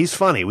kind of. He's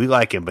funny. We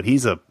like him, but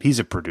he's a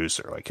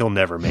producer. Like he'll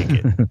never make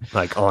it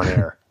like on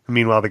air."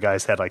 Meanwhile, the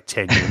guys had like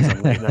 10 years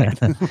on late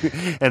night.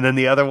 And then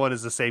the other one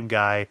is the same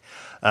guy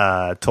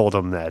told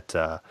him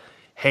that,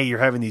 hey, you're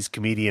having these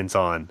comedians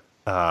on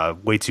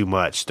way too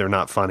much. They're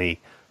not funny.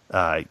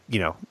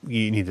 You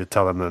need to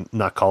tell them to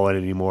not call it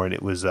anymore. And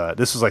it was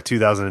this was like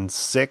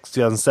 2006,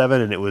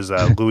 2007, and it was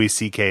Louis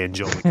C.K. and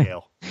Joel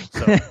McHale.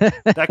 So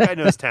that guy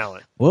knows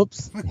talent.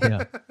 Whoops.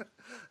 Yeah.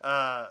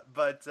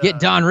 But get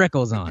Don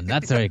Rickles on.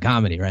 That's a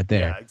comedy right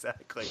there. Yeah,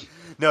 exactly.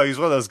 No, he's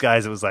one of those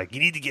guys that was like, you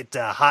need to get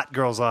hot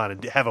girls on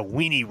and have a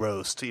weenie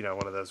roast.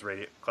 One of those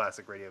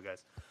classic radio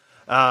guys.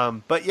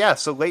 But yeah,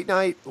 so late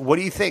night. What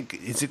do you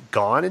think? Is it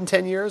gone in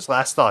 10 years?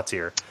 Last thoughts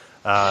here.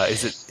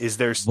 Is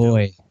there still?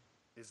 Boy,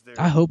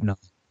 I hope not.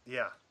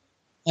 Yeah,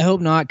 I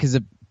hope not, because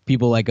of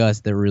people like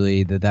us that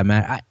really that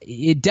matter.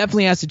 It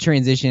definitely has to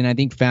transition. I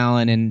think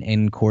Fallon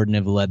and Corden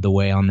have led the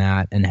way on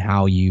that, and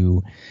how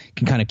you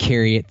can kind of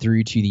carry it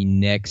through to the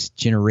next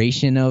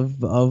generation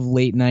of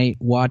late night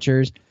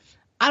watchers.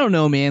 I don't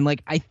know, man.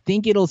 Like, I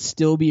think it'll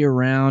still be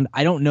around.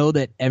 I don't know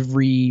that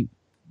every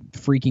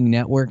freaking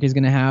network is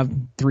going to have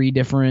 3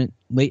 different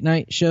late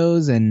night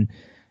shows, and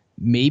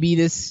maybe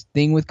this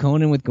thing with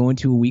Conan with going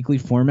to a weekly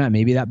format,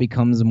 maybe that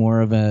becomes more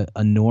of a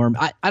norm.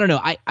 I don't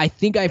know. I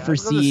think I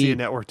foresee. I'd love to see a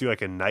network do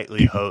like a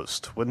nightly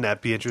host. Wouldn't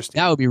that be interesting?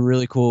 That would be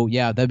really cool.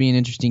 Yeah, that'd be an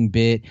interesting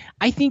bit.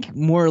 I think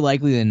more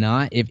likely than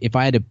not, if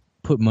I had to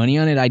put money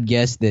on it, I'd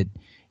guess that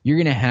you're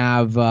going to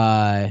have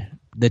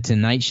the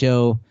Tonight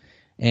Show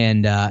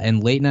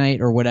and late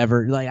night or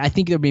whatever. Like, I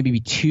think there may be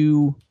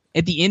 2.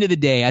 At the end of the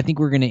day, I think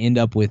we're going to end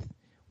up with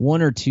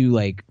 1 or 2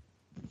 like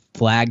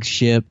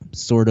flagship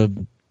sort of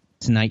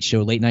Tonight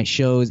Show, late night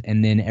shows,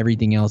 and then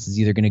everything else is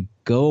either going to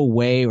go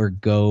away or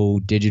go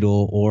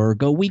digital or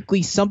go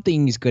weekly.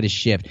 Something is going to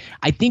shift.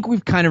 I think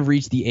we've kind of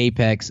reached the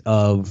apex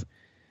of,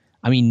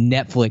 I mean,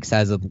 Netflix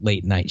has a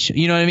late night show.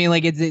 You know what I mean?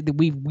 Like,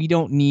 we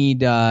don't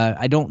need.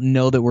 I don't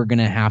know that we're going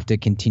to have to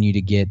continue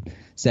to get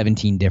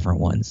 17 different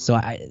ones. So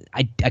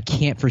I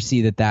can't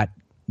foresee that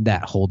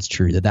holds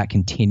true, that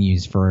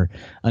continues for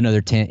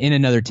another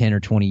 10 or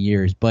 20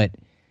 years. But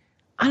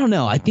I don't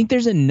know. I think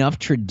there's enough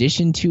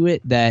tradition to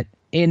it that.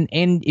 And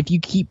if you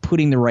keep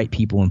putting the right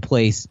people in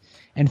place,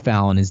 and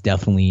Fallon is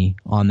definitely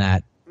on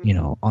that,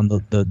 on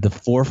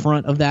the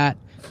forefront of that.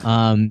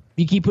 If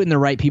you keep putting the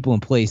right people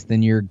in place,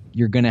 then you're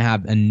going to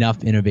have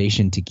enough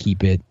innovation to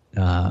keep it,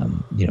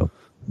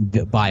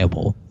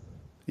 viable.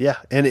 Yeah,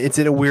 and it's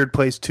in a weird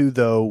place too,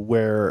 though,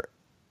 where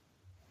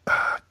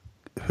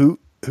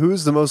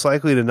who's the most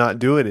likely to not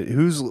do it?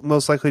 Who's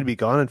most likely to be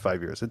gone in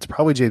 5 years? It's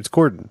probably James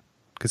Corden,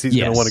 because he's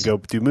going to want to go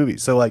do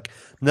movies. So like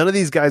none of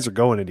these guys are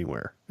going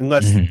anywhere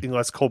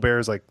unless Colbert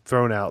is like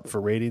thrown out for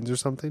ratings or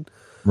something.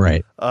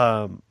 Right.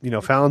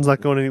 Fallon's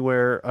not going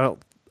anywhere.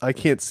 I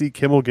can't see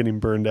Kimmel getting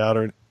burned out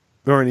or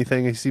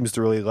anything. He seems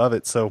to really love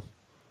it. So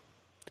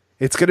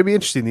it's going to be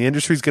interesting. The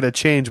industry's going to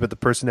change, but the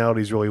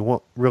personalities really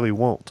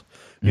won't.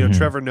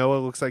 Trevor Noah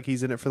looks like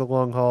he's in it for the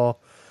long haul.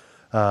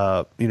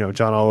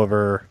 John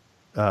Oliver,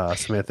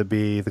 Samantha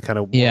Bee, the kind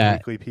of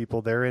weekly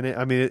people, they're in it.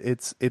 I mean,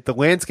 the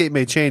landscape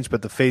may change,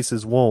 but the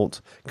faces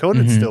won't.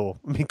 Conan's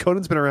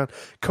Conan's been around.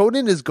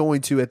 Conan is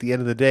going to, at the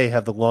end of the day,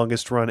 have the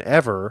longest run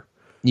ever.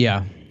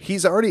 Yeah.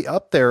 He's already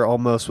up there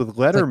almost with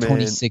Letterman. It's like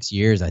 26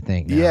 years, I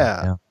think.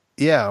 Now.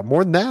 Yeah,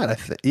 more than that. I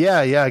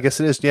guess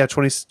it is. Yeah,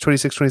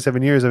 26,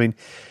 27 years. I mean,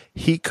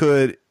 he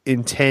could,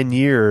 in 10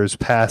 years,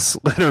 pass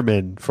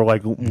Letterman for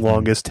like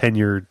longest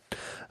tenured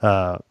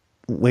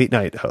late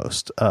night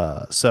host.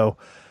 So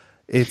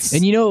it's,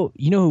 and who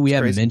we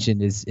haven't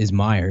mentioned is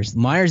Myers.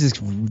 Myers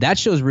that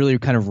show's really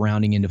kind of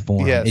rounding into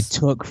form. Yes. It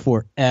took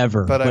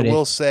forever, but I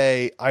will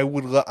say I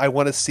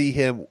want to see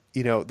him.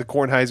 The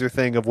Kornheiser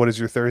thing of what does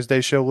your Thursday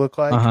show look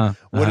like?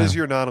 What does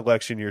your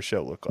non-election year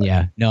show look like?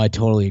 Yeah, no, I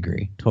totally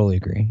agree.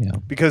 Yeah,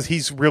 because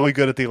he's really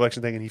good at the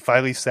election thing, and he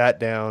finally sat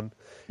down.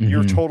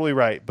 You're totally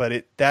right,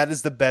 but that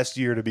is the best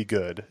year to be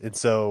good, and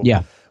so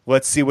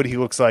let's see what he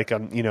looks like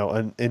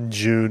in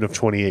June of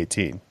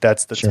 2018.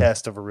 That's the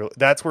test of a real.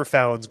 That's where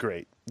Fallon's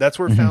great. That's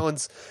where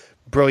Fallon's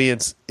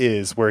brilliance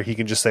is, where he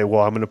can just say,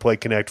 "Well, I'm going to play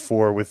Connect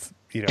 4 with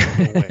win."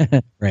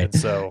 Right. And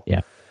so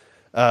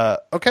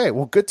okay,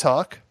 well, good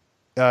talk.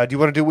 Do you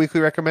want to do weekly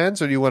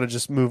recommends, or do you want to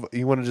just move?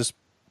 You want to just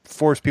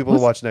force people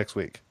to watch next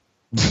week?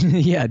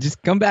 Yeah,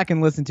 just come back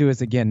and listen to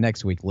us again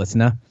next week,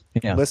 listener.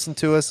 Yeah. Listen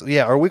to us.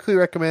 Yeah, our weekly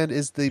recommend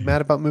is the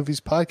Mad About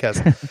Movies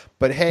podcast.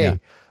 But hey,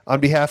 on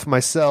behalf of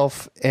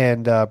myself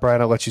and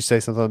Brian, I'll let you say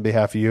something on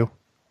behalf of you.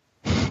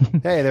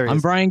 Hey, there he is. I'm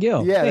Brian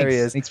Gill. Yeah, there he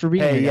is. Thanks for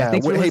being here. Yeah.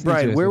 Thanks for hey,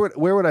 Brian,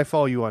 where would I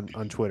follow you on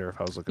Twitter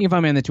if I was looking? You can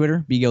find me on the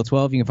Twitter,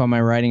 bgill12. You can find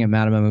my writing at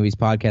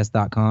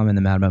madaboutmoviespodcast.com and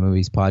the Mad About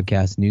Movies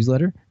podcast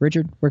newsletter.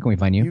 Richard, where can we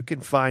find you? You can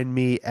find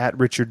me at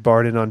Richard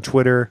Barden on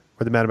Twitter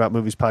or the Mad About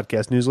Movies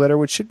podcast newsletter,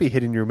 which should be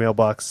hitting your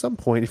mailbox some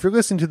point. If you're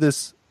listening to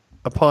this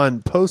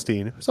upon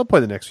posting, some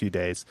point in the next few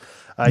days,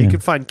 you can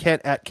find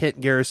Kent at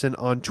Kent Garrison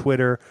on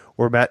Twitter,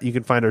 or you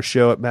can find our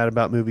show at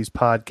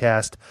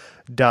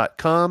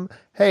madaboutmoviespodcast.com.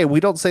 Hey, we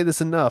don't say this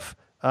enough.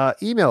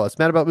 Email us,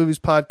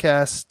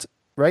 madaboutmoviespodcast,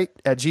 right,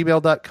 at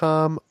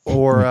gmail.com,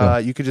 or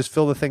you can just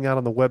fill the thing out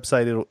on the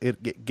website.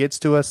 It gets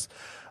to us.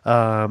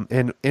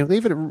 And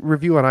leave it a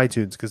review on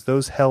iTunes, because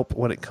those help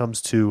when it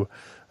comes to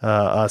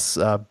us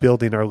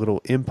building our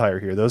little empire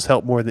here. Those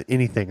help more than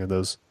anything in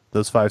those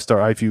 5-star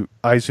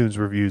iTunes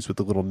reviews with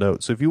the little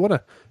note. So if you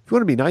want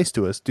to be nice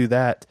to us, do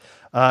that.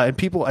 And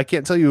people, I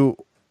can't tell you,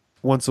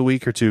 once a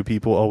week or two,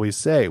 people always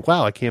say,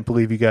 "Wow, I can't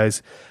believe you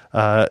guys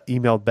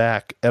emailed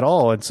back at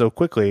all and so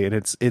quickly." And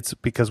it's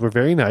because we're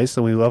very nice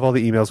and we love all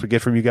the emails we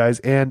get from you guys,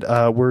 and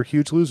we're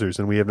huge losers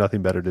and we have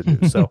nothing better to do.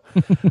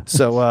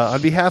 So on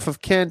behalf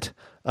of Kent,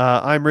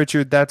 I'm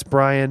Richard. That's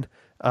Brian.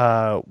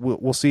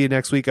 We'll see you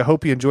next week. I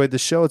hope you enjoyed the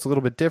show. It's a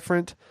little bit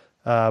different.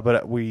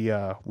 But we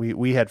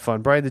had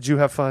fun. Brian, did you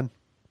have fun?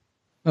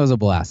 It was a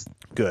blast.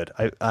 Good.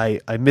 I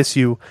miss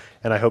you,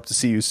 and I hope to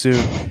see you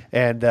soon.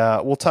 And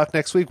we'll talk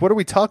next week. What are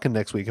we talking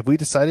next week? Have we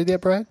decided yet,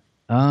 Brian?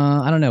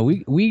 I don't know.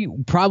 We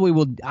probably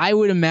will. I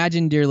would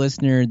imagine, dear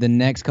listener, the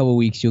next couple of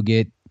weeks you'll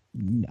get.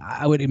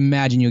 I would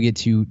imagine you'll get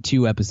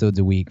two episodes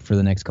a week for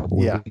the next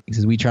couple of weeks,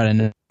 as we try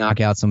to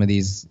knock out some of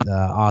these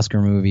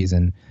Oscar movies.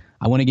 And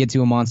I want to get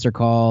to a Monster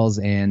Calls,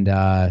 and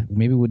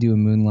maybe we'll do a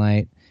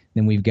Moonlight.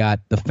 Then we've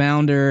got The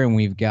Founder, and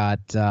we've got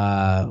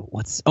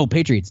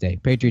Patriots Day.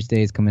 Patriots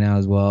Day is coming out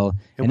as well.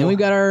 And then we've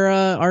got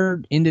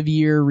our end of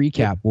year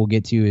recap we'll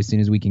get to as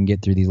soon as we can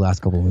get through these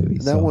last couple of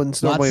movies. That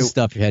one's lots of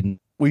stuff you're heading.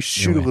 We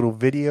shoot a little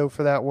video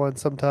for that one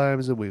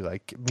sometimes, and we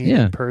like meet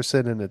in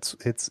person, and it's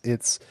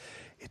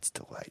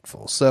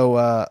delightful. So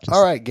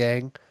all right,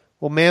 gang.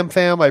 Well, ma'am,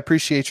 fam, I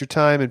appreciate your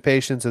time and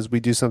patience as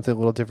we do something a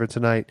little different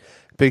tonight.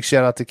 Big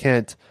shout out to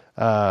Kent.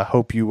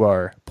 Hope you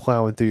are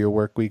plowing through your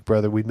work week,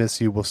 brother. We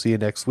miss you. We'll see you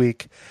next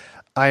week.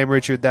 I am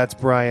Richard. That's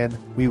Brian.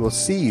 We will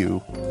see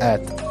you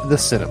at the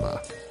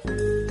cinema.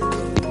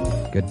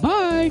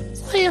 Goodbye.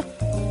 See ya.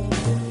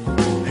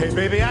 Hey,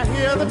 baby, I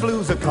hear the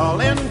blues are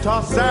calling.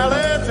 Tossed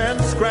salads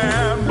and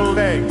scrambled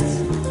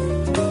eggs.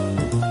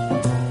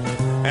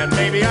 And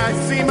maybe I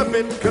seem a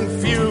bit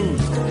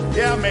confused.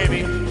 Yeah,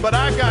 maybe, but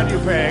I got you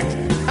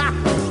pegged.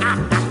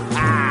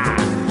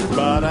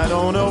 But I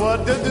don't know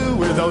what to do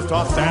with those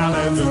tossed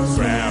salads and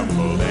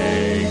scrambled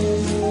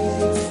eggs.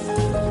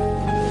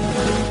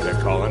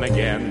 They're calling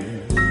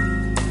again.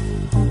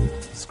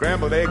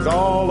 Scrambled eggs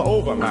all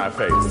over my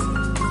face.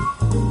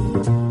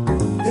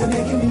 They're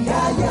making me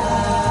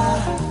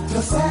yah-yah.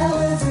 Tossed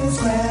salads and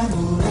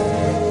scrambled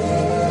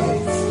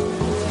eggs.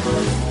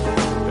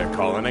 They're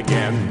calling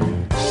again.